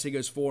Ole Miss, he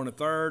goes 4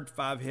 1/3,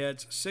 5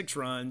 hits, 6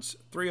 runs,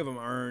 3 of them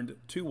earned,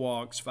 2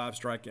 walks, 5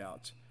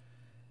 strikeouts.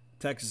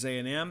 Texas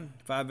A&M,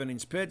 5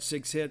 innings pitched,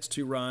 6 hits,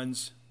 2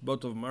 runs,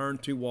 both of them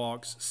earned, 2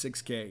 walks,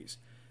 6 Ks.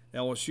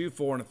 LSU,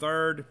 4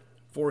 1/3,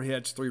 4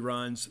 hits, 3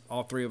 runs,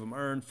 all 3 of them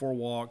earned, 4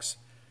 walks,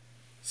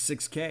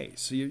 6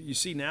 Ks. So you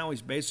see now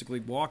he's basically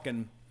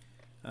walking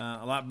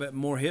a lot bit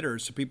more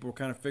hitters, so people were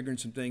kind of figuring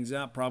some things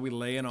out, probably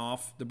laying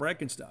off the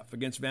breaking stuff.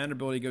 Against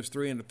Vanderbilt, he goes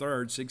 3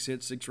 1/3, 6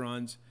 hits, 6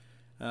 runs,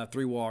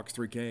 3 walks,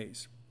 3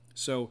 Ks.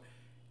 So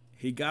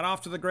he got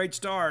off to the great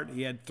start.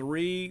 He had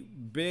 3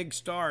 big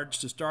starts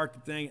to start the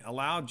thing,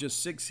 allowed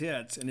just 6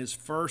 hits in his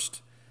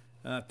first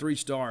 3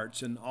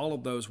 starts, and all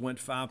of those went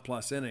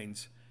 5+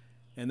 innings,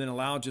 and then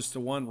allowed just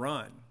the 1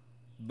 run.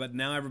 But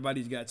now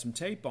everybody's got some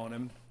tape on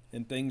him,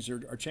 and things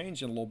are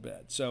changing a little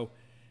bit. So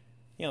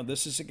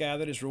this is a guy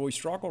that has really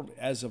struggled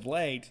as of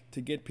late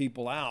to get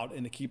people out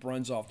and to keep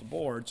runs off the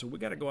board. So we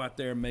got to go out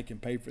there and make him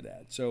pay for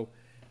that. So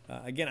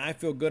Again, I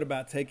feel good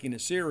about taking a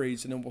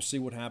series, and then we'll see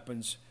what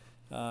happens.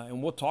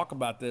 And we'll talk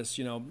about this,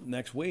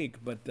 next week.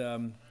 But,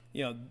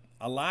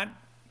 a lot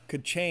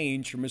could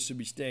change for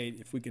Mississippi State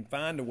if we can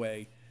find a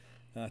way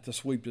to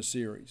sweep the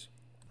series.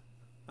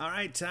 All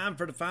right, time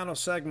for the final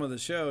segment of the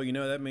show.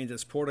 That means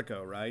it's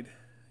Portico, right?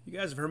 You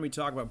guys have heard me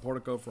talk about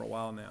Portico for a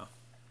while now.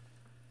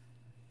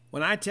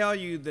 When I tell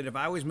you that if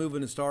I was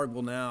moving to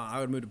Starkville now, I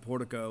would move to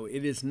Portico,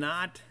 it is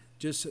not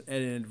just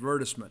an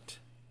advertisement.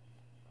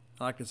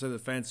 I like to say the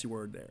fancy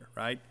word there,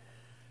 right?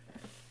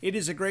 It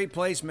is a great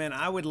place, man.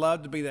 I would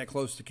love to be that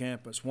close to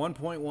campus.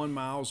 1.1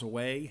 miles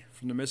away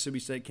from the Mississippi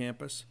State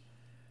campus.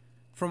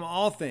 From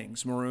all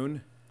things,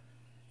 Maroon,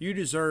 you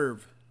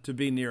deserve to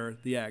be near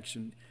the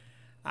action.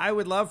 I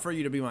would love for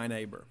you to be my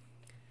neighbor.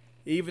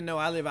 Even though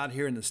I live out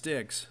here in the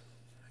sticks,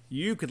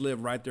 you could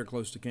live right there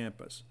close to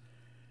campus.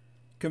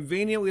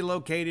 Conveniently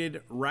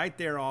located right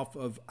there off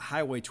of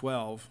Highway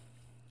 12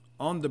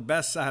 on the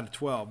best side of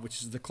 12,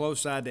 which is the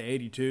close side to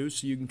 82,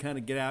 so you can kind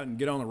of get out and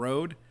get on the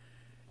road.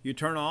 You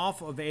turn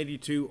off of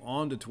 82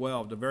 onto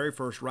 12. The very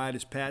first right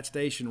is Pat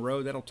Station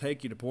Road. That'll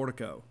take you to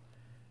Portico.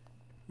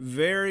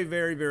 Very,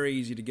 very, very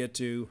easy to get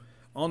to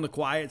on the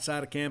quiet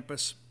side of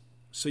campus.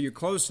 So you're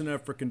close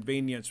enough for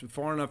convenience, but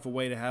far enough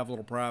away to have a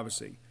little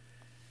privacy.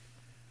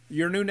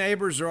 Your new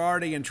neighbors are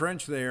already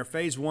entrenched there.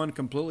 Phase 1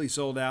 completely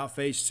sold out.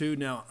 Phase 2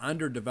 now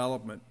under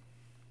development.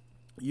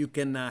 You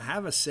can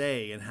have a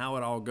say in how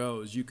it all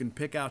goes. You can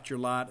pick out your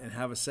lot and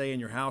have a say in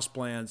your house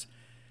plans.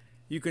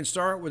 You can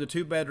start with a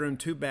 2-bedroom,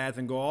 2-bath,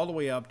 and go all the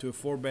way up to a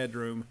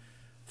 4-bedroom,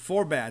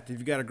 4-bath. If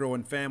you've got a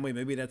growing family,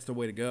 maybe that's the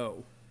way to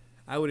go.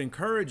 I would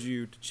encourage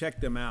you to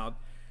check them out.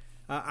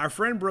 Our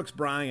friend Brooks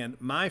Bryan,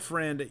 my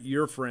friend,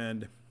 your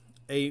friend,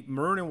 a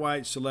maroon and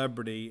white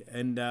celebrity,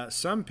 and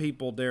some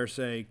people dare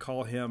say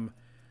call him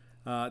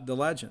the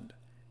legend.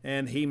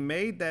 And he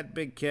made that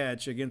big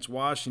catch against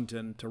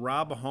Washington to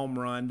rob a home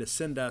run to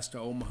send us to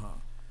Omaha.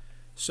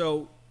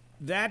 So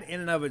that in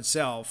and of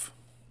itself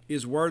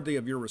is worthy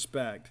of your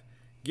respect.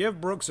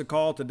 Give Brooks a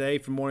call today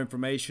for more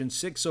information,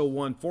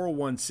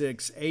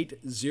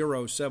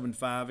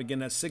 601-416-8075. Again,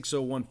 that's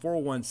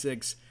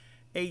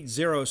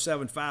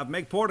 601-416-8075.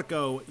 Make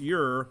Portico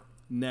your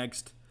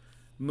next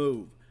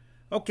move.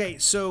 Okay,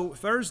 so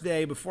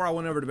Thursday, before I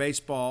went over to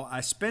baseball,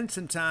 I spent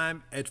some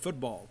time at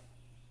football.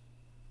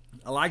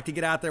 I like to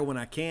get out there when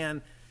I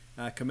can.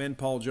 Commend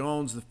Paul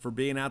Jones for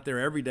being out there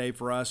every day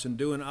for us and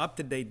doing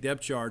up-to-date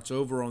depth charts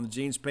over on the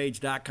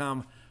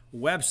genespage.com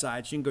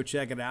website. You can go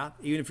check it out.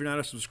 Even if you're not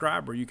a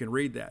subscriber, you can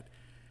read that.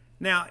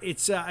 Now,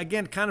 it's,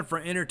 again, kind of for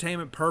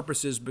entertainment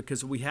purposes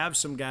because we have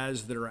some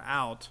guys that are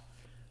out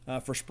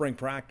for spring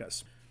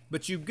practice.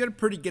 But you get a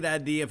pretty good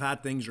idea of how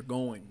things are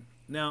going.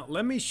 Now,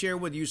 let me share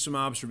with you some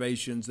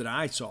observations that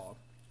I saw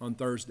on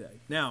Thursday.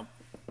 Now,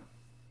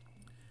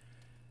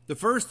 the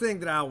first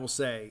thing that I will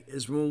say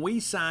is when we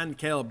signed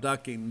Caleb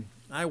Ducking,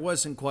 I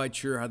wasn't quite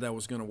sure how that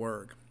was going to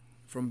work.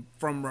 From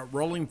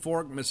Rolling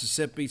Fork,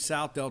 Mississippi,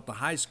 South Delta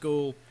High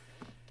School,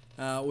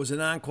 was a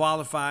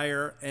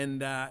non-qualifier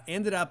and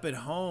ended up at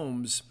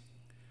Holmes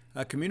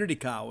Community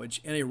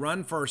College in a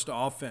run-first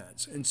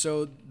offense. And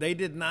so they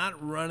did not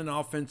run an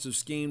offensive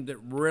scheme that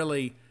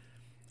really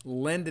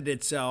lended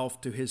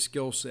itself to his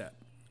skill set.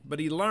 But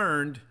he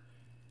learned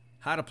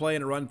how to play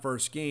in a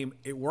run-first scheme.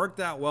 It worked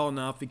out well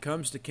enough. He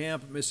comes to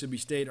camp at Mississippi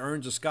State,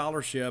 earns a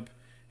scholarship,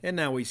 and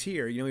now he's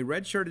here. He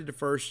redshirted the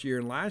first year,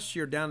 and last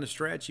year down the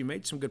stretch, he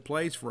made some good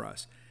plays for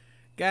us.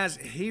 Guys,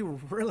 he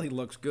really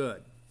looks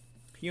good.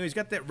 He's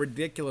got that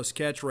ridiculous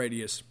catch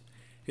radius.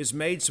 He's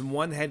made some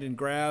one-handed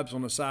grabs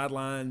on the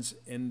sidelines,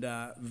 and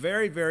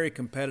very, very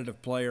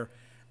competitive player.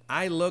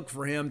 I look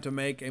for him to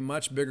make a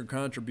much bigger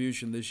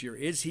contribution this year.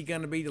 Is he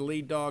going to be the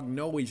lead dog?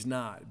 No, he's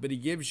not. But he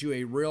gives you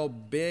a real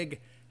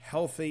big,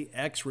 healthy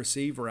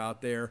ex-receiver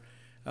out there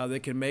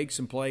that can make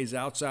some plays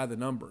outside the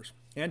numbers.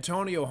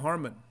 Antonio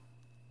Harmon,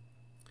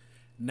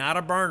 not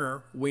a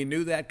burner. We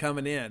knew that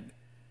coming in.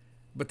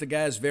 But the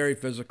guy is very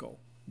physical.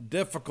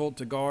 Difficult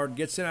to guard.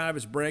 Gets in out of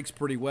his breaks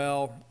pretty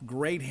well.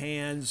 Great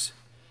hands.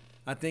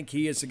 I think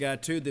he is the guy,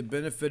 too, that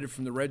benefited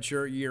from the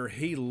redshirt year.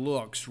 He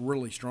looks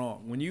really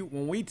strong.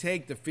 When we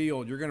take the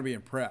field, you're going to be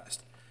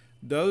impressed.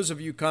 Those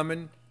of you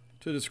coming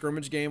to the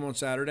scrimmage game on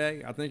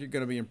Saturday, I think you're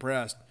going to be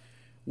impressed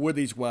with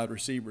these wide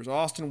receivers.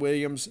 Austin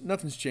Williams,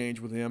 nothing's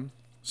changed with him.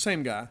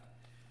 Same guy.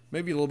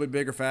 Maybe a little bit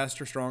bigger,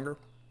 faster, stronger.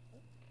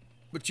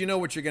 But you know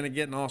what you're going to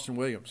get in Austin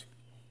Williams.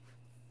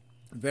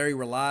 Very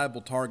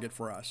reliable target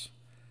for us.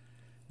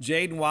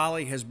 Jaden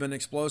Wiley has been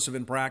explosive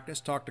in practice.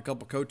 Talked to a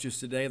couple coaches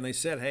today, and they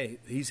said, hey,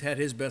 he's had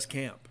his best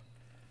camp.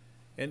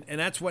 And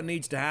that's what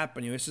needs to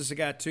happen. This is a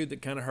guy, too,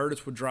 that kind of hurt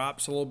us with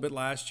drops a little bit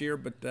last year,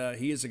 but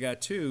he is a guy,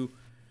 too,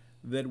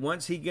 that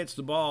once he gets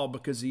the ball,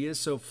 because he is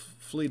so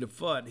fleet of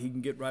foot, he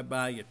can get right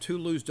by you.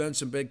 Tulu's done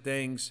some big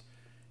things.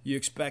 You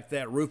expect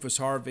that. Rufus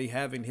Harvey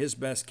having his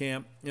best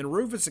camp. And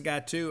Rufus, a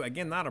guy, too,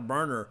 again, not a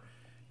burner,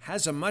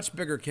 has a much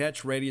bigger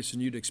catch radius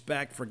than you'd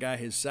expect for a guy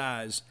his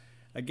size.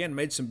 Again,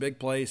 made some big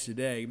plays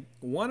today.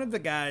 One of the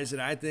guys that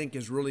I think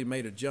has really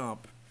made a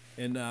jump,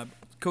 and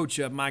Coach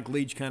Mike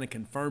Leach kind of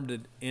confirmed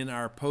it in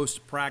our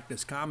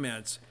post-practice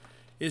comments,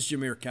 is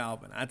Jameer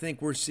Calvin. I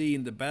think we're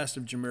seeing the best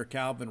of Jameer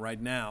Calvin right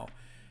now.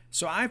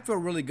 So I feel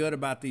really good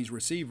about these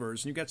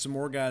receivers. And you've got some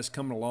more guys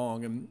coming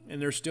along, and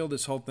there's still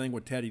this whole thing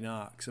with Teddy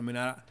Knox. I mean,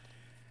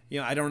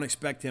 I don't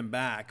expect him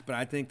back, but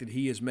I think that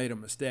he has made a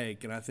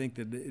mistake, and I think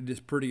that it is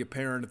pretty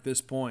apparent at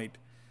this point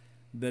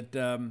that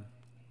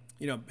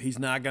he's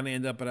not going to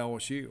end up at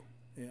LSU.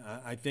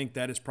 I think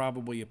that is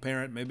probably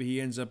apparent. Maybe he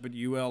ends up at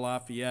UL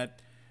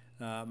Lafayette.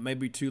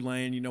 Maybe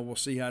Tulane, we'll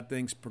see how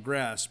things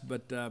progress.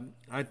 But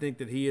I think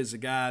that he is a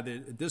guy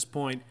that at this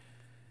point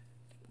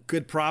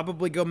could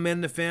probably go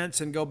mend the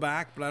fence and go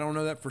back, but I don't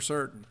know that for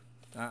certain.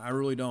 I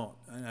really don't.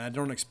 I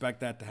don't expect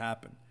that to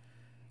happen.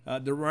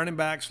 The running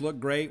backs look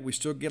great. We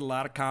still get a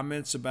lot of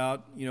comments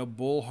about,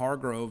 Bull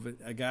Hargrove,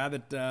 a guy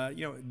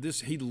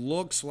that, he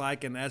looks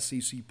like an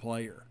SEC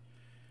player.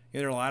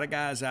 There are a lot of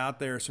guys out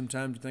there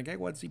sometimes you think, hey,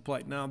 what's he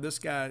play? No, this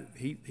guy,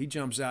 he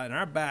jumps out, and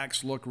our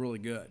backs look really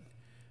good.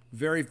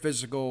 Very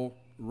physical,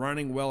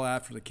 running well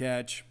after the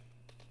catch.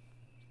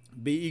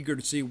 Be eager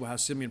to see how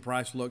Simeon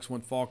Price looks when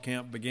fall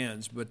camp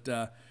begins. But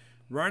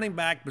running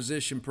back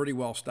position pretty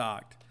well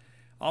stocked.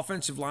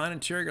 Offensive line,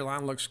 interior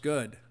line looks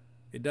good.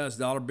 It does.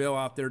 Dollar Bill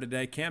out there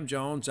today. Cam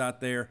Jones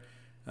out there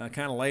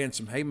kind of laying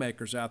some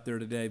haymakers out there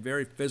today.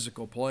 Very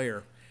physical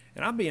player.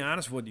 And I'll be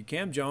honest with you,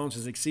 Cam Jones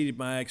has exceeded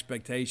my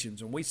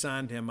expectations. When we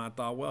signed him, I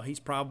thought, well, he's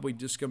probably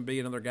just going to be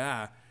another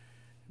guy,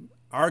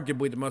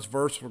 arguably the most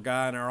versatile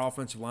guy in our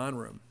offensive line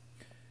room.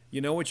 You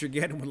know what you're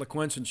getting with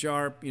LaQuinton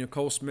Sharp.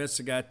 Cole Smith's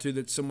a guy, too,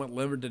 that's somewhat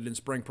limited in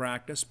spring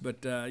practice.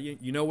 But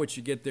you know what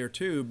you get there,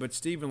 too. But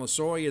Stephen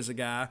Lasoy is a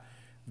guy,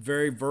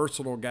 very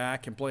versatile guy,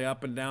 can play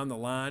up and down the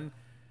line,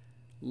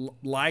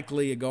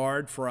 likely a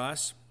guard for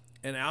us.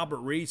 And Albert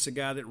Reese, a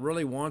guy that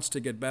really wants to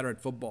get better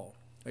at football,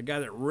 a guy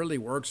that really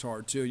works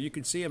hard, too. You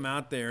can see him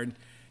out there. And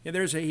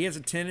he has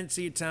a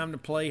tendency at times to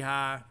play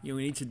high. He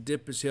needs to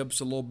dip his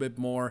hips a little bit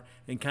more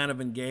and kind of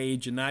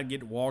engage and not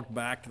get walked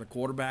back to the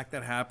quarterback.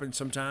 That happens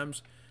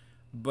sometimes.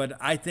 But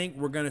I think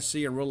we're going to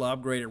see a real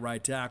upgrade at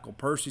right tackle.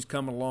 Percy's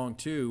coming along,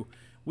 too.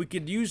 We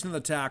could use another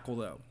tackle,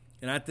 though,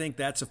 and I think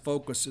that's a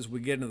focus as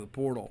we get into the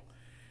portal.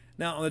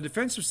 Now, on the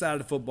defensive side of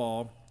the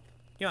football,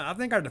 I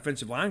think our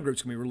defensive line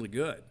group's going to be really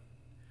good.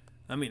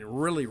 I mean,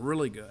 really,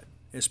 really good,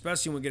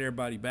 especially when we get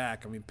everybody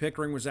back. I mean,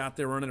 Pickering was out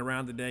there running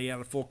around today. He had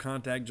a full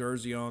contact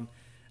jersey on.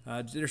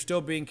 They're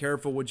still being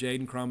careful with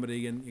Jaden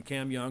Crumity, and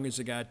Cam Young is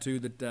a guy, too,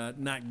 that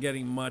not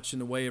getting much in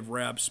the way of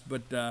reps,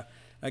 but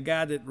a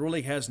guy that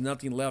really has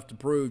nothing left to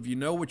prove. You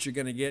know what you're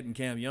going to get in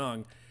Cam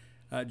Young.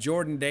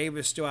 Jordan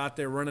Davis still out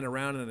there running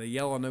around in a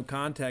yellow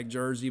no-contact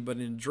jersey, but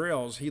in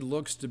drills, he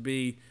looks to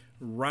be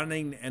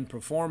running and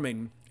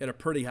performing at a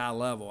pretty high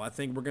level. I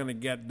think we're going to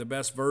get the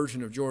best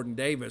version of Jordan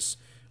Davis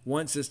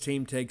once this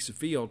team takes the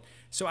field.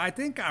 So I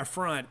think our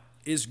front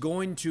is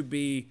going to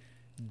be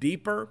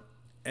deeper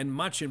and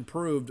much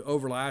improved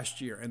over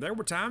last year. And there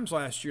were times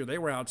last year they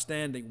were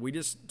outstanding. We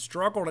just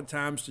struggled at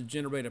times to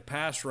generate a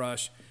pass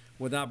rush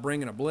without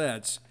bringing a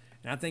blitz.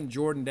 And I think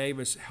Jordan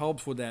Davis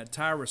helps with that.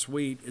 Tyrus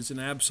Wheat is an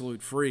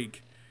absolute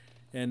freak.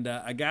 And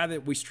a guy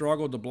that we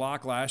struggled to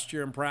block last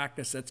year in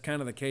practice, that's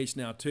kind of the case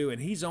now too.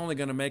 And he's only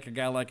going to make a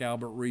guy like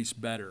Albert Reese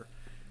better.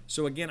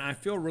 So, again, I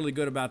feel really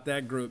good about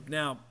that group.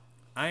 Now,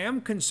 I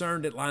am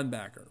concerned at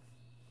linebacker.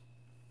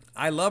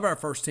 I love our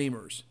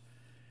first-teamers.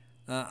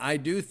 I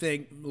do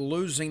think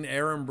losing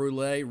Aaron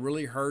Brule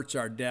really hurts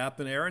our depth.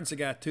 And Aaron's a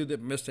guy, too,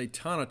 that missed a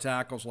ton of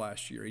tackles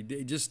last year. He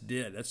just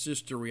did. That's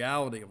just the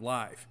reality of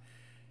life.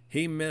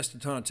 He missed a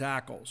ton of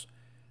tackles.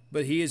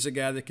 But he is a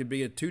guy that could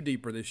be a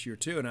two-deeper this year,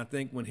 too. And I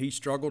think when he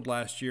struggled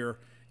last year,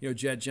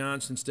 Jet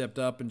Johnson stepped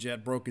up, and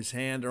Jet broke his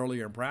hand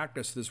earlier in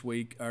practice this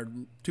week, or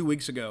 2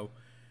 weeks ago.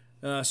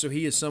 So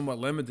he is somewhat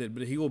limited,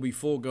 but he will be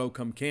full go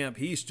come camp.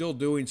 He's still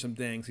doing some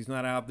things. He's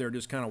not out there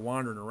just kind of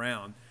wandering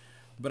around.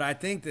 But I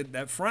think that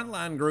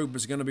frontline group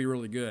is going to be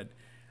really good.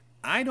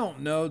 I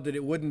don't know that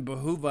it wouldn't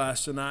behoove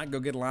us to not go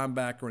get a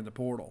linebacker in the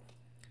portal,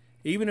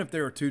 even if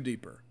they're a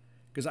two-deeper.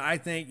 Because I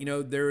think,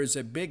 there is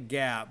a big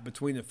gap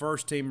between the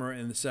first-teamer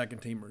and the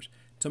second-teamers.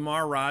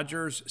 Tamar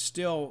Rogers,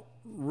 still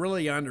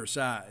really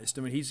undersized.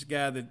 I mean, he's a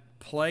guy that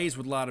plays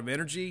with a lot of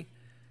energy.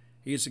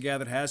 He's a guy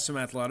that has some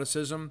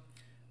athleticism.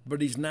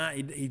 But he's not.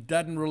 He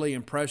doesn't really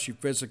impress you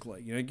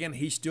physically. Again,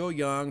 he's still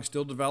young,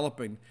 still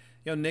developing.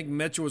 Nick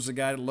Mitchell was a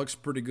guy that looks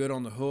pretty good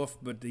on the hoof,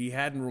 but he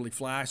hadn't really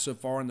flashed so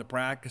far in the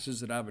practices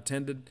that I've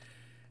attended.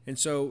 And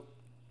so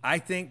I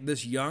think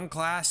this young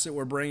class that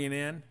we're bringing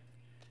in,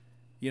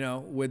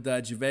 with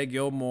Javay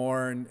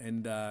Gilmore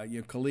and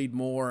Khalid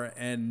Moore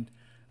and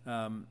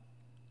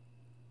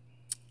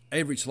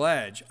Avery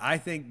Sledge, I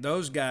think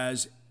those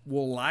guys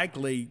will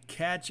likely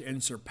catch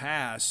and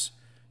surpass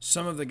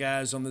some of the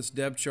guys on this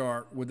depth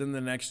chart within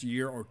the next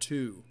year or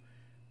two.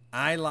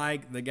 I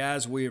like the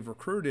guys we have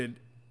recruited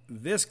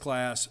this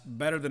class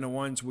better than the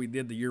ones we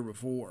did the year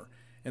before.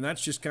 And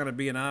that's just kind of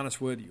being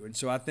honest with you. And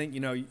so I think,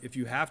 if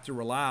you have to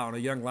rely on a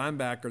young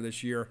linebacker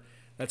this year,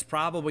 that's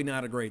probably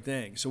not a great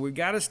thing. So we've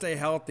got to stay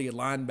healthy at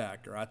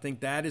linebacker. I think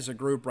that is a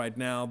group right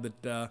now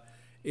that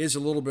is a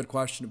little bit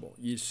questionable.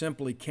 You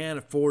simply can't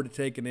afford to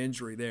take an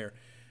injury there.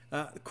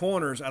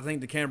 Corners, I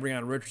think the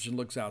Cambrion Richardson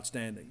looks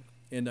outstanding.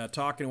 And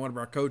talking to one of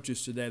our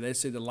coaches today, they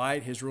say the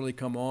light has really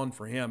come on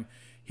for him.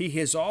 He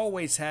has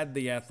always had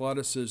the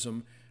athleticism,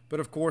 but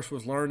of course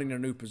was learning a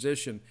new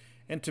position.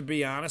 And to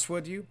be honest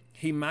with you,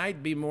 he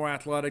might be more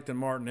athletic than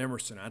Martin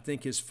Emerson. I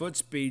think his foot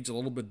speed's a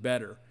little bit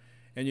better.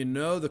 And you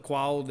know the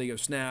quality of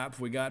snaps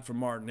we got from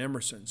Martin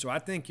Emerson. So I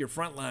think your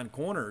frontline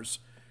corners,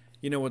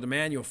 with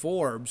Emmanuel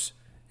Forbes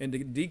and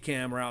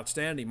DeCam are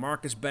outstanding.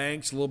 Marcus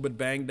Banks, a little bit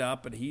banged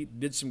up, but he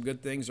did some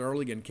good things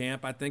early in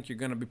camp. I think you're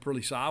going to be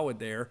pretty solid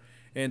there.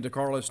 And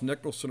DeCarlos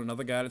Nicholson,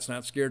 another guy that's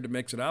not scared to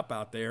mix it up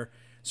out there.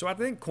 So I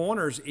think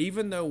corners,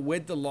 even though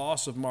with the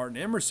loss of Martin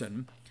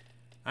Emerson,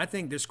 I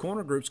think this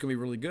corner group's going to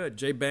be really good.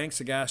 Jay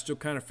Banks, a guy still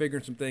kind of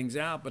figuring some things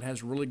out, but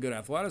has really good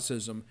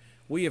athleticism.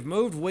 We have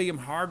moved William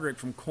Hardrick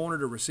from corner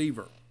to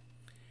receiver.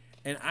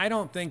 And I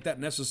don't think that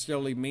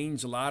necessarily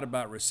means a lot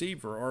about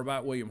receiver or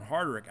about William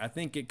Hardrick. I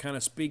think it kind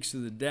of speaks to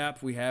the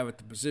depth we have at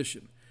the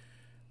position.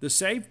 The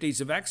safeties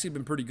have actually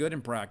been pretty good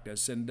in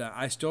practice, and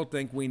I still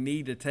think we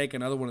need to take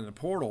another one in the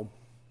portal.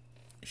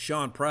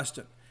 Sean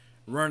Preston,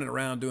 running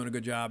around doing a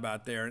good job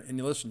out there. And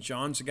you listen,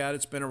 Sean's a guy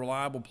that's been a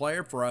reliable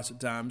player for us at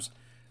times.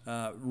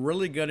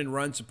 Really good in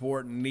run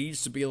support and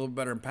needs to be a little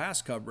better in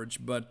pass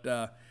coverage, but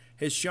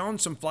has shown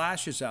some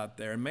flashes out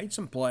there and made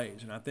some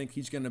plays. And I think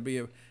he's going to be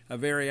a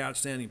very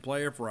outstanding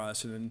player for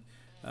us. And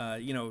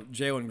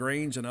Jalen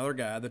Green's another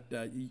guy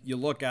that you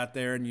look out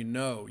there and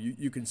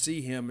you can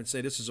see him and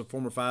say this is a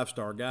former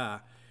 5-star guy.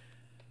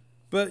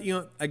 But,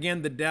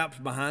 again, the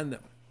depth behind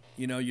them.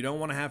 You don't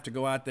want to have to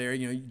go out there.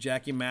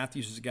 Jackie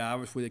Matthews is a guy,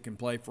 obviously, that can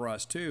play for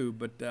us too,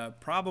 but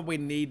probably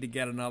need to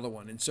get another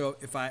one. And so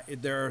if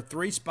there are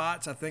 3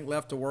 spots, I think,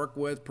 left to work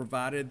with,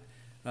 provided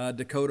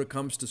Dakota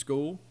comes to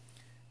school,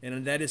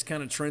 and that is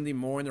kind of trending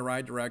more in the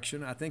right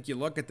direction. I think you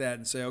look at that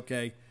and say,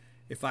 okay,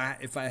 if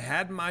I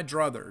had my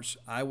druthers,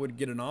 I would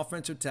get an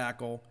offensive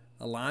tackle,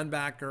 a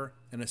linebacker,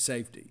 and a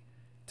safety.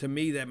 To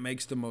me, that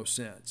makes the most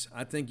sense.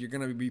 I think you're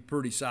going to be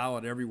pretty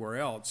solid everywhere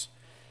else.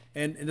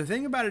 And the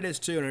thing about it is,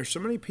 too, and there's so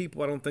many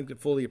people I don't think that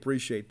fully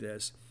appreciate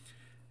this,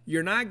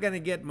 you're not going to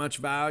get much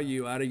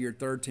value out of your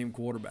third-team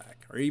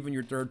quarterback or even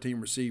your third-team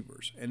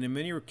receivers, and in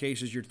many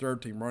cases your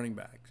third-team running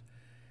backs.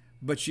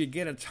 But you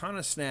get a ton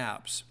of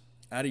snaps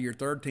out of your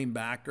third-team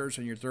backers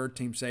and your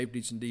third-team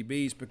safeties and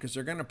DBs because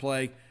they're going to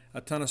play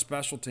a ton of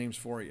special teams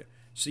for you.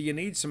 So you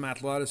need some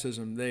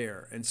athleticism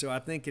there. And so I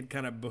think it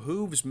kind of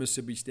behooves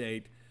Mississippi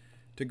State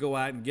to go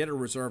out and get a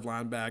reserve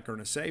linebacker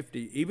and a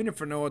safety, even if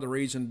for no other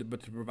reason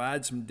but to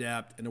provide some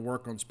depth and to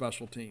work on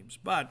special teams.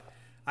 But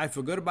I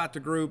feel good about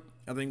the group.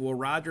 I think Will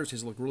Rogers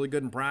has looked really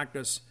good in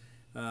practice.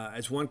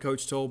 As one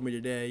coach told me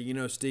today,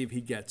 Steve,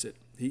 he gets it.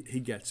 He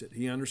gets it.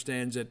 He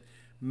understands it,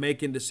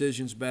 making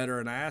decisions better.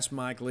 And I asked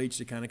Mike Leach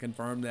to kind of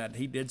confirm that.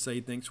 He did say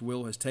he thinks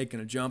Will has taken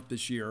a jump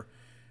this year.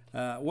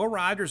 Will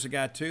Rogers is a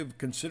guy, too,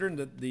 considering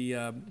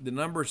the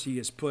numbers he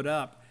has put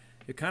up,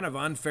 you're kind of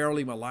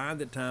unfairly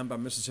maligned at times by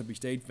Mississippi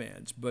State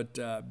fans. But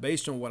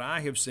based on what I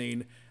have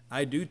seen,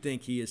 I do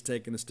think he has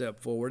taken a step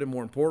forward. And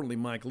more importantly,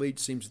 Mike Leach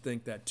seems to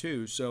think that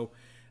too. So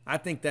I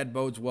think that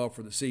bodes well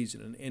for the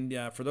season. And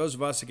for those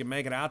of us that can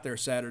make it out there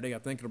Saturday, I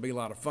think it'll be a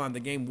lot of fun.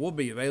 The game will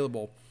be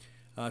available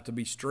to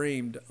be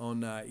streamed on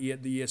the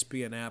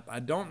ESPN app. I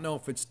don't know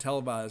if it's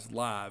televised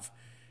live,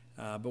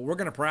 but we're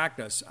going to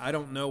practice. I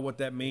don't know what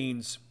that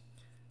means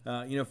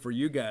for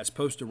you guys.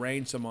 Supposed to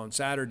rain some on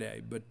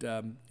Saturday, but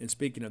and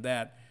speaking of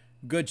that,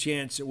 good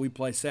chance that we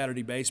play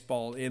Saturday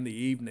baseball in the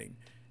evening,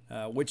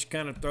 which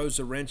kind of throws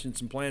a wrench in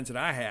some plans that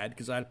I had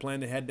because I had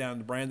planned to head down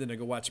to Brandon to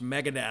go watch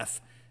Megadeth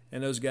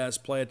and those guys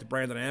play at the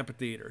Brandon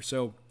Amphitheater.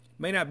 So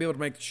may not be able to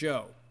make the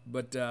show,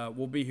 but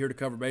we'll be here to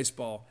cover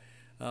baseball.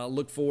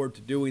 Look forward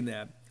to doing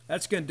that.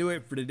 That's going to do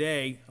it for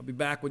today. I'll be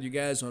back with you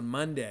guys on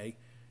Monday.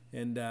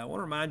 And I want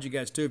to remind you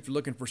guys, too, if you're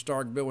looking for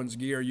Stark Billings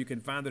gear, you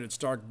can find it at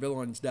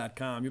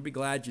starkbillings.com. You'll be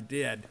glad you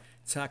did.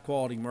 It's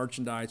high-quality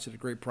merchandise at a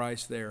great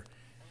price there.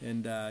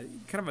 And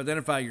kind of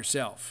identify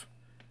yourself.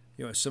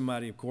 As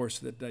somebody, of course,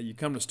 that you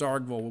come to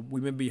Starkville, we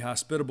may be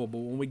hospitable, but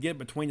when we get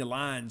between the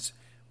lines,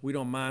 we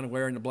don't mind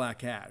wearing the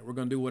black hat. We're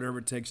going to do whatever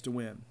it takes to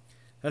win.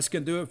 That's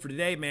going to do it for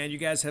today, man. You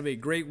guys have a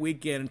great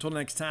weekend. Until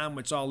next time,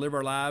 let's all live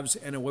our lives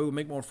in a way we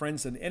make more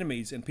friends than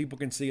enemies, and people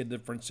can see a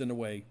difference in the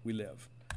way we live.